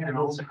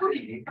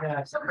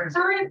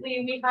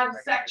currently we have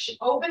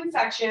open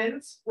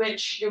sections,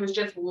 which it was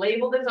just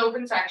labeled as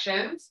open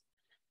sections.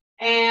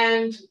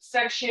 And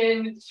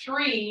section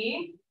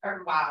 3,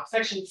 or wow,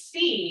 section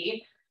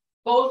C,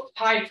 both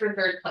tied for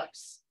 3rd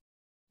place.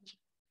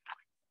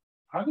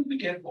 how did we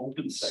get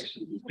open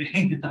sections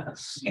being?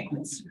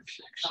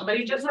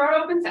 Somebody just wrote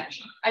open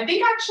section. I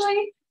think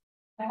actually,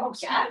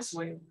 yes.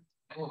 I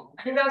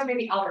think that was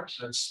maybe Albert.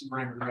 That's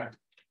right.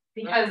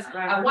 Because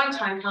at one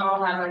time,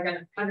 council had like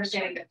an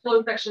understanding that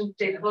closed sections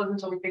stayed closed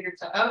until we figured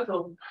stuff out.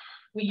 So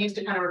we used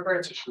to kind of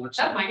refer to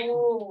that might.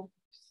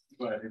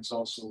 But it's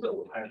also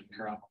highly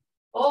corrupt.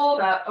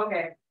 Hold up.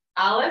 Okay.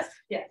 Alice?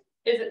 Yes.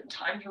 Is it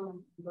time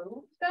to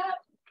remove that?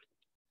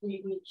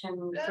 We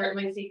can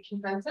certainly seek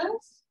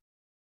consensus.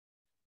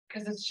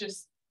 Because it's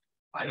just.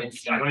 I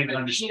don't even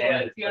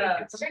understand it.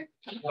 Yeah. Like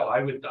no,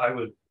 I mean,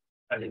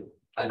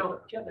 I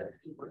don't get it.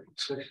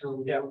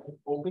 Yeah,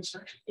 open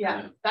section.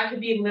 Yeah, that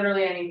could be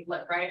literally any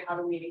flip, right? How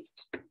do we?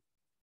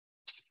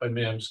 I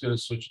mean, I'm just gonna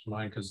switch to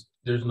mine, because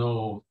there's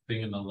no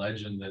thing in the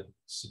legend that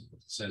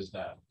says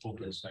that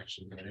open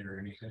section, right, or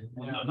anything.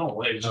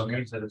 no, it just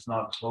means that it's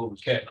not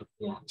closed. Okay.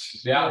 Yeah.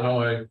 Yeah,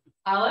 no,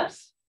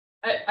 Alice?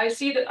 I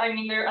see that, I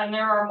mean, there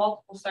are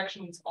multiple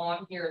sections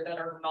on here that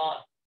are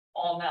not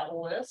on that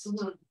list.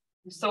 Mm-hmm.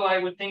 So I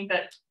would think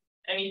that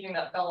anything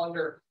that fell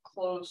under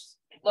closed,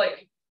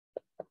 like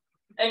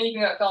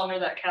anything that fell under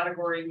that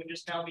category would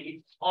just now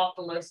be off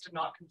the list and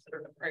not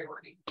considered a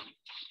priority.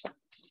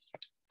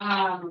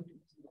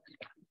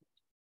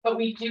 But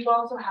we do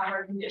also have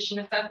our condition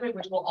assessment,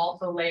 which will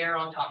also layer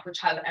on top, which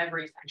has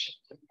every section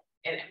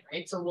in it,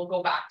 right? So we'll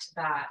go back to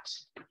that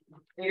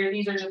later.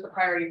 These are just the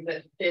priorities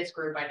that this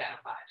group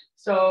identified.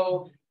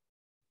 So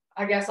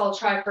I guess I'll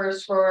try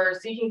first for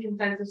seeking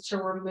consensus to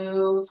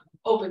remove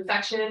open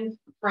sections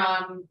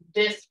from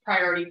this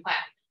priority plan.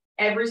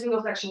 Every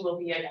single section will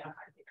be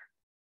identified here.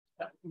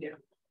 Yeah.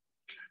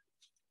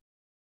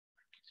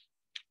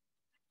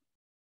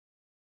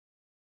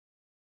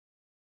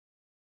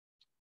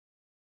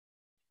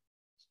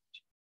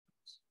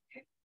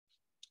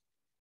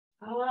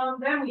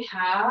 Then we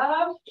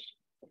have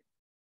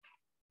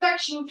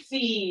section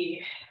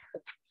C.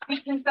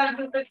 We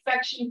consensus that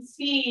section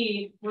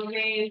C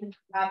remains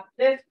at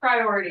this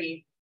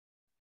priority.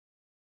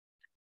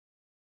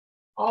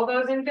 All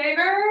those in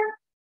favor?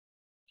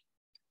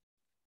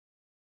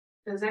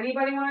 Does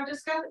anybody want to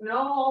discuss?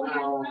 No.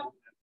 No.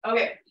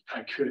 Okay,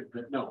 I could,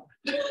 but no.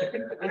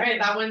 all right,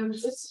 that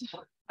one's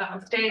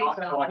staying,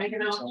 so I'll make a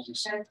note.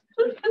 Okay.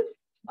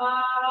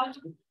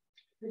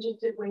 We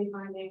just did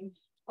wayfinding.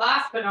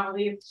 Last but not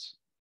least.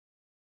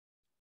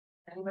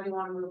 Anybody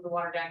want to move the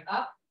water deck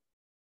up?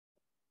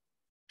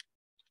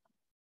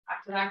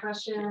 After that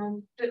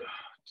question.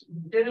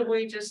 Didn't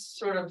we just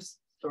sort of,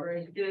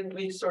 didn't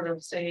we sort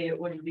of say it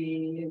would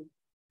be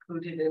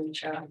included in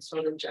Chad's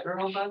sort of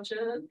general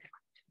budget?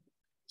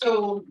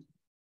 So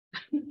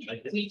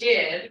we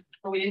did,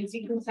 but we didn't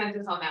see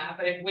consensus on that,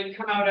 but it would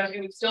come out of,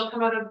 it would still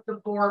come out of the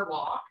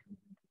boardwalk.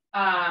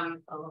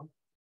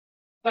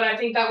 But I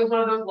think that was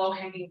one of those low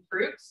hanging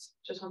fruits.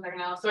 Just one second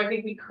now. So I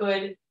think we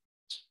could,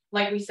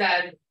 like we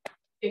said,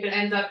 if it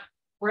ends up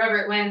wherever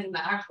it lands in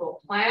the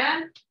actual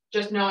plan,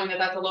 just knowing that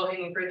that's a low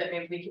hanging fruit that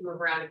maybe we can move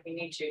around if we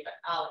need to. But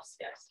Alice,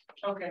 yes.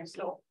 Okay,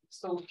 so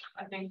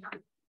I think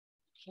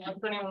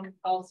if anyone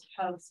else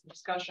has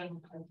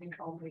discussion, I think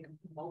I'll make a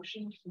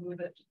motion to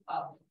move it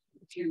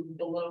to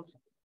below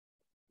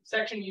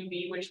section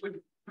UB, which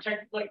would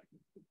protect like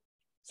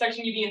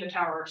section UB and the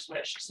tower are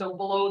switched. So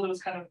below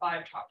those kind of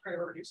 5 top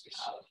priorities we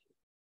have,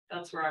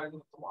 that's where I would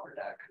move the water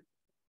deck.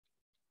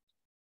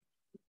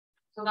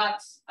 So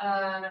that's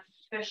an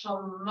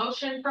official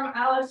motion from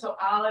Alice. So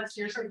Alice,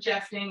 you're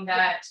suggesting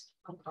that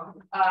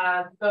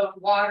the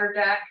water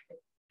deck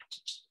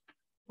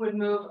would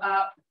move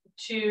up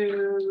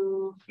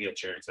to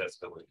Wheelchair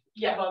accessibility.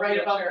 yeah, Above right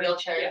above wheelchair.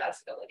 wheelchair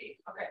accessibility.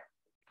 Okay.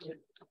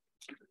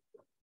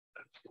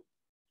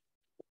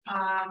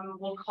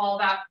 We'll call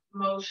that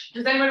motion.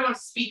 Does anybody want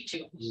to speak to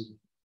it?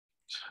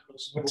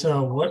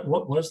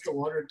 What was the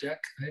water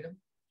deck item?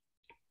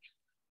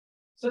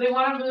 So they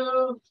want to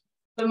move,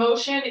 the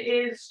motion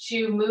is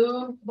to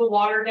move the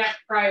water deck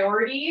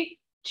priority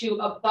to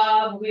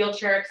above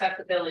wheelchair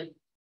accessibility.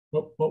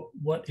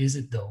 What is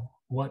it though?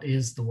 What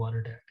is the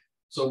water deck?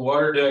 So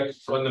water deck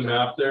on the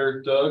map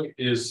there, Doug,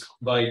 is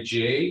by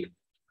J.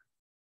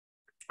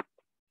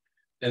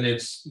 And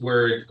it's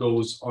where it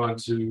goes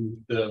onto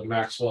the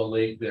Maxwell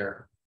Lake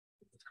there.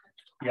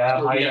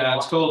 Yeah,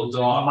 It's called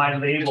dock. my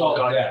label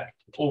got deck.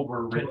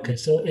 overwritten. Okay,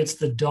 so it's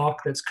the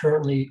dock that's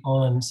currently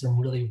on some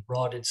really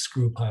rotted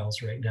screw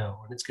piles right now,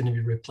 and it's going to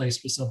be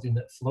replaced with something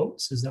that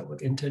floats. Is that what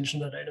the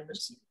intention of that item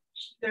is?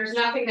 There's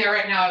nothing there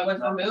right now. It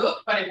was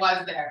removed, but it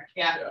was there.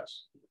 Yeah.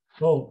 Yes.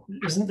 Oh,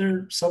 isn't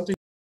there something?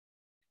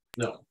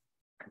 No.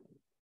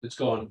 It's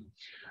gone.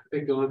 I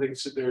think the only thing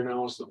that's there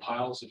now is the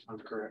piles, if I'm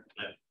correct.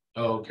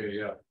 Oh, okay,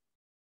 yeah.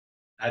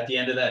 At the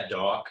end of that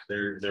dock,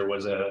 there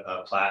was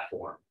a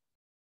platform.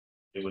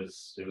 It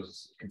was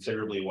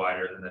considerably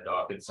wider than the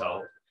dock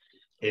itself.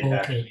 It Okay.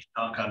 actually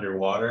sunk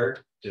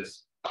underwater,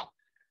 just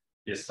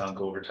sunk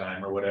over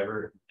time or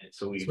whatever. And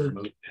so we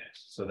removed it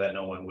so that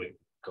no one would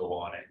go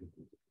on it and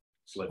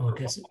slip or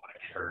Okay, fall on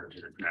it, hurt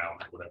or drown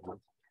or whatever.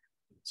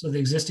 So the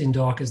existing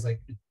dock is like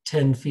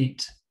 10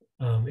 feet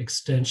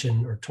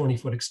extension or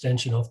 20-foot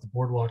extension off the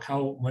boardwalk.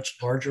 How much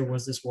larger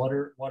was this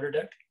water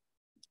deck?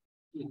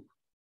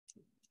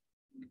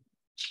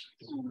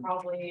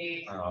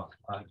 Probably, I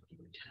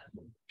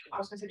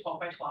was gonna say 12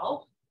 by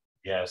 12.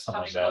 Yeah,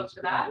 something like Close that.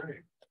 to that.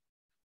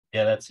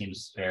 Yeah, that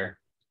seems fair.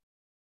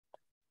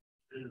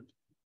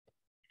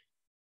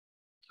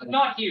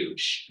 Not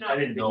huge. I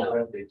didn't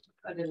know.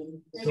 I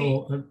didn't.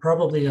 So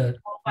probably a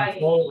By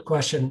follow-up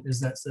question is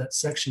that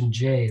section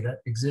J, that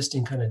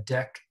existing kind of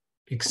deck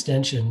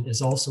extension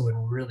is also in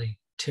really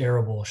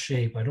terrible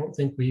shape. I don't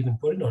think we even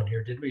put it on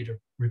here, did we, to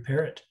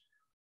repair it?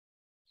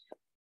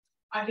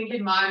 I think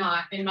in my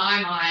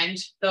mind,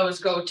 those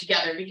go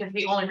together because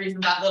the only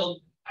reason that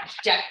little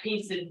deck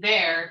piece is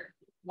there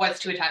was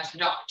to attach the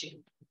dock to.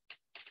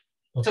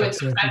 Okay, it's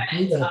so if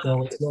you do that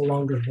though, it's no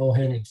longer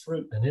low-hanging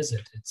fruit, then is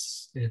it?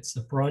 It's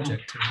a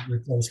project to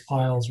replace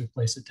piles,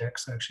 replace a deck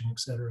section,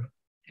 etc.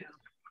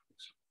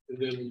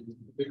 And then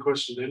the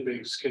question then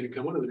begs, can it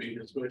come out of the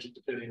maintenance budget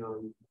depending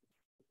on,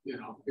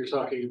 you're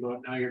talking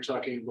about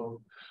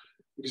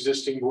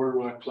existing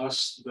boardwalk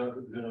plus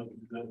the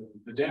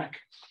deck.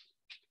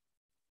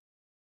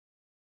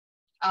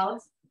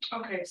 Alice?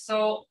 Okay,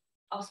 so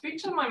I'll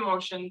speak to my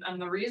motion,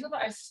 and the reason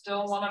I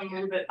still want to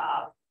move it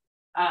up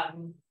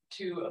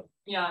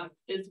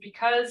is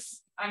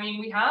because I mean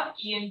we have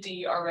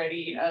E&D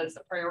already as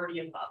a priority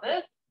above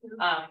it,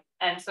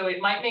 and so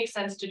it might make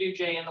sense to do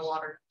J in the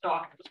water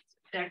dock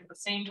deck at the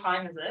same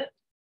time as it,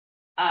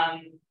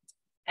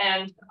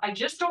 and I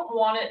just don't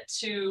want it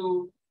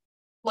to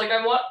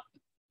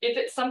if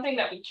it's something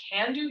that we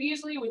can do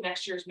easily with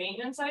next year's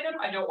maintenance item,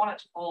 I don't want it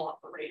to fall off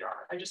the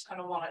radar. I just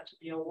kind of want it to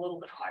be a little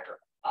bit higher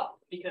up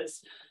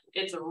because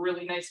it's a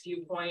really nice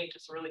viewpoint.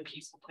 It's a really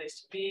peaceful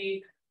place to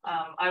be.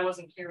 I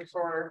wasn't here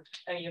for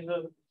any of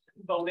the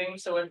voting,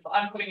 so if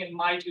I'm putting in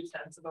my 2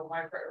 cents about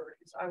my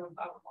priorities, I would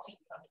want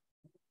that.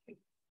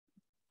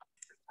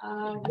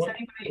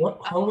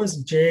 How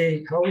was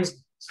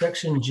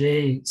section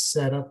J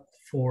set up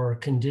for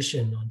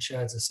condition on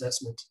Chad's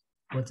assessment?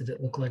 What did it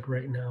look like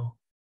right now?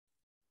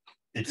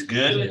 it's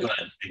good, but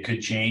it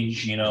could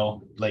change, you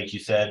know, like you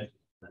said.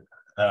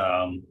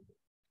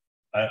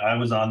 I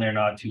was on there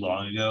not too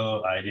long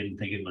ago. I didn't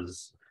think it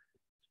was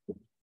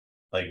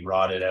like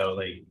rotted out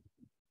like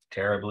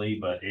terribly,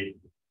 but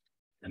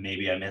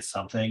maybe I missed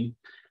something.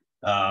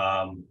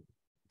 Right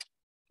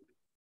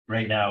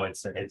now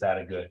it's at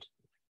a good.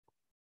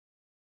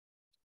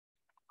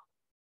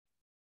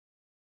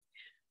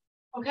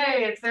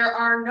 Okay, if there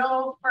are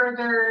no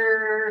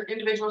further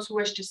individuals who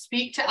wish to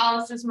speak to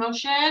Alice's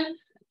motion,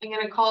 I'm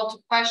going to call to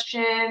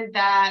question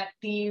that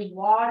the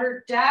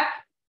water deck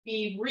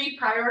be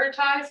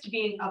reprioritized to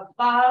being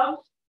above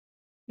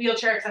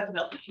wheelchair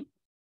accessibility.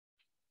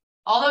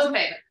 All those in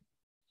favor?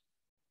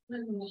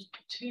 1,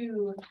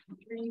 2,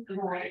 3,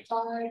 4,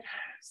 5,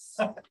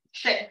 6.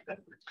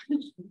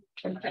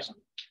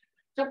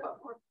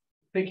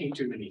 Thinking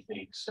too many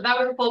things. So that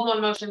was a full-blown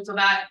motion, so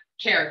that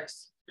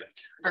carries.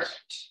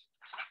 Perfect.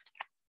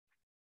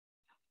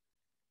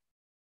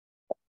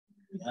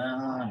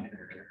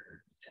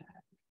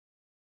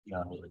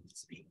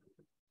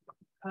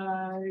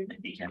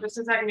 Just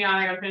a second, Jan,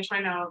 I gotta finish my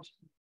note.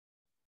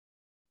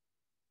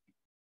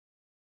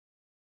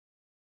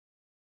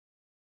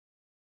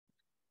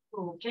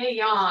 Okay,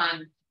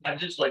 Jan. I'd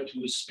just like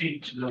to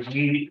speak to the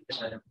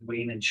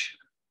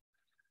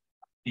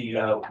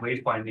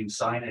wayfinding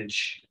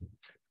signage.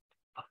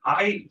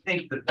 I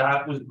think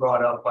that was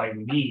brought up by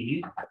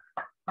me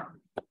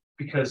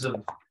because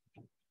of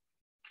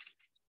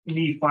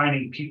me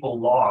finding people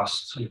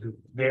lost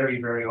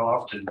very, very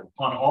often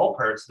on all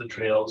parts of the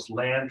trails,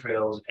 land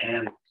trails,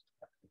 and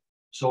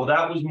so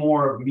that was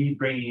more of me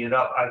bringing it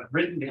up. I've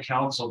written to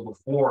council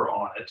before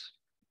on it,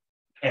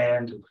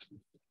 and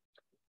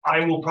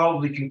I will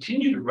probably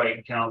continue to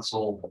write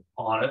council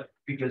on it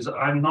because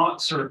I'm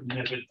not certain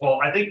if it.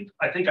 Well, I think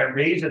I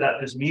raised it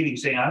at this meeting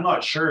saying I'm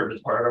not sure if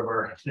it's part of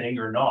our thing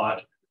or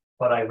not,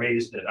 but I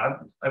raised it.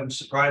 I'm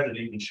surprised it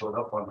even showed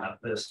up on that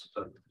list,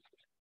 but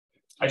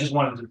I just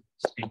wanted to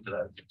speak to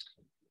that.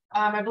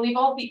 I believe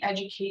all the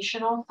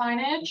educational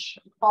signage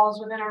falls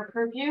within our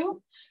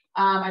purview.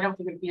 I don't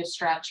think it would be a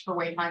stretch for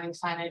wayfinding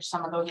signage.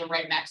 Some of those are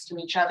right next to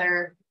each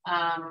other.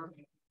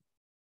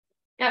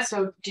 Yeah,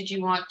 so did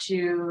you want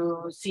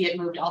to see it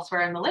moved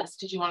elsewhere in the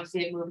list? Did you want to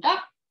see it moved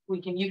up?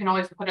 You can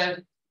always put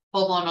a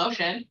full-blown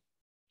motion.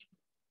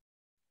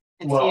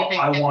 Well,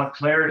 I want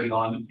clarity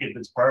on if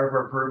it's part of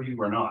our purview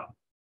or not.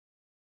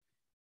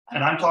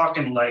 And I'm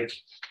talking like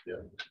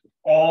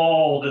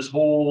all this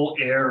whole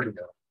area,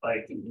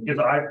 like because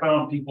I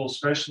found people,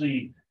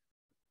 especially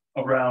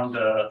around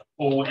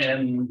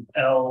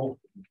ONL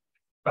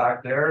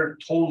back there,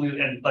 totally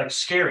and like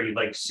scary,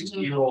 like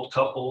 60-year-old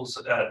couples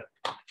at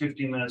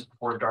 15 minutes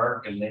before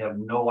dark, and they have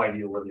no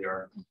idea where they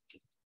are.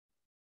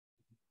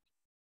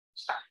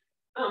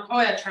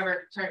 Oh yeah,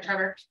 Trevor. Sorry,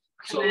 Trevor.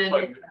 So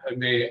like,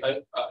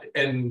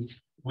 and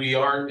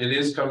it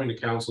is coming to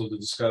council to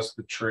discuss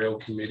the trail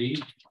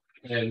committee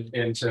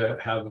and to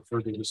have a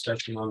further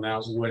discussion on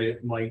that, what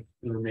it might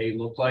or may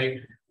look like.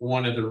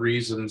 One of the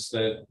reasons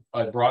that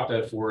I brought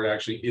that forward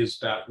actually is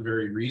that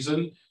very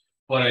reason,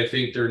 but I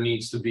think there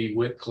needs to be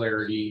with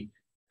clarity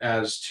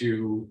as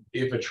to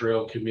if a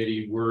trail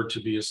committee were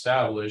to be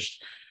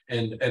established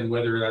and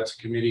whether that's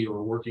a committee or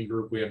a working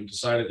group. We haven't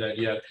decided that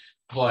yet,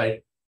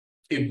 but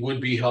it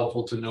would be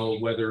helpful to know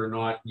whether or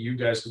not you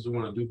guys, because we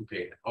want to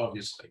duplicate it,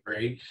 obviously,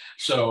 right?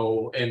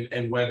 So,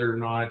 and whether or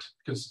not,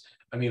 because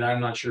I mean,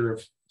 I'm not sure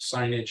if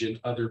signage in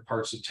other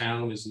parts of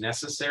town is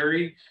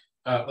necessary.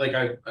 Like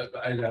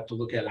I'd have to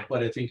look at it,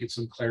 but I think it's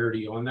some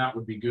clarity on that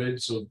would be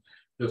good. So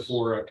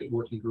before a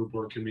working group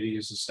or committee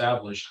is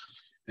established,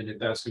 and if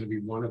that's going to be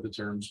one of the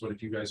terms, but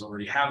if you guys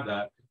already have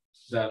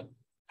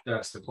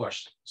that's the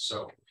question.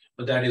 So,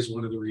 but that is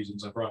one of the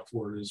reasons I brought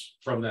forward is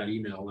from that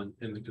email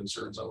and the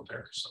concerns out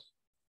there. So.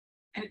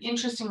 And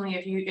interestingly,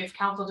 if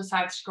council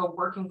decides to go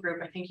working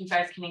group, I think you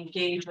guys can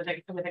engage with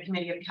a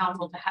committee of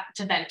council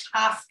to then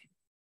task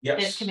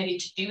this committee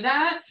to do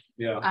that.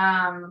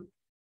 Yeah.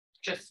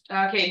 Just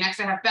okay. Next,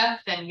 I have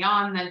Beth, then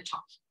Jan, then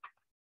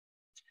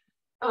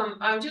Tom.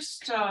 I'm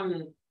just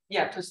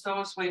yeah, because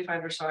those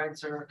wayfinder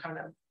signs are kind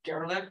of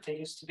derelict. They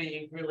used to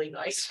be really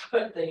nice,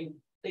 but they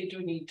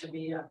do need to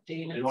be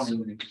updated. They don't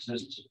even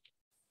exist.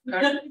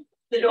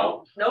 They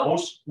don't. No.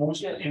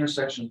 Most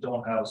intersections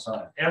don't have a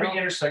sign. Every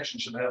intersection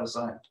should have a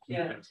sign.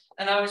 Yeah,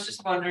 and I was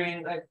just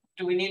wondering, like,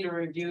 do we need to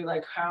review,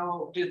 like,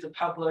 how do the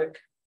public,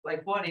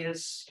 like, what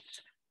is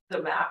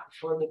the map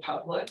for the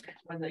public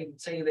when they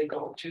say they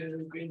go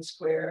to Green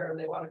Square and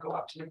they want to go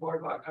up to the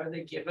boardwalk? Are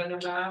they given a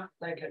map,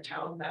 like a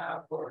town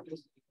map, or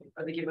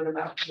are they given a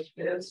map like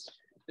this?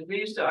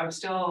 We used to.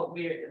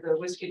 The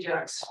Whiskey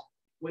Jacks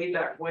way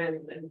back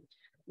when, and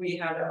we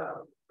had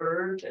a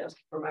bird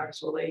from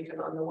Maxwell Lake,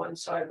 and on the one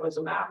side was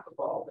a map of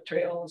all the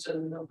trails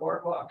and the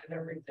boardwalk and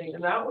everything,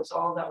 and that was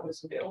all that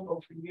was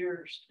available for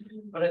years.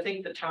 But I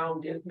think the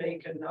town did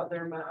make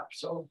another map,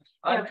 so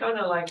I'd kind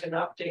of like an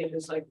update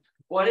is like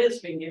what is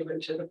being given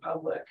to the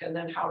public, and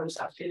then how does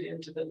that fit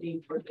into the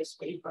need for this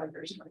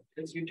wayfinders,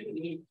 because you do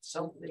need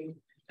something.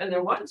 And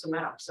there was a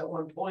maps at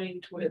one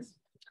point with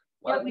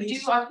Yeah, we do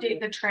update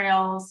the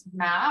trails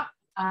map,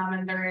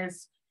 and there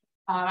is,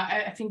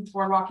 I think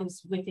Boardwalk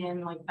is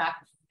within like that,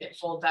 it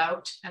folds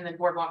out, and then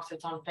Boardwalk's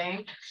its own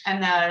thing,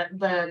 and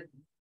the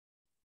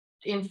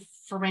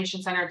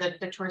information center,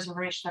 the tourist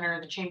information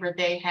center, the chamber,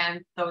 they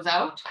hand those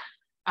out.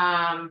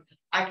 I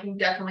can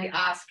definitely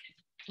ask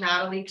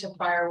Natalie to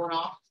fire one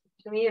off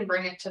to me and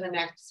bring it to the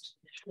next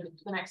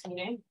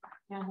meeting.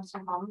 Yeah, that's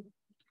no problem.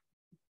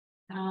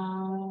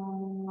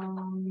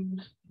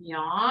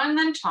 Jan,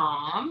 then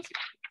Tom.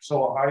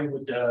 So I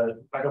would,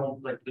 I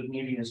don't like the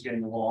meeting is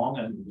getting long,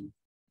 and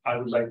I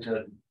would like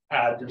to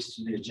add this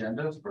to the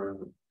agenda for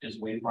his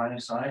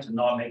wayfinding signs and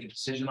not make a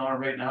decision on it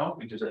right now,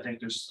 because I think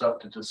there's stuff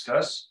to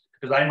discuss.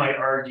 Because I might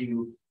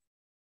argue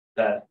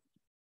that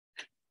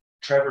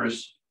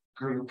Trevor's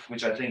group,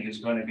 which I think is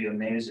going to be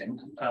amazing,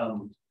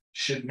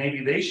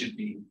 maybe they should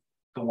be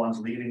the ones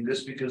leading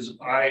this, because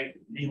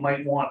you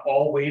might want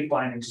all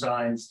wayfinding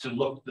signs to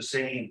look the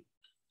same.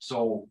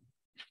 So,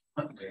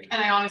 and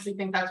I honestly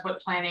think that's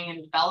what planning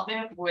and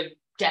development would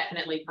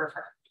definitely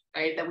prefer,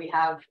 right? That we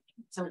have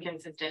some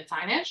consistent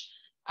signage.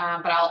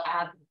 But I'll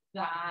add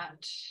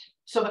that.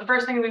 So the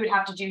first thing we would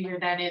have to do here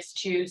then is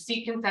to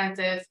seek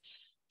consensus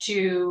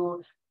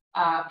to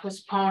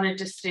postpone a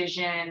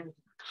decision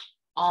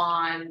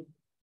on,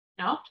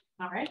 no,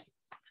 not right.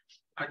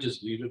 I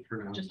just leave it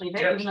for now. Just leave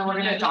it, even though we're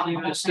gonna talk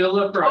about It's still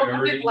a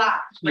priority.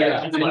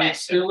 Yeah, okay. it's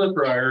still a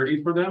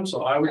priority for them,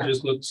 so I would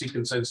just see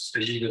consensus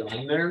to leave it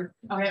on there.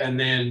 Okay. And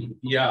then,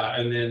 yeah,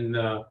 and then,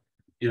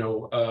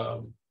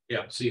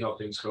 yeah, see how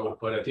things go,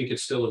 but I think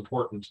it's still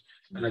important,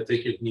 and I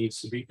think it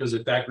needs to be, because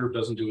if that group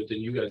doesn't do it, then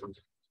you guys will.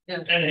 yeah.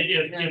 And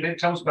if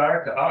it comes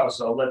back to us,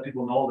 I'll let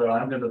people know that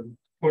I'm gonna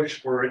push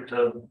for it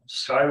to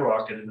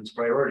skyrocket in its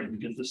priority,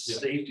 because this is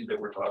safety that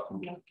we're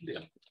talking about.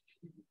 Yeah.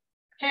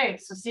 Okay,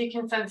 so seek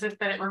consensus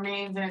that it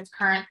remains in its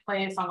current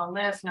place on the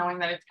list, knowing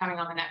that it's coming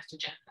on the next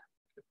agenda.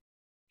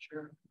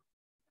 Sure.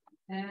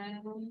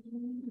 And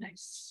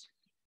nice.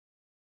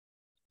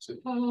 So,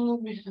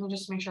 let me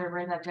just make sure I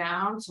write that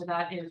down. So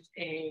that is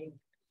a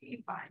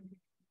fine.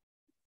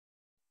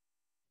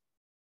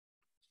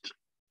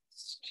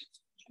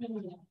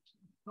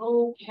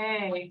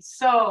 Okay,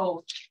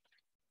 so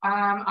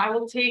I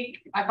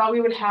thought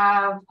we would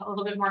have a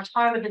little bit more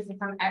time, but this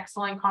is an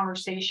excellent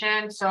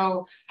conversation.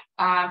 So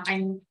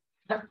the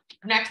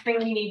next thing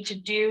we need to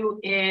do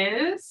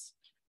is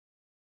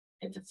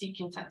it's a seek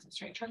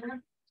consensus, right,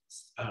 Trevor?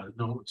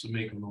 No, to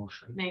make a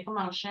motion. Make a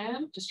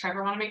motion. Does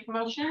Trevor want to make the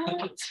motion?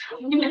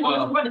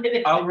 Well,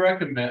 I'll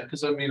recommend,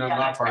 because I mean, I'm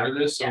not part of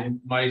this, so yeah.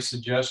 my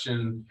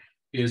suggestion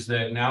is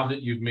that now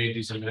that you've made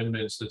these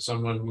amendments, that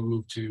someone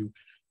move to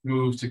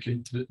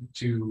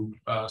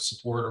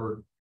support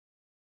or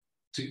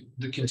to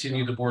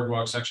continue the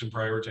Boardwalk section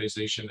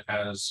prioritization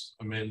as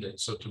amended.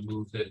 So to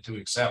move that, to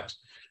accept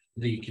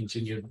the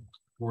continued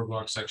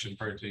Boardwalk section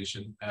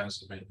prioritization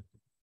as amended.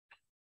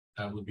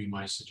 That would be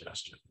my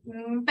suggestion.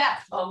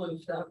 Beth. I'll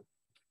move that.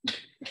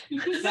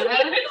 It's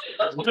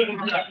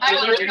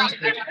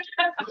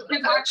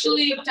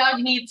actually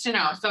Doug needs to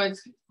know. So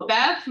it's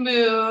Beth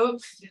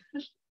moves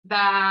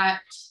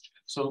that.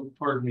 So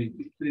pardon me,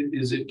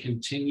 is it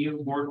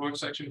continue Boardwalk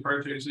section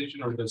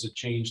prioritization, or does it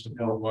change to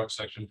Boardwalk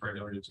section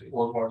prioritization?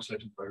 Boardwalk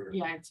section prioritization.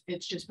 Yeah,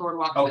 it's just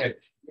Boardwalk. Okay.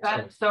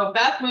 So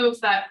Beth moves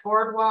that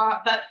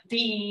Boardwalk,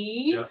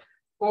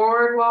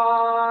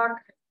 Boardwalk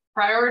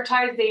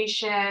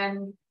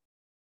prioritization.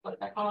 What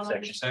did I call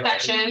it?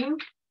 Section.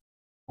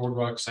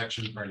 Boardwalk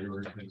section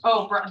prioritization.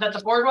 Oh, that the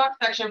Boardwalk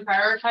section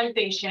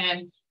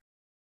prioritization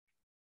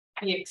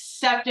be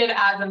accepted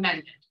as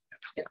amended.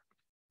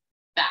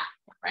 That,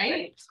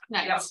 right?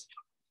 Nice.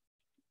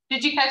 Yep.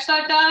 Did you catch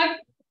that, Doug?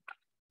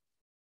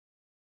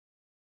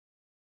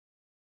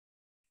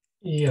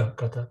 Yeah,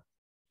 got that.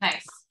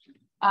 Nice.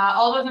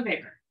 All those in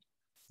favor?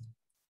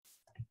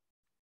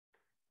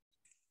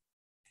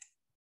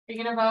 Are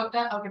you gonna vote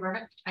that? Okay,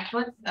 perfect.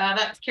 Excellent.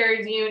 That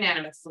carries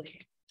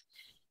unanimously.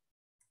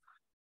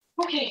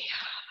 Okay.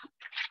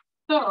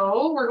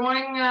 So we're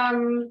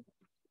going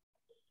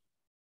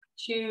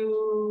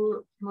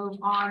to move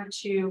on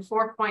to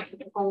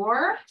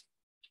 4.4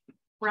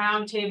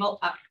 roundtable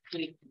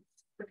update.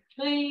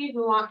 Quickly,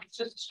 who wants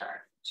to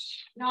start?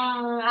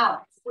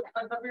 Alex.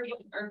 I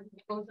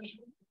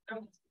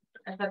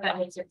thought that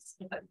was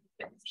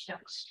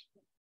six.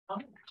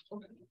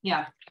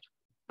 Yeah.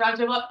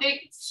 Roundtable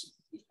updates.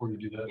 Before you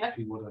do that, if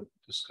you want to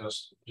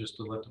discuss, just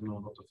to let them know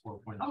about the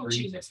 4.3. Oh,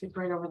 Jesus, we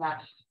right over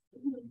that.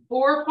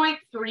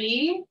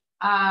 4.3.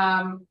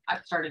 I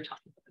started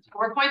talking about this.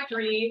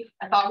 4.3.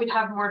 I thought we'd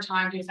have more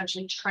time to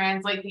essentially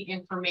translate the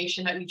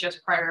information that we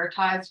just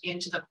prioritized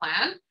into the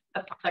plan,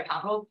 the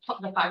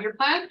 5-year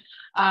plan.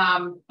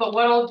 But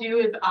what I'll do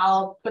is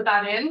I'll put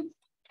that in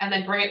and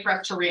then bring it for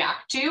us to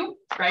react to,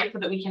 right? So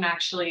that we can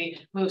actually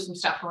move some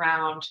stuff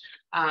around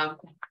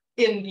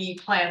in the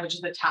plan, which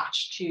is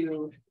attached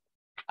to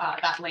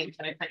that link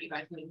that I sent you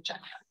guys in the chat.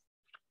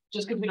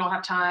 Just because we don't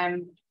have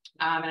time,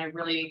 and I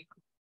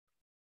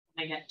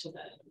get to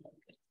the.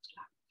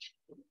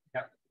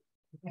 Yep.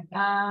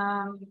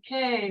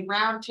 Okay,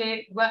 round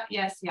table, what,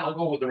 yes, I'll yeah,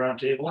 go with the round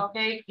table.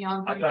 okay,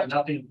 Jan. I've got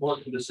nothing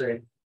important to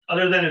say,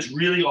 other than it's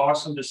really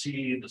awesome to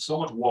see so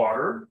much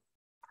water.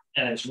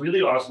 And it's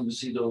really awesome to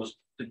see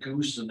the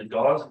goose and the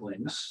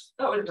goslings,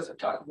 Oh, it doesn't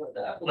talk about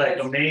that. like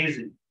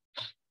amazing.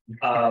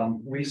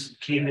 We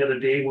came the other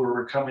day where we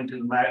were coming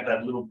to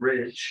that little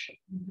bridge.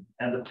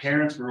 And the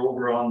parents were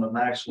over on the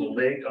Maxwell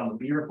Lake on the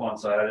Beaver Pond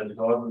side, and the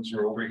goslings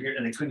were over here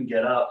and they couldn't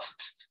get up.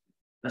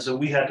 And so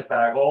we had to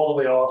back all the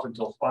way off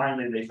until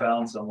finally they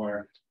found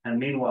somewhere. And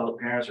meanwhile, the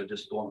parents are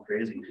just going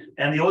crazy.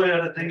 And the only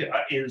other thing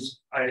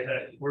is,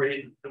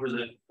 there was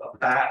a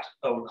bat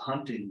out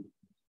hunting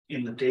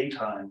in the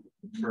daytime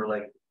for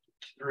like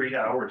 3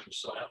 hours or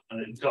so,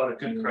 and it got a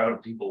good crowd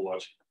of people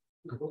watching.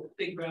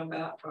 Big brown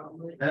bat,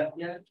 probably.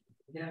 Yeah.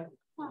 Yeah.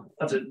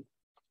 That's it.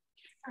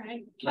 All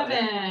right,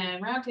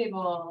 Kevin, round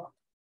table.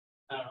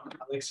 I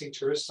like seeing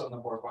tourists on the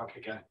boardwalk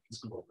again. It's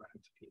cool,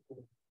 right?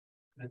 People,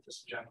 and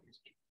this Japanese,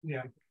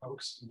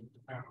 folks,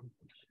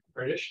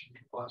 British.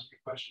 People ask me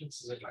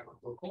questions as if I'm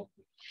a local.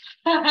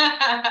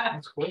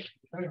 That's cool.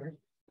 Anyway,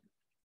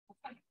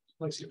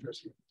 like seeing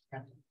tourists.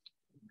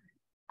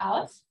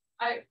 Alice?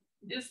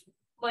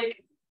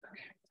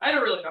 I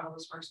don't really know how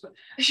this works, but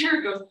here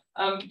it goes.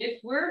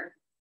 If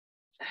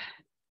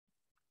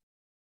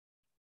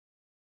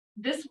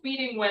this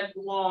meeting went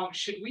long,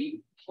 should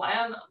we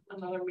plan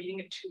another meeting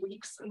in 2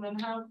 weeks and then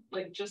have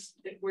just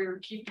if we're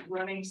keep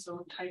running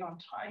so tight on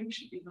time,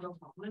 should we have a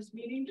bonus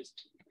meeting just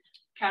to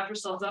catch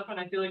ourselves up? And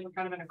I feel like we're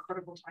kind of in a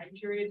critical time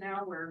period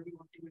now where we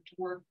want to do it to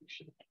work. We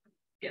should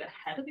get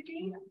ahead of the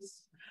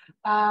games.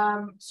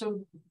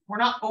 So we're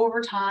not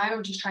over time.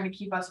 I'm just trying to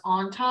keep us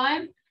on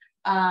time.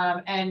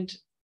 And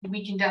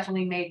we can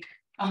definitely make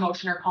a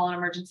motion or call an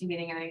emergency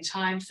meeting at any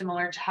time,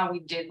 similar to how we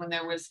did when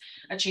there was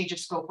a change of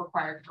scope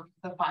required for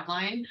the fine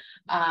line.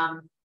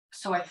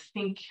 So I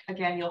think,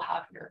 again, you'll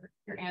have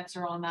your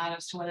answer on that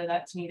as to whether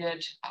that's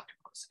needed after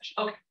closed session.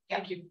 Okay,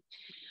 thank you.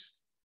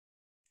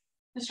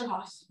 Mr.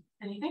 Haas,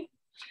 anything?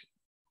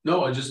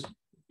 No, I just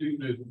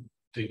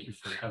thank you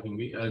for having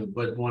me.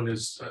 But one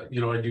is, I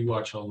do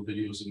watch all the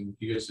videos and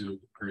you guys do a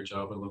great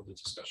job. I love the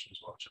discussions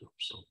watching them.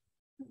 So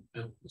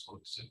yeah, that's all I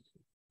have to say.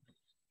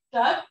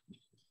 Doug?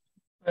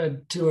 I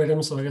had 2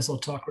 items, so I guess I'll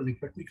talk really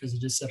quickly because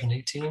it is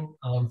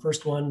 7:18.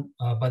 First one,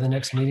 by the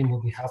next meeting, we'll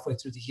be halfway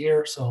through the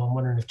year. So I'm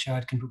wondering if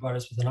Chad can provide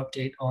us with an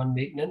update on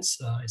maintenance.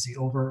 Is he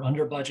over,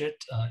 under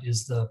budget?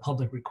 Is the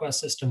public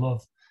request system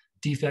of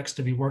defects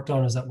to be worked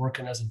on? Is that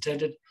working as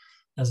intended?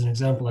 As an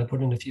example, I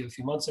put in a few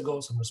months ago.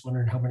 So I'm just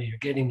wondering how many you're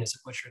getting. Is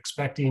it what you're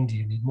expecting? Do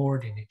you need more?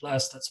 Do you need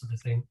less? That sort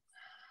of thing.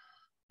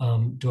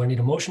 Do I need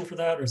a motion for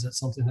that? Or is that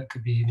something that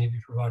could be maybe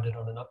provided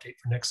on an update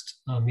for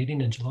next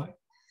meeting in July?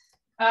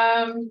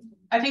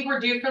 I think we're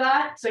due for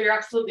that. So you're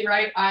absolutely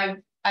right.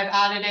 I've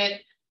added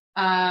it.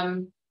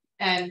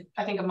 And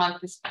I think a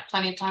month is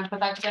plenty of time to put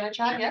that together,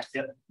 Chad. Yes.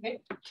 Yep. Okay.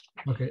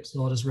 Okay,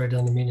 so I'll just write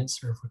down the minutes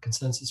for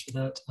consensus for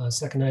that.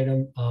 Second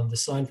item, the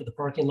sign for the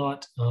parking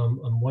lot.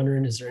 I'm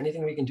wondering, is there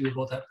anything we can do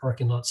about that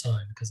parking lot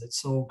sign? Because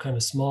it's so kind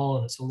of small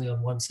and it's only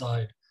on one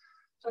side.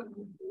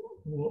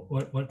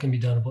 What can be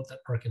done about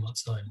that parking lot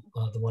sign?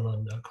 The one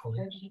on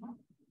College.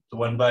 The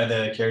one by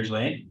the carriage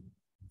lane?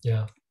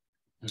 Yeah.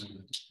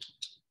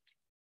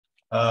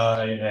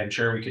 I'm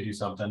sure we could do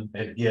something.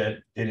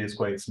 It is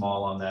quite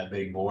small on that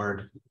big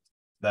board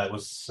that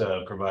was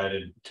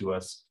provided to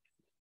us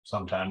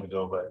some time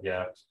ago, but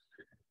yeah.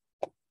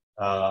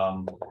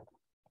 I'm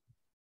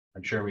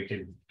sure we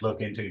could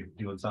look into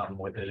doing something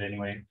with it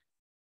anyway.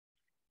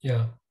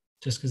 Yeah,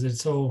 just because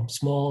it's so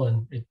small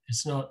and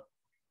it's not,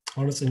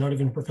 honestly, not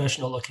even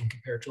professional looking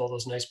compared to all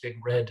those nice big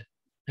red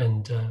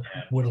and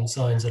wooden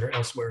signs that are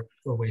elsewhere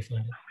for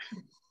wayfinding.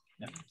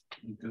 Yeah,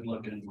 good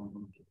looking.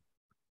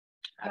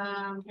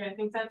 Okay, I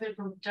think that's it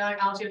from Doug.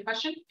 I'll ask you a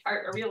question.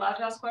 Are we allowed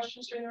to ask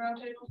questions during the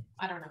roundtable?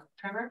 I don't know.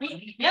 Trevor?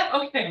 Yeah,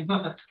 okay.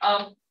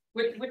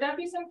 Would that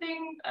be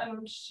something,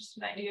 it's just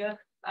an idea.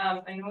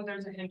 I know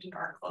there's a Hinton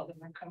art club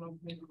and they're kind of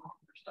maybe more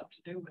stuff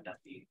to do. Would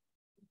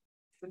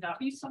that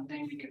be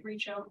something we could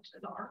reach out to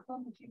the art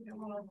club if you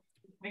want to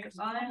make a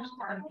sign?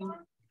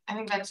 I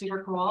think that's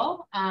super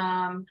cool.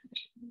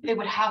 It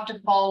would have to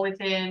fall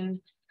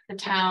within the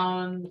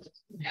town's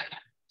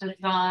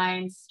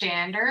design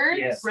standards.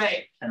 Yes.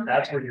 Right. And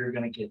that's where you're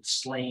gonna get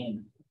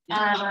slain.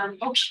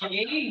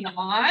 Okay,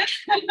 not.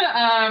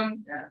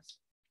 Yes.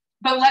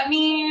 But let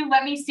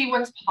me see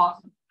what's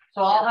possible.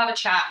 So I'll have a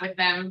chat with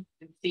them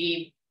and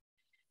see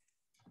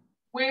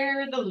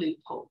where the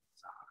loopholes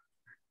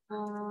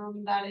are.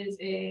 That is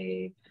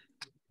a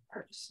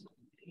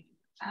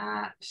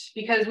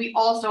because we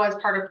also, as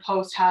part of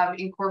POST, have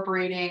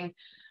incorporating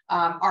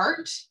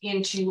art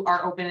into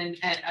our open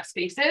and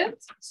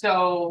spaces.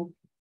 So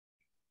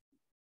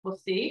we'll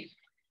see.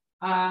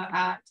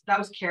 That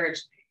was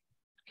carriage.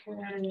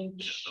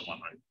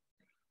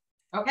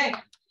 Okay.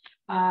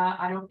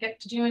 I don't get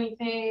to do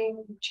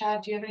anything.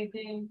 Chad, do you have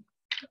anything?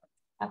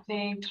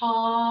 Nothing.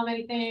 Tom,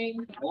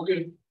 anything? All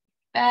good.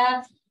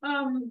 Beth?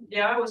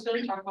 Yeah, I was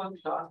going to talk about the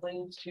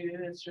goslings too.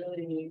 It's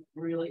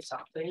really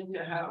something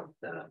to have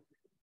the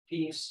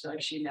geese,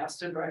 like she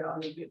nested right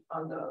on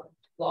the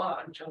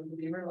lodge, on the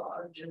Beaver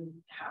Lodge, and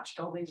hatched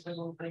all these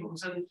little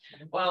things. And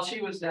while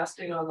she was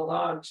nesting on the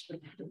lodge, the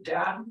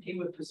dad, he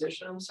would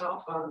position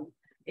himself on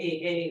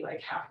AA,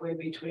 like halfway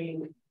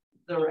between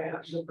the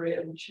ramp, the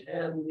bridge,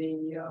 and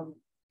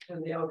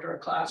the outdoor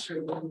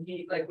classroom. And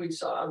he, like, we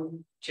saw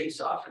him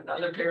chase off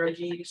another pair of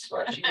geese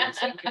while she was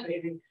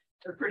incubating.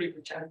 They're pretty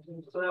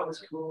protective, so that was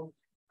cool.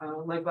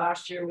 Like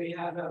last year, we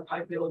had a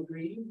pipe-billed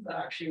grebe that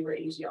actually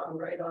raised young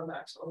right on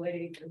Maxwell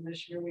Lake, and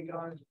this year we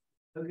got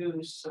a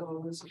goose.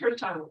 So it's the first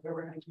time we've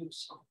ever had a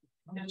goose. So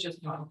it's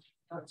just fun.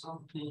 That's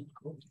all.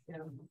 Cool. Yeah.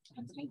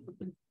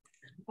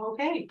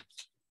 Okay.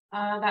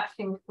 That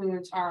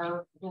concludes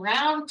our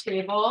round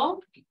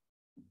table.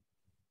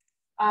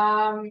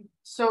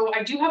 So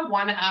I do have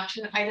one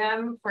action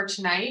item for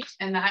tonight,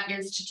 and that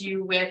is to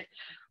do with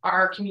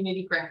our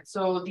community grant.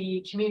 So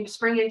the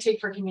spring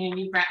intake for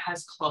community grant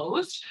has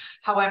closed.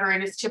 However,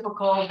 it is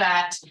typical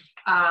that,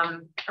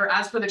 or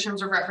as per the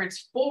terms of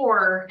reference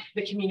for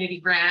the community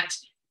grant,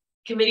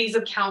 committees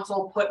of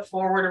council put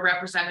forward a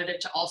representative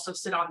to also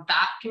sit on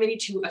that committee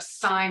to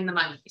assign the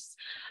monies.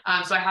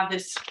 So I have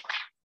this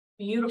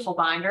beautiful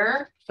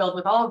binder filled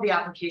with all of the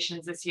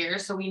applications this year.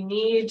 So we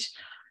need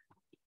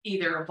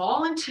either a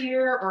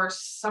volunteer or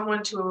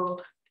someone to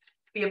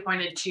be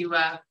appointed to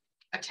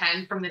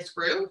attend from this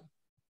group.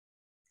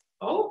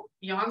 Oh,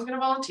 Jan's gonna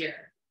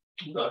volunteer.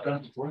 I've done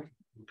it before.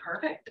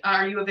 Perfect.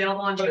 Are you available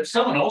on? But if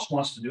someone else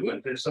wants to do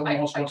it, if someone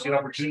else wants the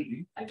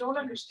opportunity. I don't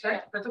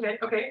understand. That's okay.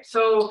 Okay,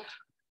 so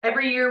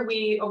every year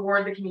we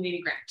award the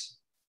community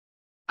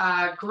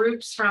grant.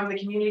 Groups from the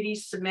community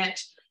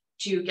submit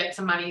to get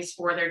some monies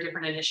for their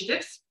different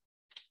initiatives.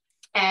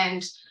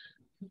 And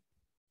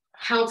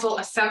council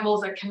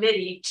assembles a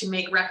committee to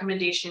make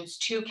recommendations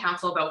to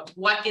council about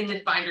what in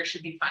this binder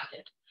should be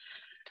funded.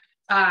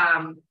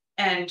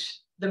 And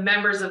the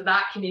members of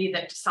that committee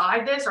that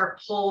decide this are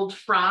pulled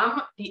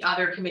from the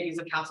other committees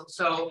of council.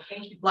 So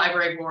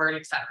library board,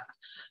 etc.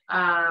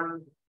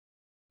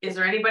 Is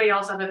there anybody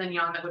else other than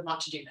Jan that would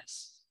want to do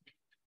this?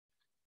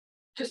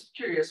 Just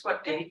curious,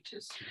 what date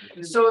is?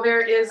 So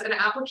there is an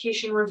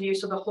application review.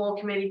 So the whole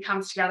committee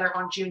comes together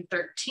on June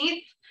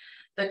 13th.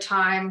 The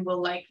time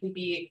will likely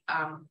be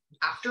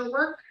after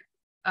work.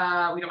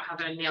 We don't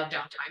have a nailed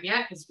down time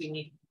yet because we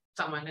need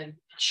someone, and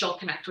she'll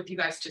connect with you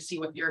guys to see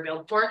what you're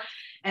available for.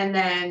 And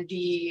then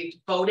the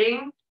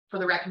voting for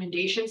the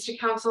recommendations to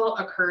council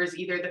occurs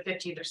either the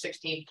 15th or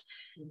 16th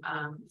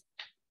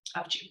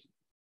of June.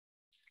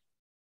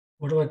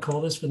 What do I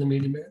call this for the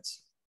meeting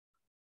minutes?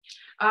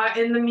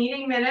 In the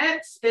meeting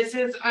minutes, this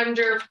is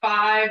under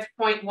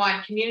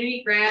 5.1,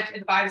 Community Grant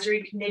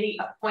Advisory Committee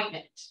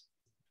appointment.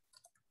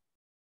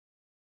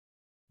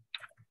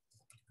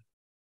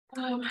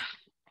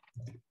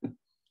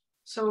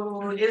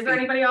 So is there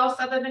anybody else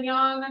other than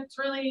Jan that's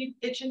really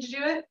itching to do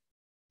it?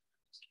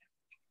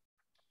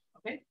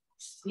 Okay,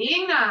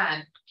 seeing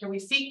none, can we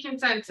seek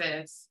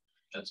consensus?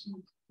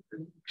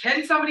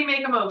 Can somebody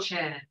make a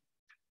motion?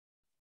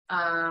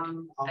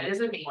 That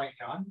isn't me.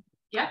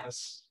 Yeah.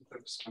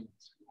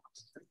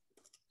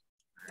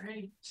 All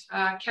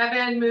right.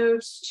 Kevin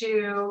moves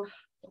to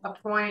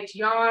appoint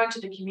Jan to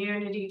the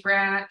Community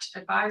Grant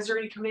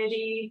Advisory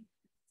Committee.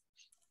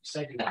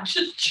 I'm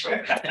just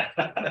trying.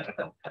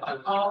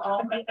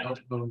 Call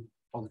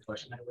the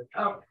question.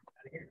 Oh,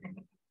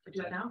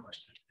 do it now.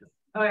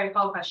 Okay,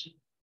 call the question.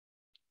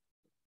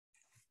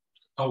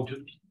 Oh,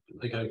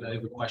 like I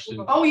have a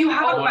question. Oh, you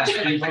have a I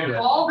question.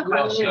 Call the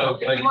question.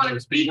 You want to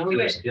speak to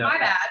it? Yeah. My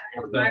bad.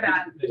 My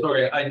bad.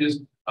 Sorry, I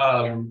just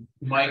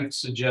might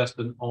suggest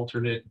an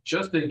alternate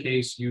just in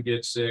case you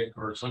get sick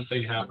or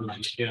something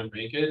happens, you can't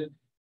make it.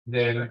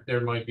 Then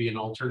there might be an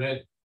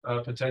alternate.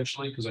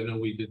 Potentially, because I know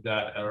we did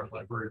that at our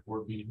library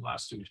board meeting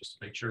last week just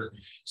to make sure.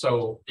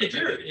 So If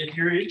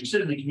you're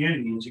interested in the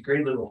community, it's a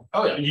great little.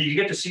 Oh yeah, You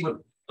get to see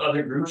what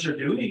other groups are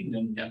doing,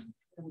 and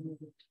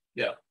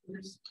yeah.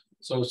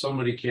 So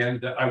somebody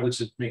can. I would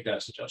make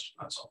that suggestion.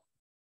 That's all.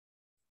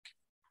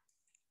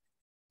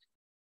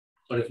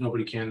 But if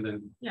nobody can,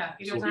 then yeah,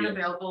 if you guys aren't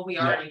available, we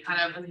already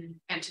kind of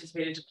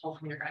anticipated to pull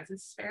from your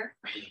guys' spare.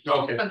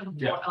 Okay.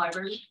 Yeah.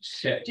 Library.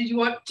 Okay. Did you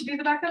want to do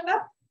the backup though?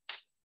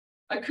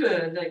 I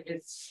could, like,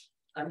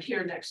 I'm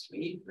here next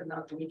week, but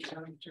not the week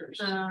after.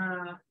 So,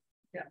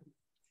 yeah.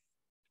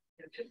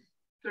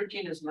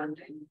 13 is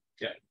Monday.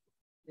 Yeah.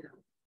 Yeah.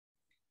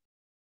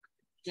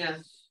 Yeah.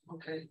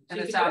 Okay. And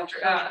So it's you can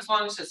after, as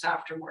long as it's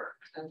after work.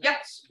 Then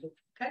Yes.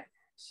 that's-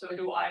 So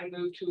do I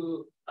move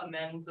to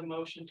amend the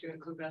motion to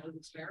include that as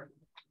a spare?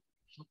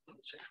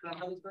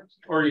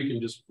 Or you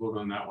can just vote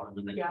on that one and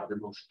then make Yeah. another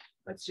motion.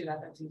 Let's do that.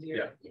 That's easier.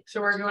 Yeah.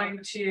 So we're going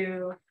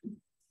to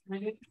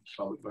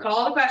Call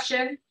call the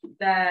question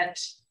that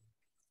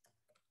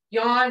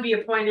Jan be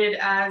appointed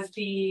as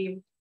the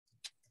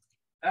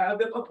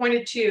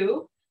appointed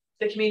to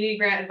the Community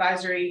Grant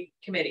Advisory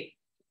Committee.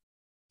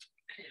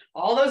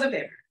 All those in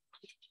favor?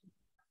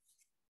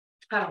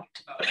 I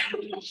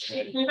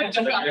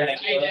don't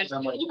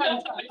vote.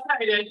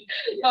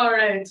 All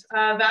right,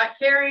 that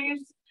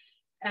carries.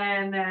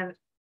 And then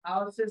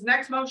Alice's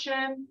next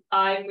motion.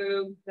 I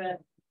move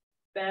that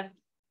Beth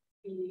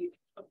be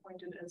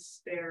appointed as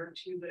spare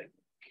to the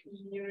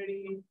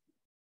community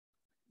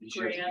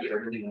You have to do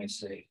everything I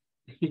say.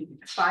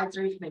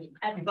 Advisory committee.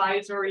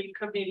 advisory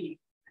committee.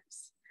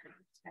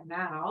 And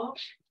now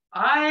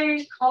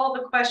I call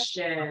the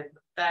question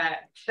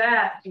that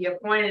Beth be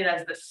appointed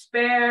as the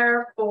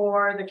spare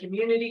for the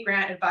community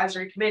grant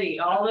advisory committee.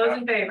 All those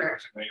in favor?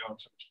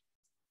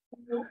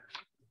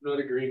 Not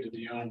agreeing to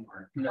the on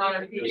part. You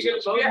gonna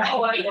vote?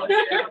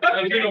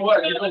 Yeah. You know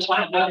what? You don't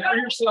want to vote for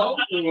yourself?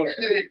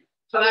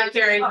 So that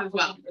carries as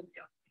well.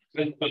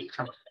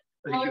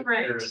 All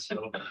right.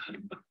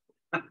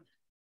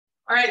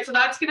 All right, so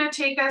that's gonna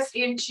take us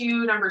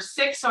into number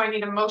 6. So I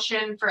need a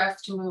motion for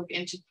us to move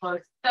into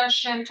closed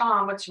session.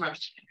 Tom, what's your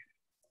motion?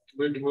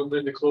 Move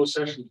into closed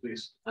session,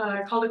 please.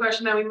 Call the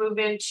question that we move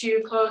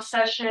into closed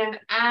session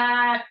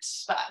at,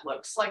 that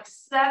looks like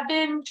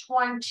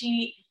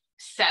 7:27.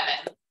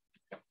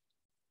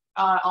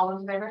 All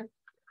those in favor?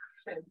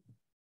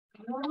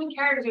 No one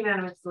carries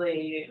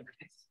unanimously.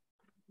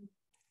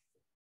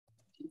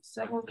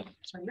 Turn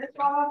this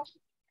off.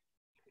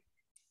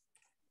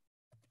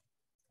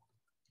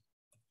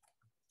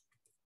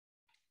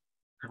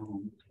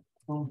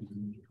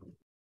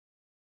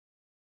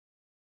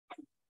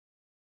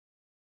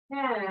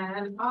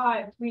 Can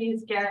I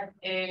please get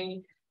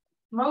a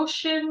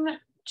motion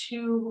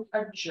to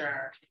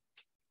adjourn?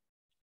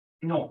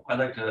 No, I'd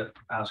like to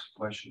ask a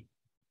question.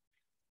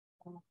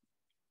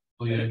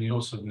 Well, yeah, and you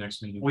also have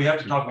next meeting. We have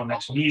to talk about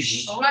next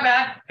meeting, Oh, my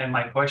bad. and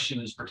my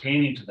question is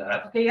pertaining to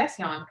that. Okay, yes,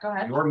 Jan, go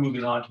ahead. You're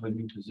moving on to a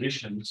new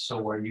position,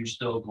 so are you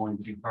still going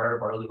to be part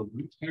of our little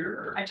group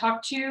here? I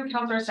talked to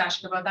Councillor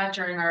Stashik about that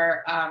during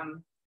our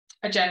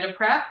agenda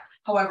prep.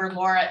 However,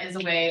 Laura is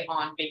away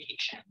on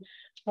vacation.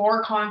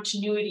 For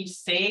continuity's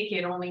sake,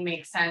 it only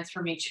makes sense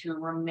for me to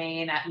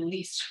remain at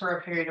least for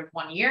a period of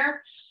 1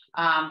 year.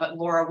 But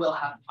Laura will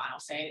have the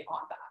final say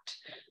on that.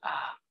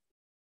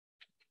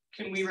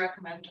 Can we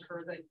recommend to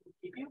her that you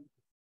keep you?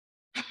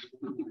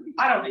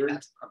 I don't think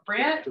that's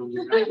appropriate.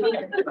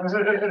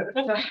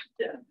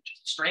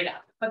 Straight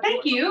up. But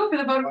thank you for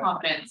the vote of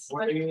confidence.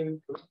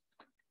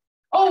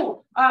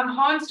 Oh,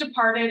 Hans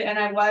departed and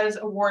I was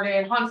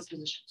awarded Hans'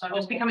 position. So I'm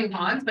just becoming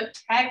Hans, but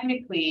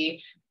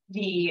technically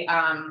the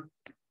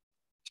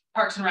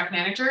Parks and Rec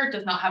manager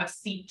does not have a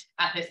seat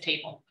at this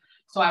table.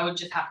 So I would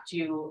just have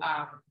to,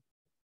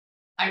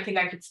 I think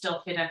I could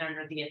still fit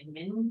under the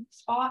admin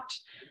spot.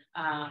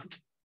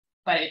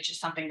 But it's just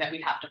something that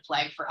we'd have to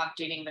flag for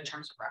updating the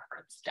terms of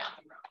reference down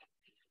the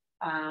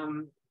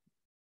road.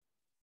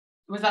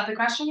 Was that the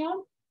question,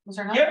 Jan? Was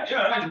there another? Yeah,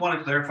 I just want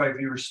to clarify if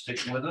you were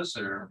sticking with us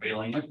or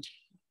bailing it.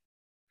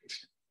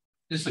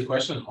 Just a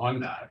question on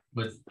that,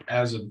 but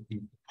as a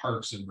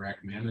Parks and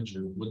Rec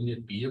manager, wouldn't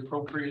it be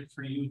appropriate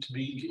for you to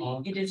be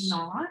on? It is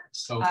not,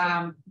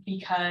 Okay.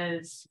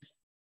 because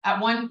at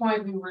one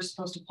point we were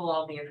supposed to pull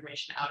all the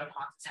information out of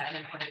Hans's head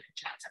and put it in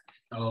Chad's head.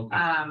 Okay.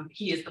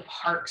 He is the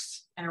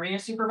Parks and Arena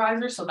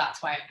supervisor, so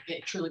that's why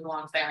it truly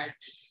belongs there.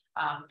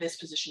 And this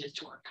position is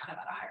to work kind of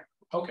at a higher.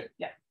 Okay.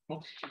 Yeah.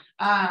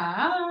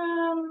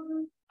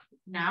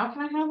 Now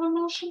can I have a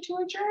motion to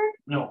adjourn?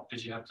 No,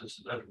 because you have to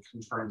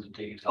confirm the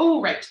date. Oh,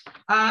 right.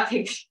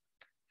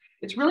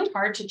 It's really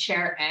hard to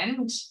chair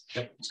and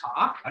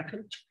talk. I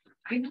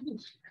know.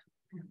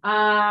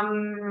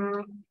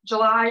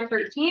 July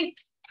 13th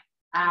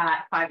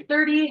at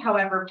 5:30.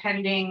 However,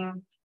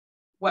 pending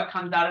what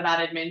comes out of that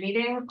admin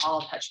meeting,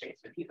 I'll touch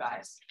base with you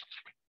guys.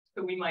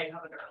 So we might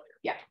have it earlier.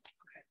 Yeah.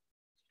 Okay.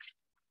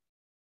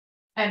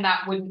 And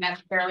that wouldn't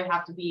necessarily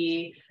have to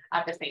be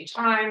at the same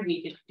time.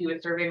 We could do a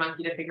Survey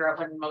Monkey to figure out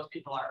when most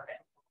people are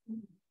available.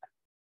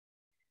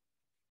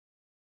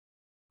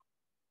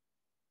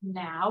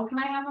 Now, can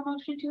I have a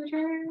motion to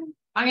adjourn?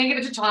 I'm gonna give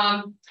it to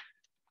Tom.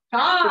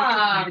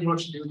 Tom.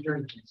 Motion to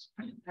adjourn, please.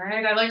 All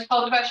right, I'd like to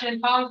call the question.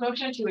 Tom's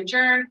motion to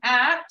adjourn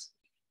at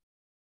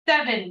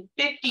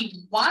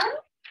 7:51.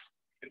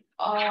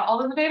 All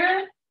those in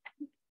favor?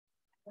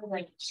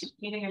 Like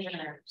meeting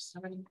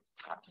adjourned.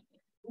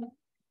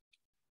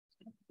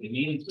 We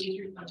need.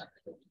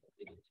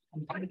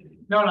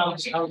 No, I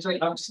was